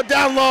 Okunlola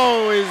down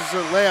low. His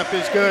layup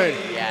is good.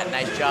 Yeah,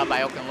 nice job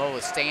by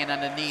Okunlola staying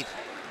underneath.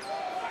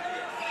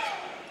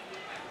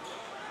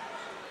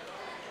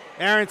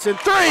 Aronson,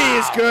 3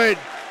 is good.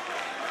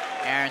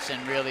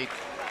 Aronson really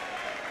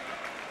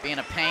being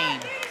a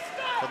pain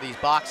for these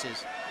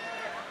Boxers.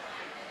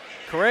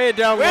 Correa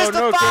down Where's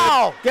low, the no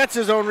foul? good. Gets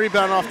his own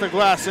rebound off the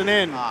glass and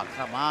in. Oh,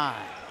 come on.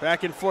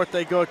 Back and forth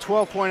they go.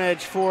 12-point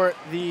edge for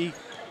the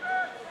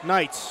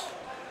Knights.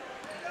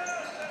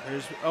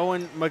 Here's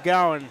Owen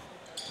McGowan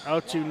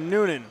out to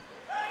Noonan.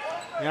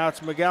 Now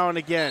it's McGowan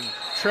again.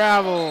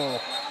 Travel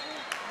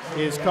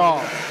is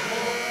called.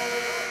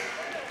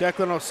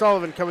 Declan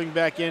O'Sullivan coming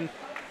back in.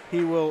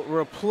 He will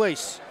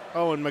replace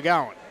Owen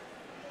McGowan.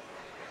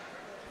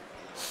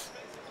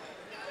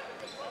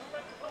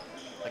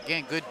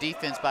 Again, good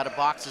defense by the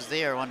Boxers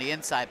there on the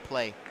inside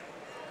play.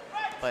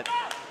 But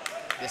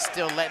they're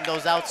still letting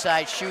those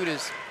outside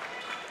shooters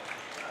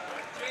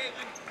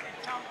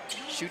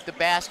shoot the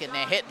basket, and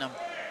they're hitting them.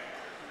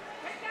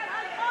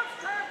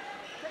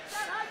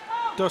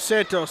 Dos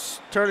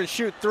Santos, turn and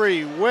shoot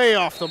 3, way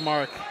off the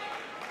mark.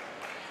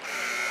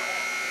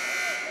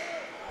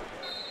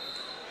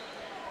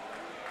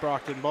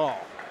 Brockton ball.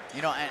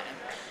 You know, and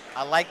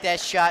I like that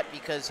shot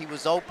because he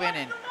was open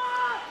and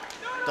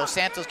Dos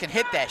Santos can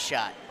hit that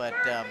shot, but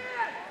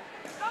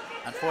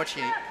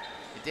unfortunately,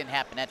 it didn't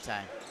happen that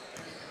time.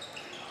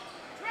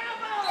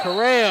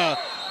 Correa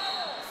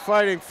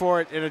fighting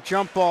for it and a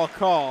jump ball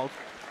called.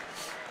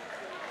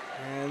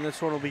 And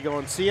this one will be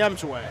going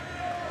CM's way.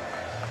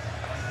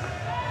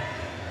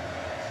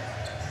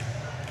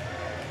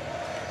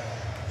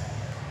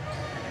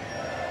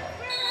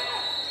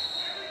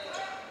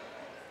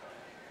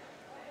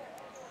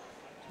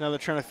 Now they're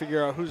trying to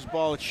figure out whose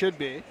ball it should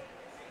be.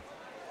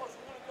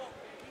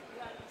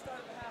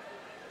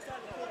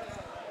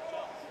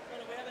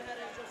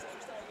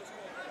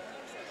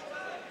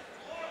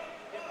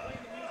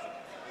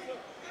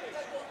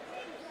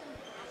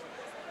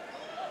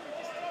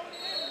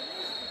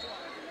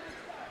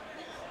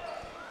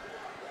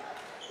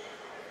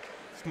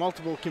 It's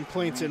multiple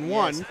complaints in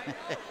one.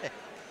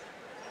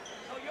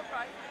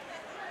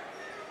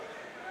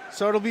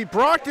 So it'll be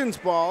Brockton's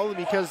ball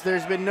because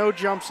there's been no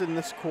jumps in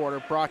this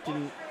quarter.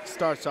 Brockton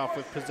starts off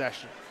with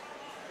possession.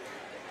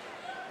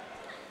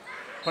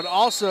 But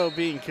also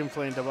being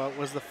complained about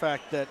was the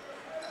fact that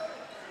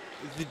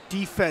the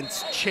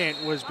defense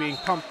chant was being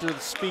pumped through the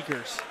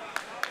speakers.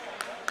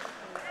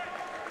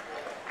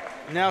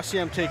 Now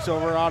CM takes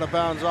over, out of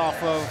bounds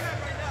off of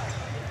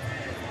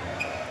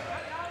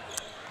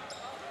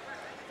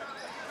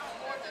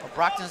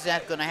Brockton's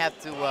not going to have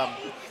to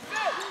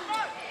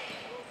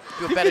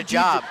do a better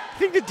job. I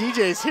think the DJ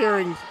is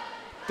hearing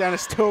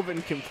Dennis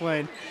Tobin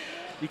complained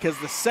because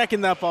the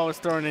second that ball was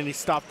thrown in, he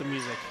stopped the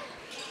music.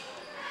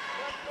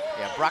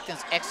 Yeah,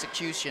 Brockton's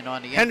execution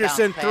on the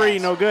Henderson inbound three,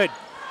 pass. no good.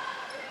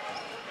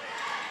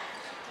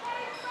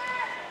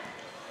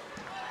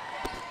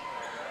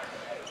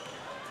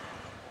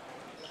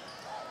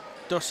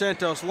 Dos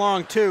Santos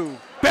long two,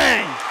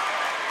 bang!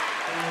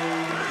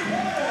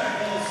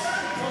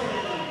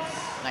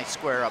 Nice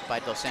square up by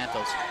Dos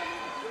Santos.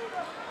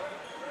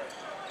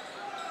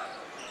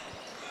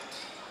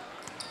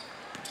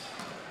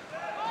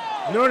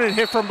 Noonan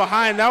hit from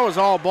behind, that was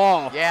all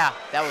ball. Yeah,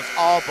 that was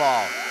all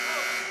ball.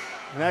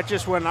 And that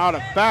just went out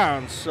of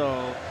bounds,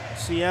 so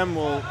CM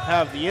will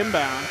have the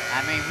inbound.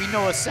 I mean, we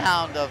know a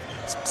sound of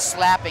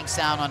slapping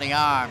sound on the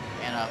arm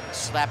and a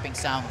slapping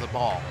sound of the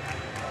ball.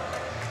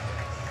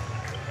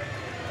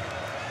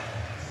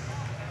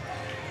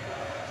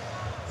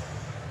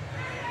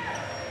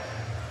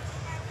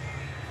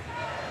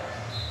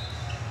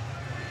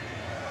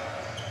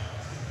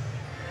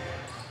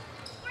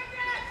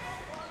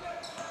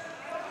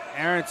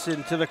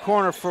 Aronson to the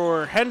corner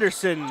for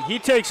Henderson. He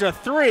takes a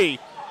three.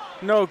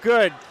 No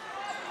good.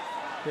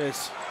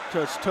 There's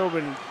Coach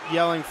Tobin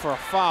yelling for a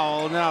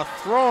foul. Now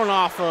thrown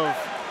off of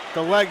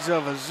the legs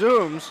of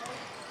Azooms.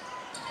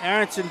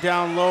 Aronson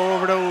down low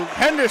over to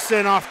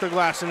Henderson off the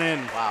glass and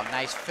in. Wow,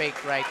 nice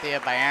fake right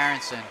there by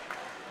Aronson.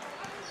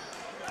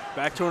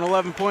 Back to an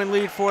 11-point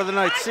lead for the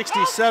night.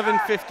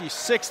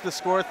 67-56 the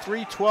score,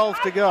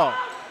 3:12 to go.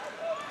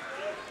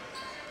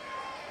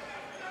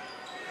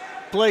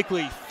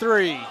 Blakely,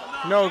 three,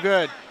 no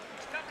good.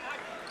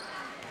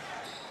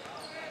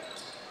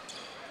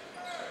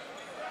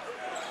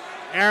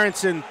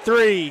 Aronson,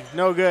 three,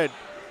 no good.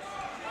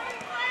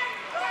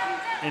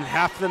 And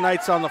half the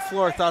Knights on the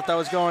floor thought that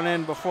was going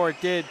in before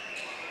it did.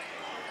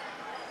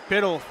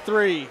 Biddle,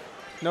 three,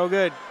 no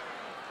good.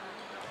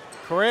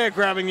 Correa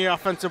grabbing the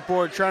offensive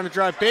board, trying to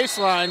drive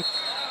baseline,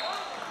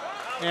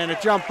 and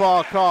a jump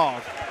ball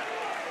called.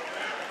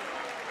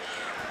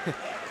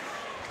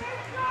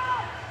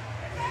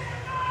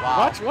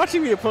 Wow.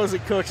 Watching the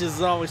opposing coaches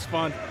is always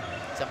fun.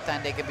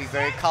 Sometimes they can be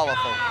very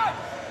colorful.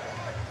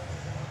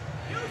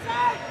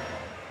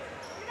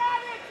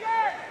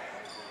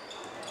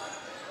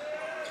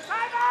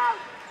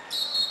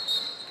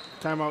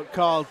 Timeout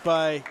called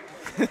by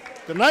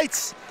the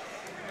Knights.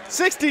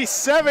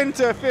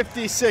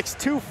 67-56,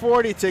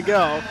 2:40 to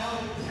go.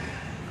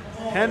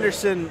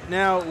 Henderson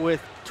now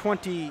with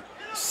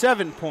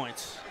 27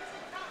 points.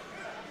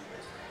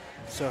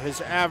 So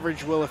his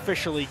average will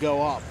officially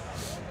go up.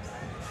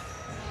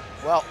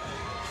 Well,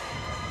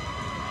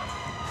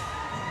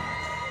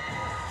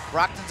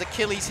 Brockton's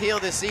Achilles heel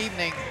this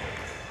evening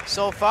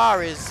so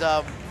far is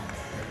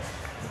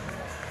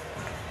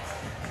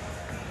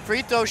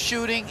free throw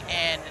shooting,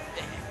 and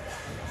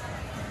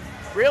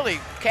really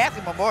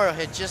Catholic Memorial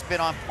had just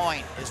been on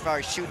point as far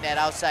as shooting that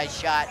outside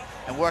shot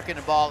and working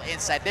the ball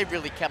inside. They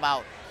really come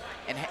out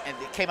and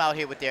they came out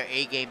here with their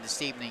A game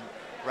this evening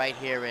right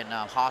here in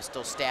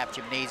Hostel Staff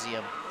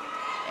Gymnasium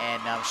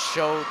and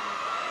showed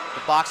the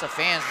Boxer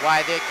fans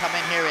why they come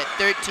in here at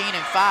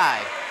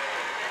 13-5.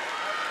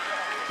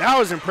 That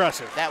was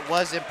impressive. That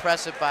was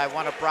impressive by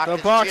one of Brockton's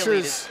the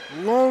Boxers'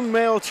 lone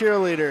male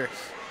cheerleader.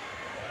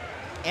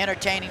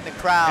 Entertaining the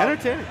crowd.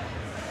 Entertaining.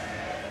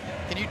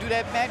 Can you do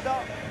that, Mad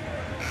Dog?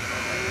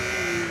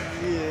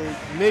 Yeah,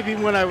 maybe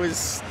when I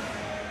was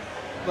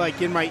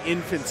like in my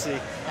infancy.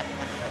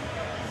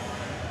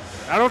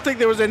 I don't think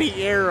there was any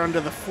air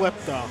under the flip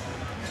though.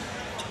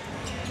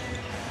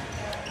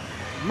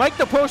 Mike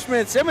the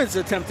Postman Simmons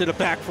attempted a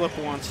backflip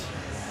once.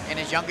 In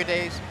his younger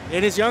days?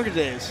 In his younger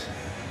days.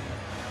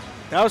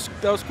 That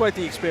was quite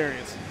the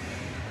experience.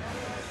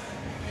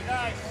 Hey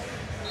guys,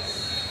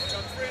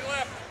 got 3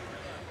 left.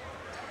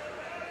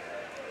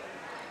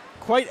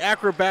 Quite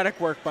acrobatic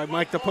work by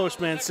Mike the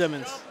Postman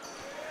Simmons.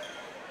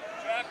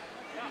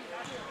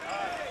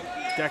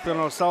 Declan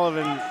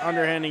O'Sullivan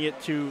underhanding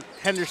it to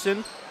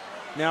Henderson.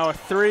 Now a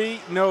three,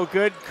 no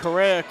good.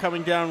 Correa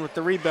coming down with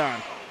the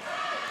rebound.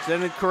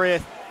 Zenit Correa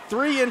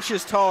 3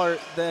 inches taller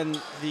than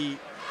the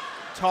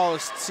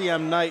tallest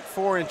CM Knight,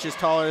 4 inches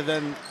taller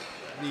than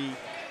the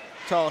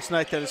tallest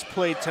Knight that has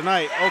played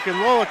tonight.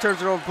 Okunlola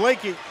turns it over.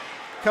 Blakey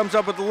comes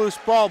up with the loose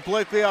ball.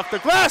 Blakely off the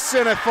glass,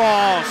 and it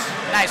falls.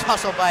 Nice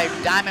hustle by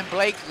Diamond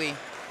Blakely.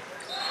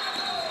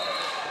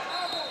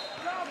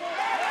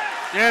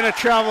 And a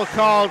travel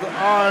called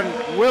on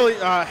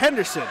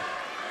Henderson.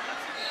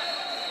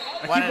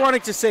 I keep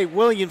wanting to say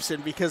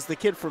Williamson because the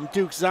kid from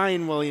Duke,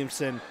 Zion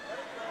Williamson,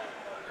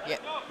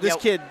 this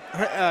kid,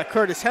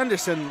 Curtis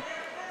Henderson,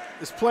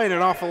 is playing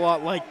an awful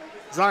lot like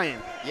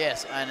Zion.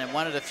 Yes, and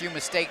one of the few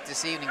mistakes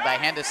this evening by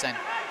Henderson.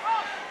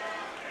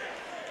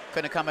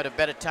 Couldn't have come at a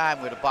better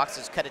time where the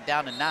Boxers cut it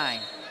down to 9.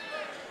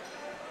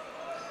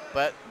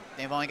 But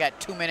they've only got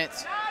 2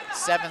 minutes,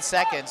 7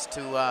 seconds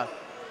to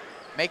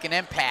make an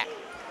impact.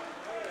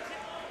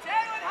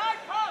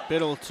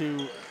 Biddle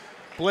to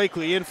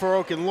Blakely, in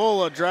for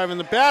Okunlola, driving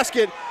the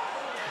basket.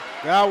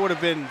 That would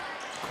have been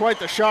quite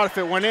the shot if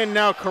it went in.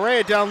 Now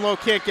Correa down low,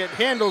 can't get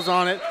handles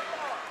on it.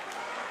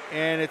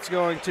 And it's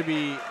going to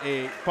be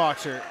a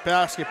boxer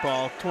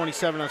basketball.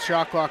 27 on the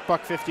shot clock,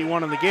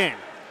 $1:51 in the game.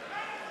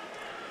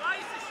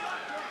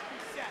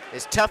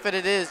 As tough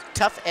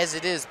as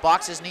it is,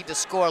 boxers need to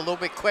score a little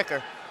bit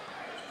quicker.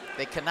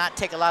 They cannot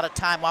take a lot of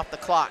time off the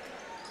clock.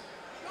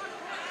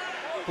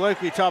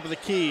 Blakely, top of the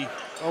key,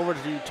 over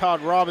to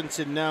Todd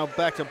Robinson now,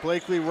 back to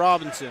Blakely,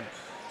 Robinson.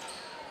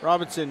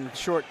 Robinson,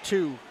 short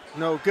two,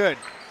 no good.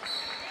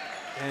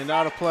 And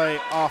out of play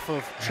off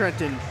of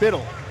Trenton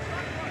Biddle.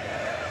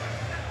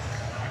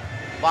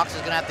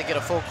 Boxers gonna have to get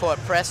a full court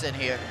press in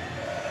here.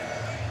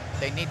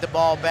 They need the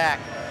ball back.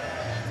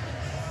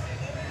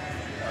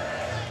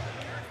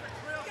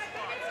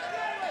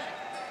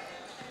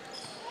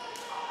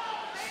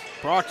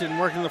 Brockton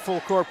working the full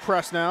court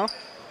press now.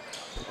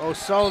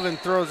 O'Sullivan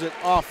throws it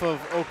off of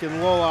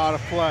Okunlola out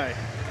of play.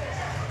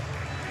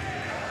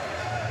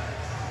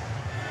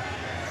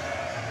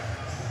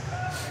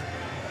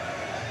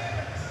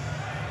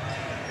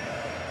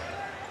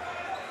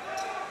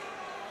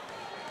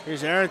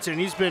 Here's Aronson.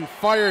 He's been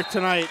fired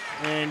tonight,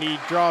 and he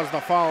draws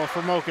the foul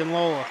from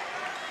Okunlola.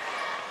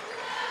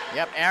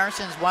 Yep,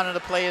 Aronson's one of the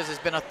players that's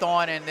been a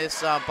thorn in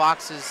this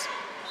Boxers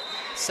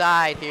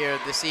side here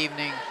this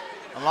evening,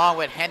 along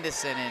with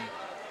Henderson and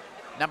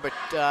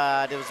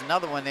there was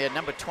another one there,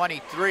 number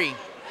 23,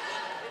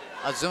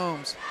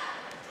 Azooms.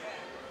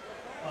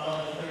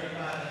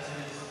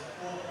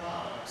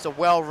 It's a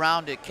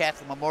well-rounded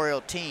Catholic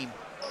Memorial team.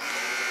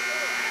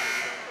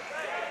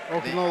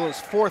 Okunlola's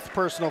fourth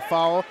personal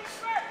foul.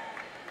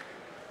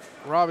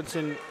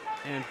 Robinson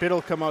and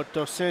Biddle come out,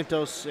 Dos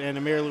Santos and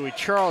Amir Louis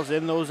Charles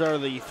in. Those are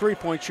the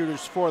three-point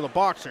shooters for the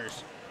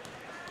Boxers.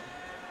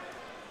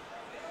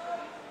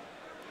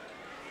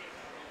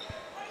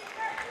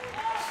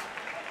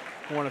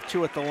 One of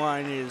two at the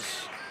line is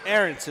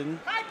Aronson,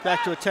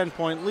 back to a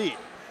 10-point lead.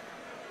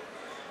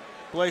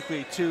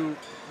 Blakely to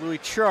Louis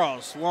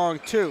Charles, long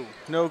two,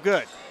 no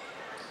good.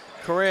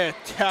 Correa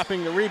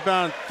tapping the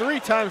rebound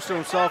 3 times to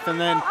himself, and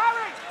then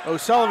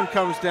O'Sullivan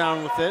comes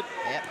down with it.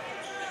 Yep.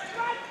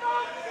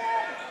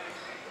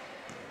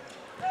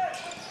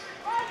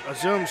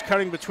 Azooms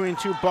cutting between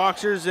two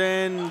boxers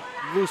and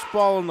loose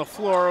ball on the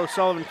floor.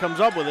 O'Sullivan comes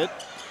up with it.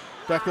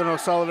 Declan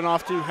O'Sullivan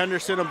off to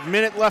Henderson. A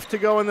minute left to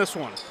go in this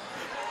one.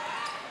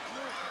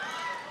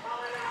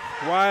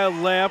 Wild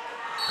layup,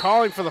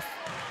 calling for the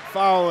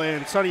foul,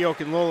 and Sonny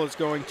Okunlola is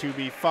going to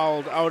be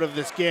fouled out of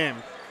this game.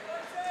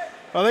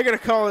 Well, they're going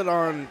to call it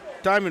on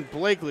Diamond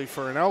Blakely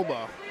for an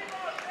elbow.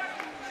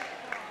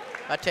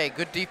 I tell you,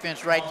 good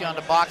defense right there on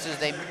the Boxers.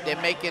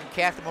 They're making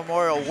Catholic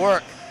Memorial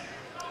work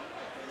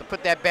to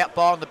put that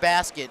ball in the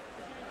basket.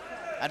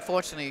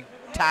 Unfortunately,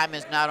 time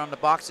is not on the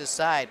Boxers'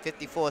 side.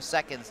 54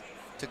 seconds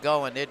to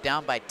go, and they're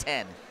down by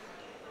 10.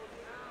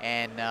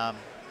 And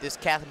this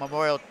Catholic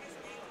Memorial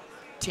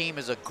team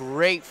is a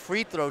great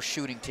free throw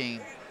shooting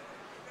team.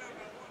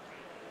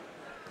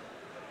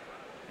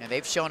 And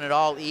they've shown it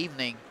all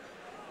evening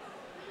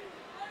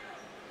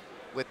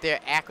with their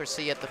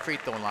accuracy at the free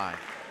throw line.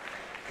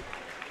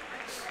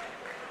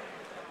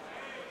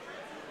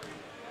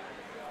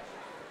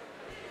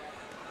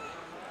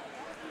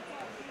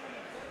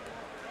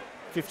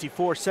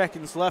 .54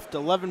 seconds left,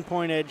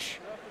 11-point edge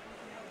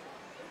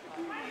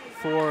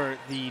for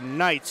the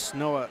Knights.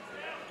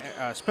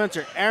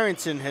 Spencer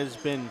Aronson has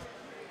been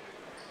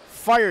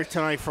fired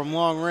tonight from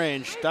long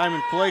range.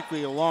 Diamond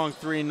Blakely, a long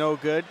three, no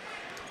good.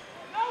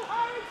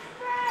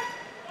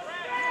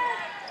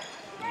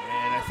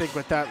 And I think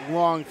with that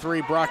long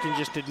three, Brockton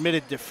just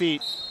admitted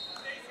defeat.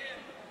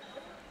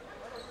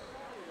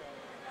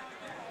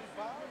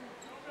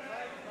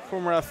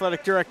 Former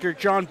athletic director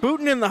John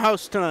Booten in the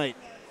house tonight,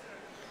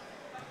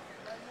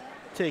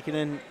 taking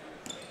in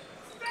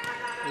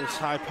this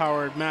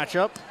high-powered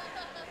matchup.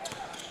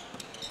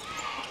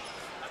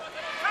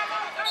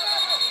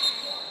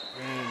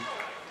 And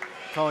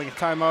calling a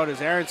timeout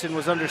as Aronson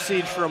was under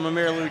siege from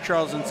Amir Louis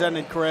Charles and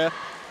Zenon Correa.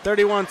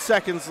 31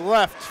 seconds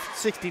left,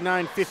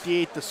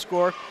 69-58 the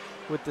score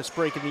with this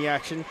break in the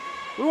action.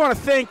 We want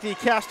to thank the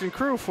cast and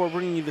crew for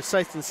bringing you the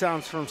sights and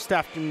sounds from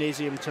Staff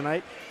Gymnasium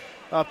tonight.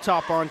 Up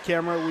top on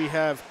camera, we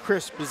have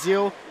Chris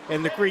Bazile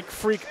and the Greek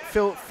freak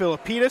Phil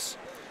Philippidis.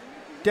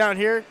 Down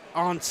here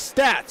on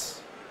stats.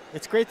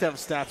 It's great to have a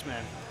stats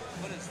man.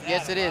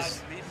 Yes, it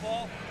is.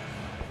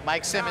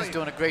 Mike Simmons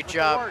doing a great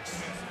job.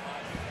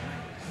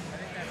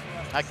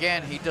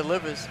 Again, he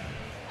delivers.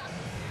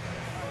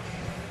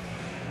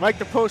 Mike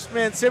the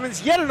Postman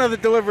Simmons, yet another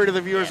delivery to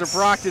the viewers of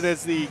Brockton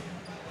as the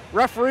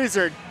referees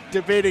are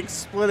debating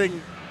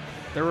splitting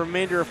the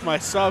remainder of my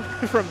sub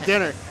from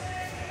dinner.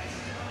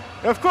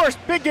 Of course,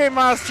 big game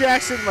Miles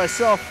Jackson,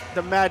 myself,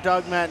 the Mad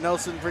Dog Matt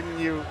Nelson, bringing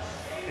you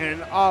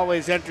an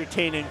always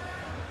entertaining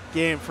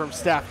game from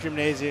Staff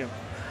Gymnasium.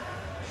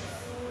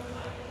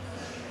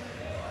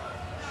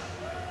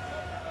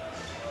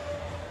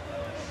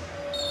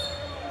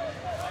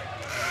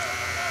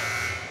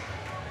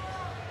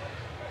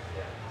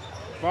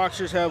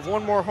 Boxers have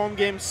one more home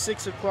game,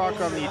 6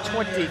 o'clock on the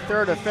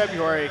 23rd of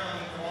February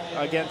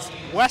against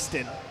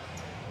Weston.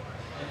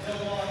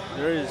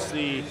 There is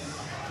the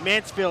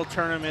Mansfield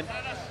tournament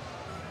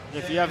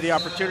If you have the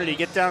opportunity,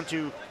 get down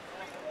to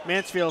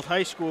Mansfield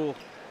High School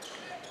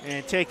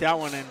and take that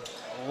one in.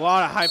 A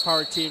lot of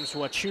high-powered teams,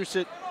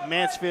 Wachusett,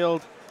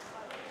 Mansfield,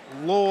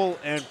 Lowell,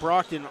 and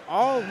Brockton,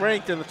 all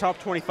ranked in the top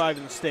 25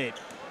 in the state.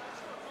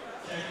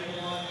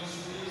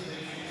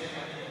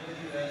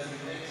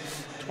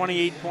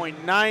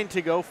 28.9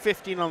 to go,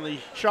 15 on the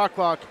shot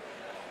clock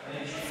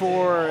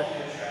for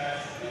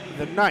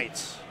the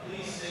Knights.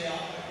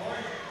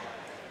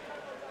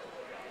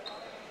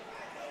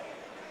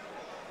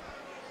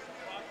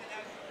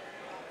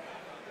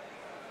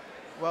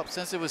 Well,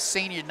 since it was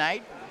senior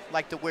night, I'd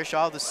like to wish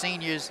all the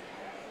seniors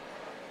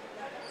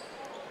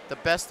the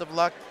best of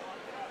luck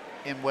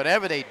in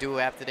whatever they do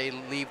after they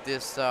leave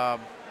this high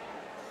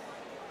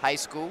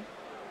school.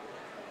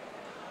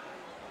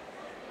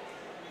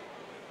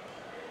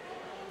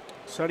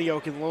 Sunny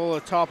Oak and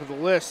Lola top of the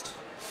list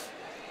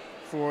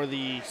for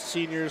the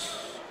seniors.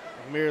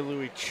 Amir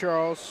Louis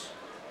Charles,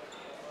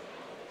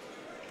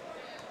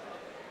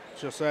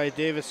 Josiah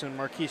Davis, and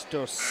Marquis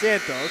dos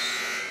Santos,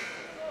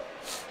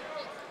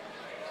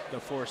 the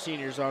 4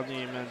 seniors on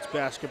the men's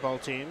basketball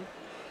team.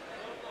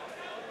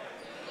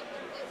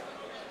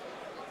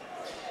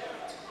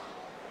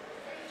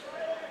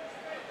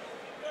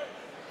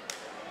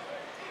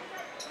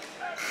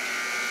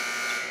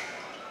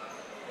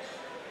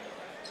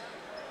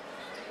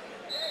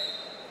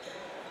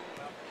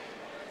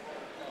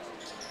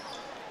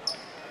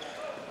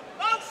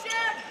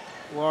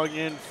 Long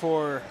in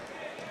for,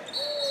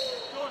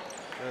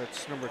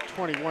 that's number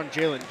 21,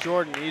 Jalen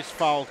Jordan. He's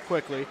fouled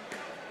quickly.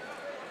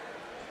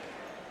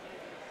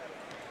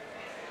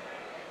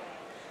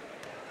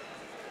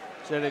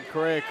 Zedin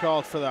Correa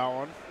called for that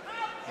one.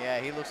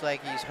 Yeah, he looks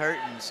like he's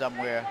hurting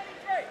somewhere.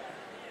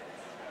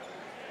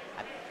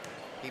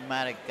 He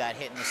might have got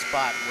hit in the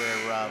spot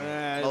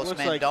where most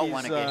men like don't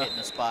want to get hit in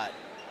the spot.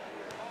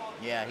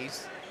 Yeah,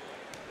 he's...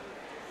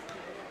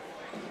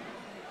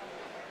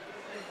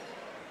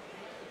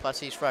 Plus,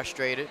 he's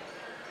frustrated.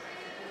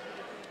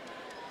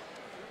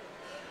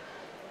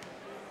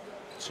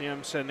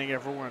 CM sending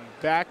everyone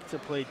back to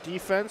play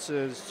defense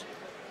as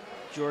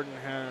Jordan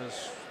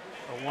has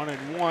a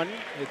 1-and-1.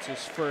 It's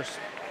his first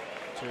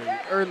to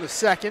earn the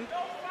second.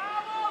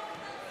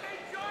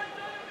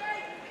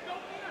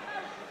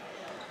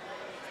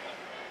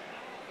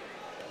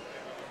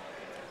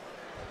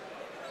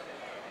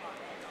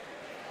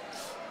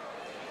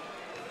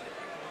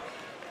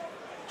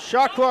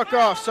 Shot clock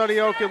off, Sunny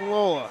Oak and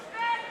Lola.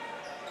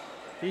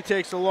 He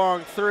takes a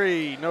long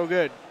 3, no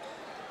good.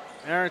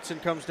 Aronson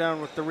comes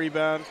down with the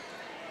rebound.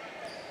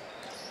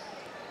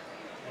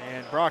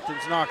 And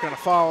Brockton's not going to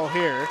foul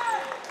here.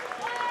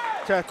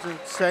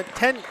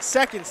 10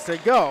 seconds to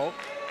go.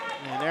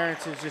 And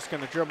Aronson's just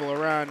going to dribble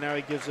around. Now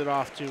he gives it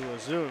off to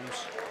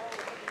Zooms.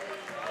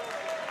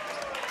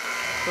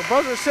 The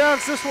buzzer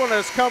sounds. This one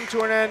has come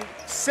to an end.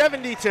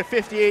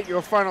 70-58,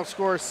 your final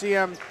score.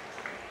 CM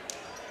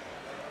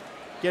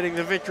getting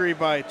the victory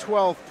by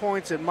 12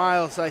 points. And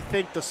Miles, I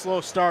think the slow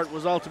start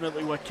was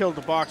ultimately what killed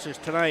the Boxers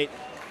tonight.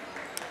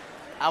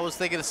 I was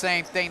thinking the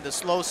same thing. The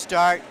slow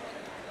start,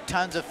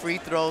 tons of free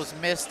throws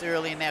missed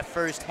early in that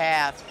first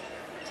half.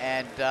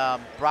 And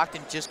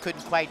Brockton just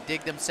couldn't quite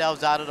dig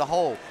themselves out of the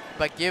hole.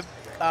 But give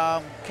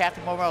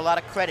Catholic Memorial a lot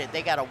of credit.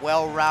 They got a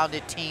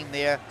well-rounded team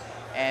there.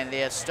 And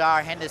their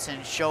star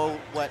Henderson showed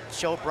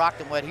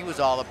Brockton what he was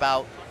all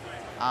about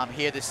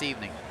here this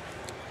evening.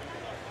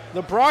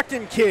 The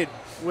Brockton kid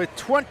with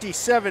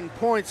 27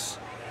 points,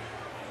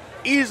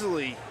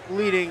 easily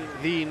leading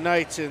the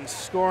Knights in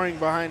scoring.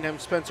 Behind him,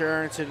 Spencer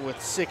Aronson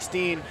with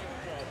 16.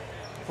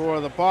 For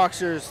the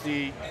Boxers,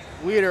 the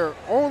leader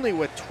only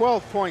with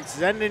 12 points,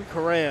 Zendin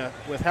Correa,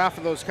 with half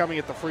of those coming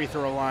at the free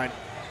throw line.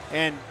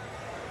 And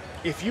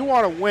if you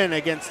want to win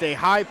against a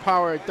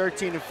high-powered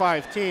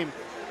 13-5 team,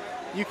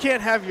 you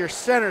can't have your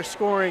center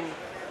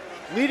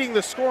leading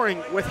the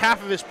scoring with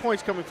half of his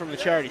points coming from the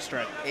charity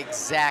stripe.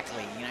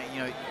 Exactly.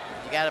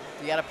 You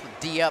gotta put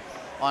D up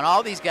on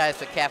all these guys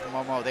for Catholic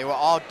Memorial. They were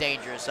all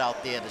dangerous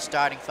out there. The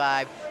starting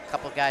 5, a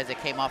couple of guys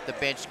that came off the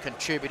bench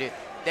contributed.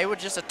 They were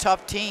just a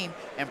tough team,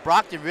 and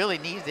Brockton really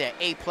needs their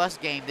A+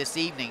 game this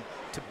evening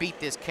to beat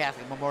this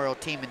Catholic Memorial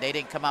team, and they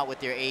didn't come out with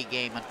their A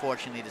game,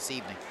 unfortunately, this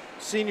evening.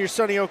 Senior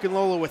Sunny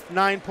Okunlola with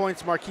 9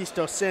 points, Marquis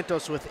dos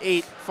Santos with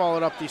 8,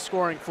 followed up the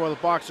scoring for the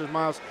Boxers.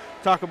 Miles,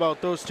 talk about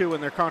those two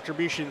and their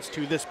contributions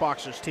to this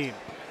Boxers team.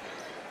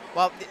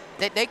 Well,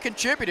 they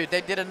contributed.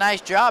 They did a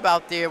nice job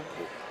out there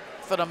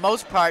for the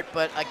most part,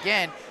 but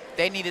again,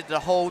 they needed the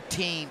whole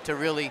team to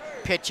really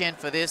pitch in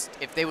for this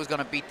if they was going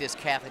to beat this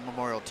Catholic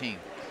Memorial team.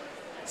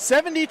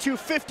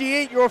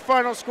 70-58, your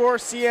final score.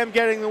 CM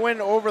getting the win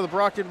over the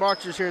Brockton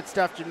Boxers here at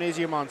Staff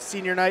Gymnasium on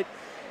senior night.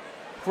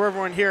 For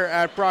everyone here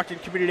at Brockton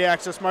Community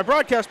Access, my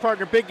broadcast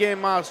partner, Big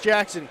Game Miles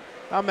Jackson,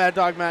 I'm Mad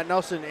Dog Matt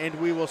Nelson, and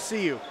we will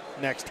see you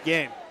next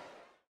game.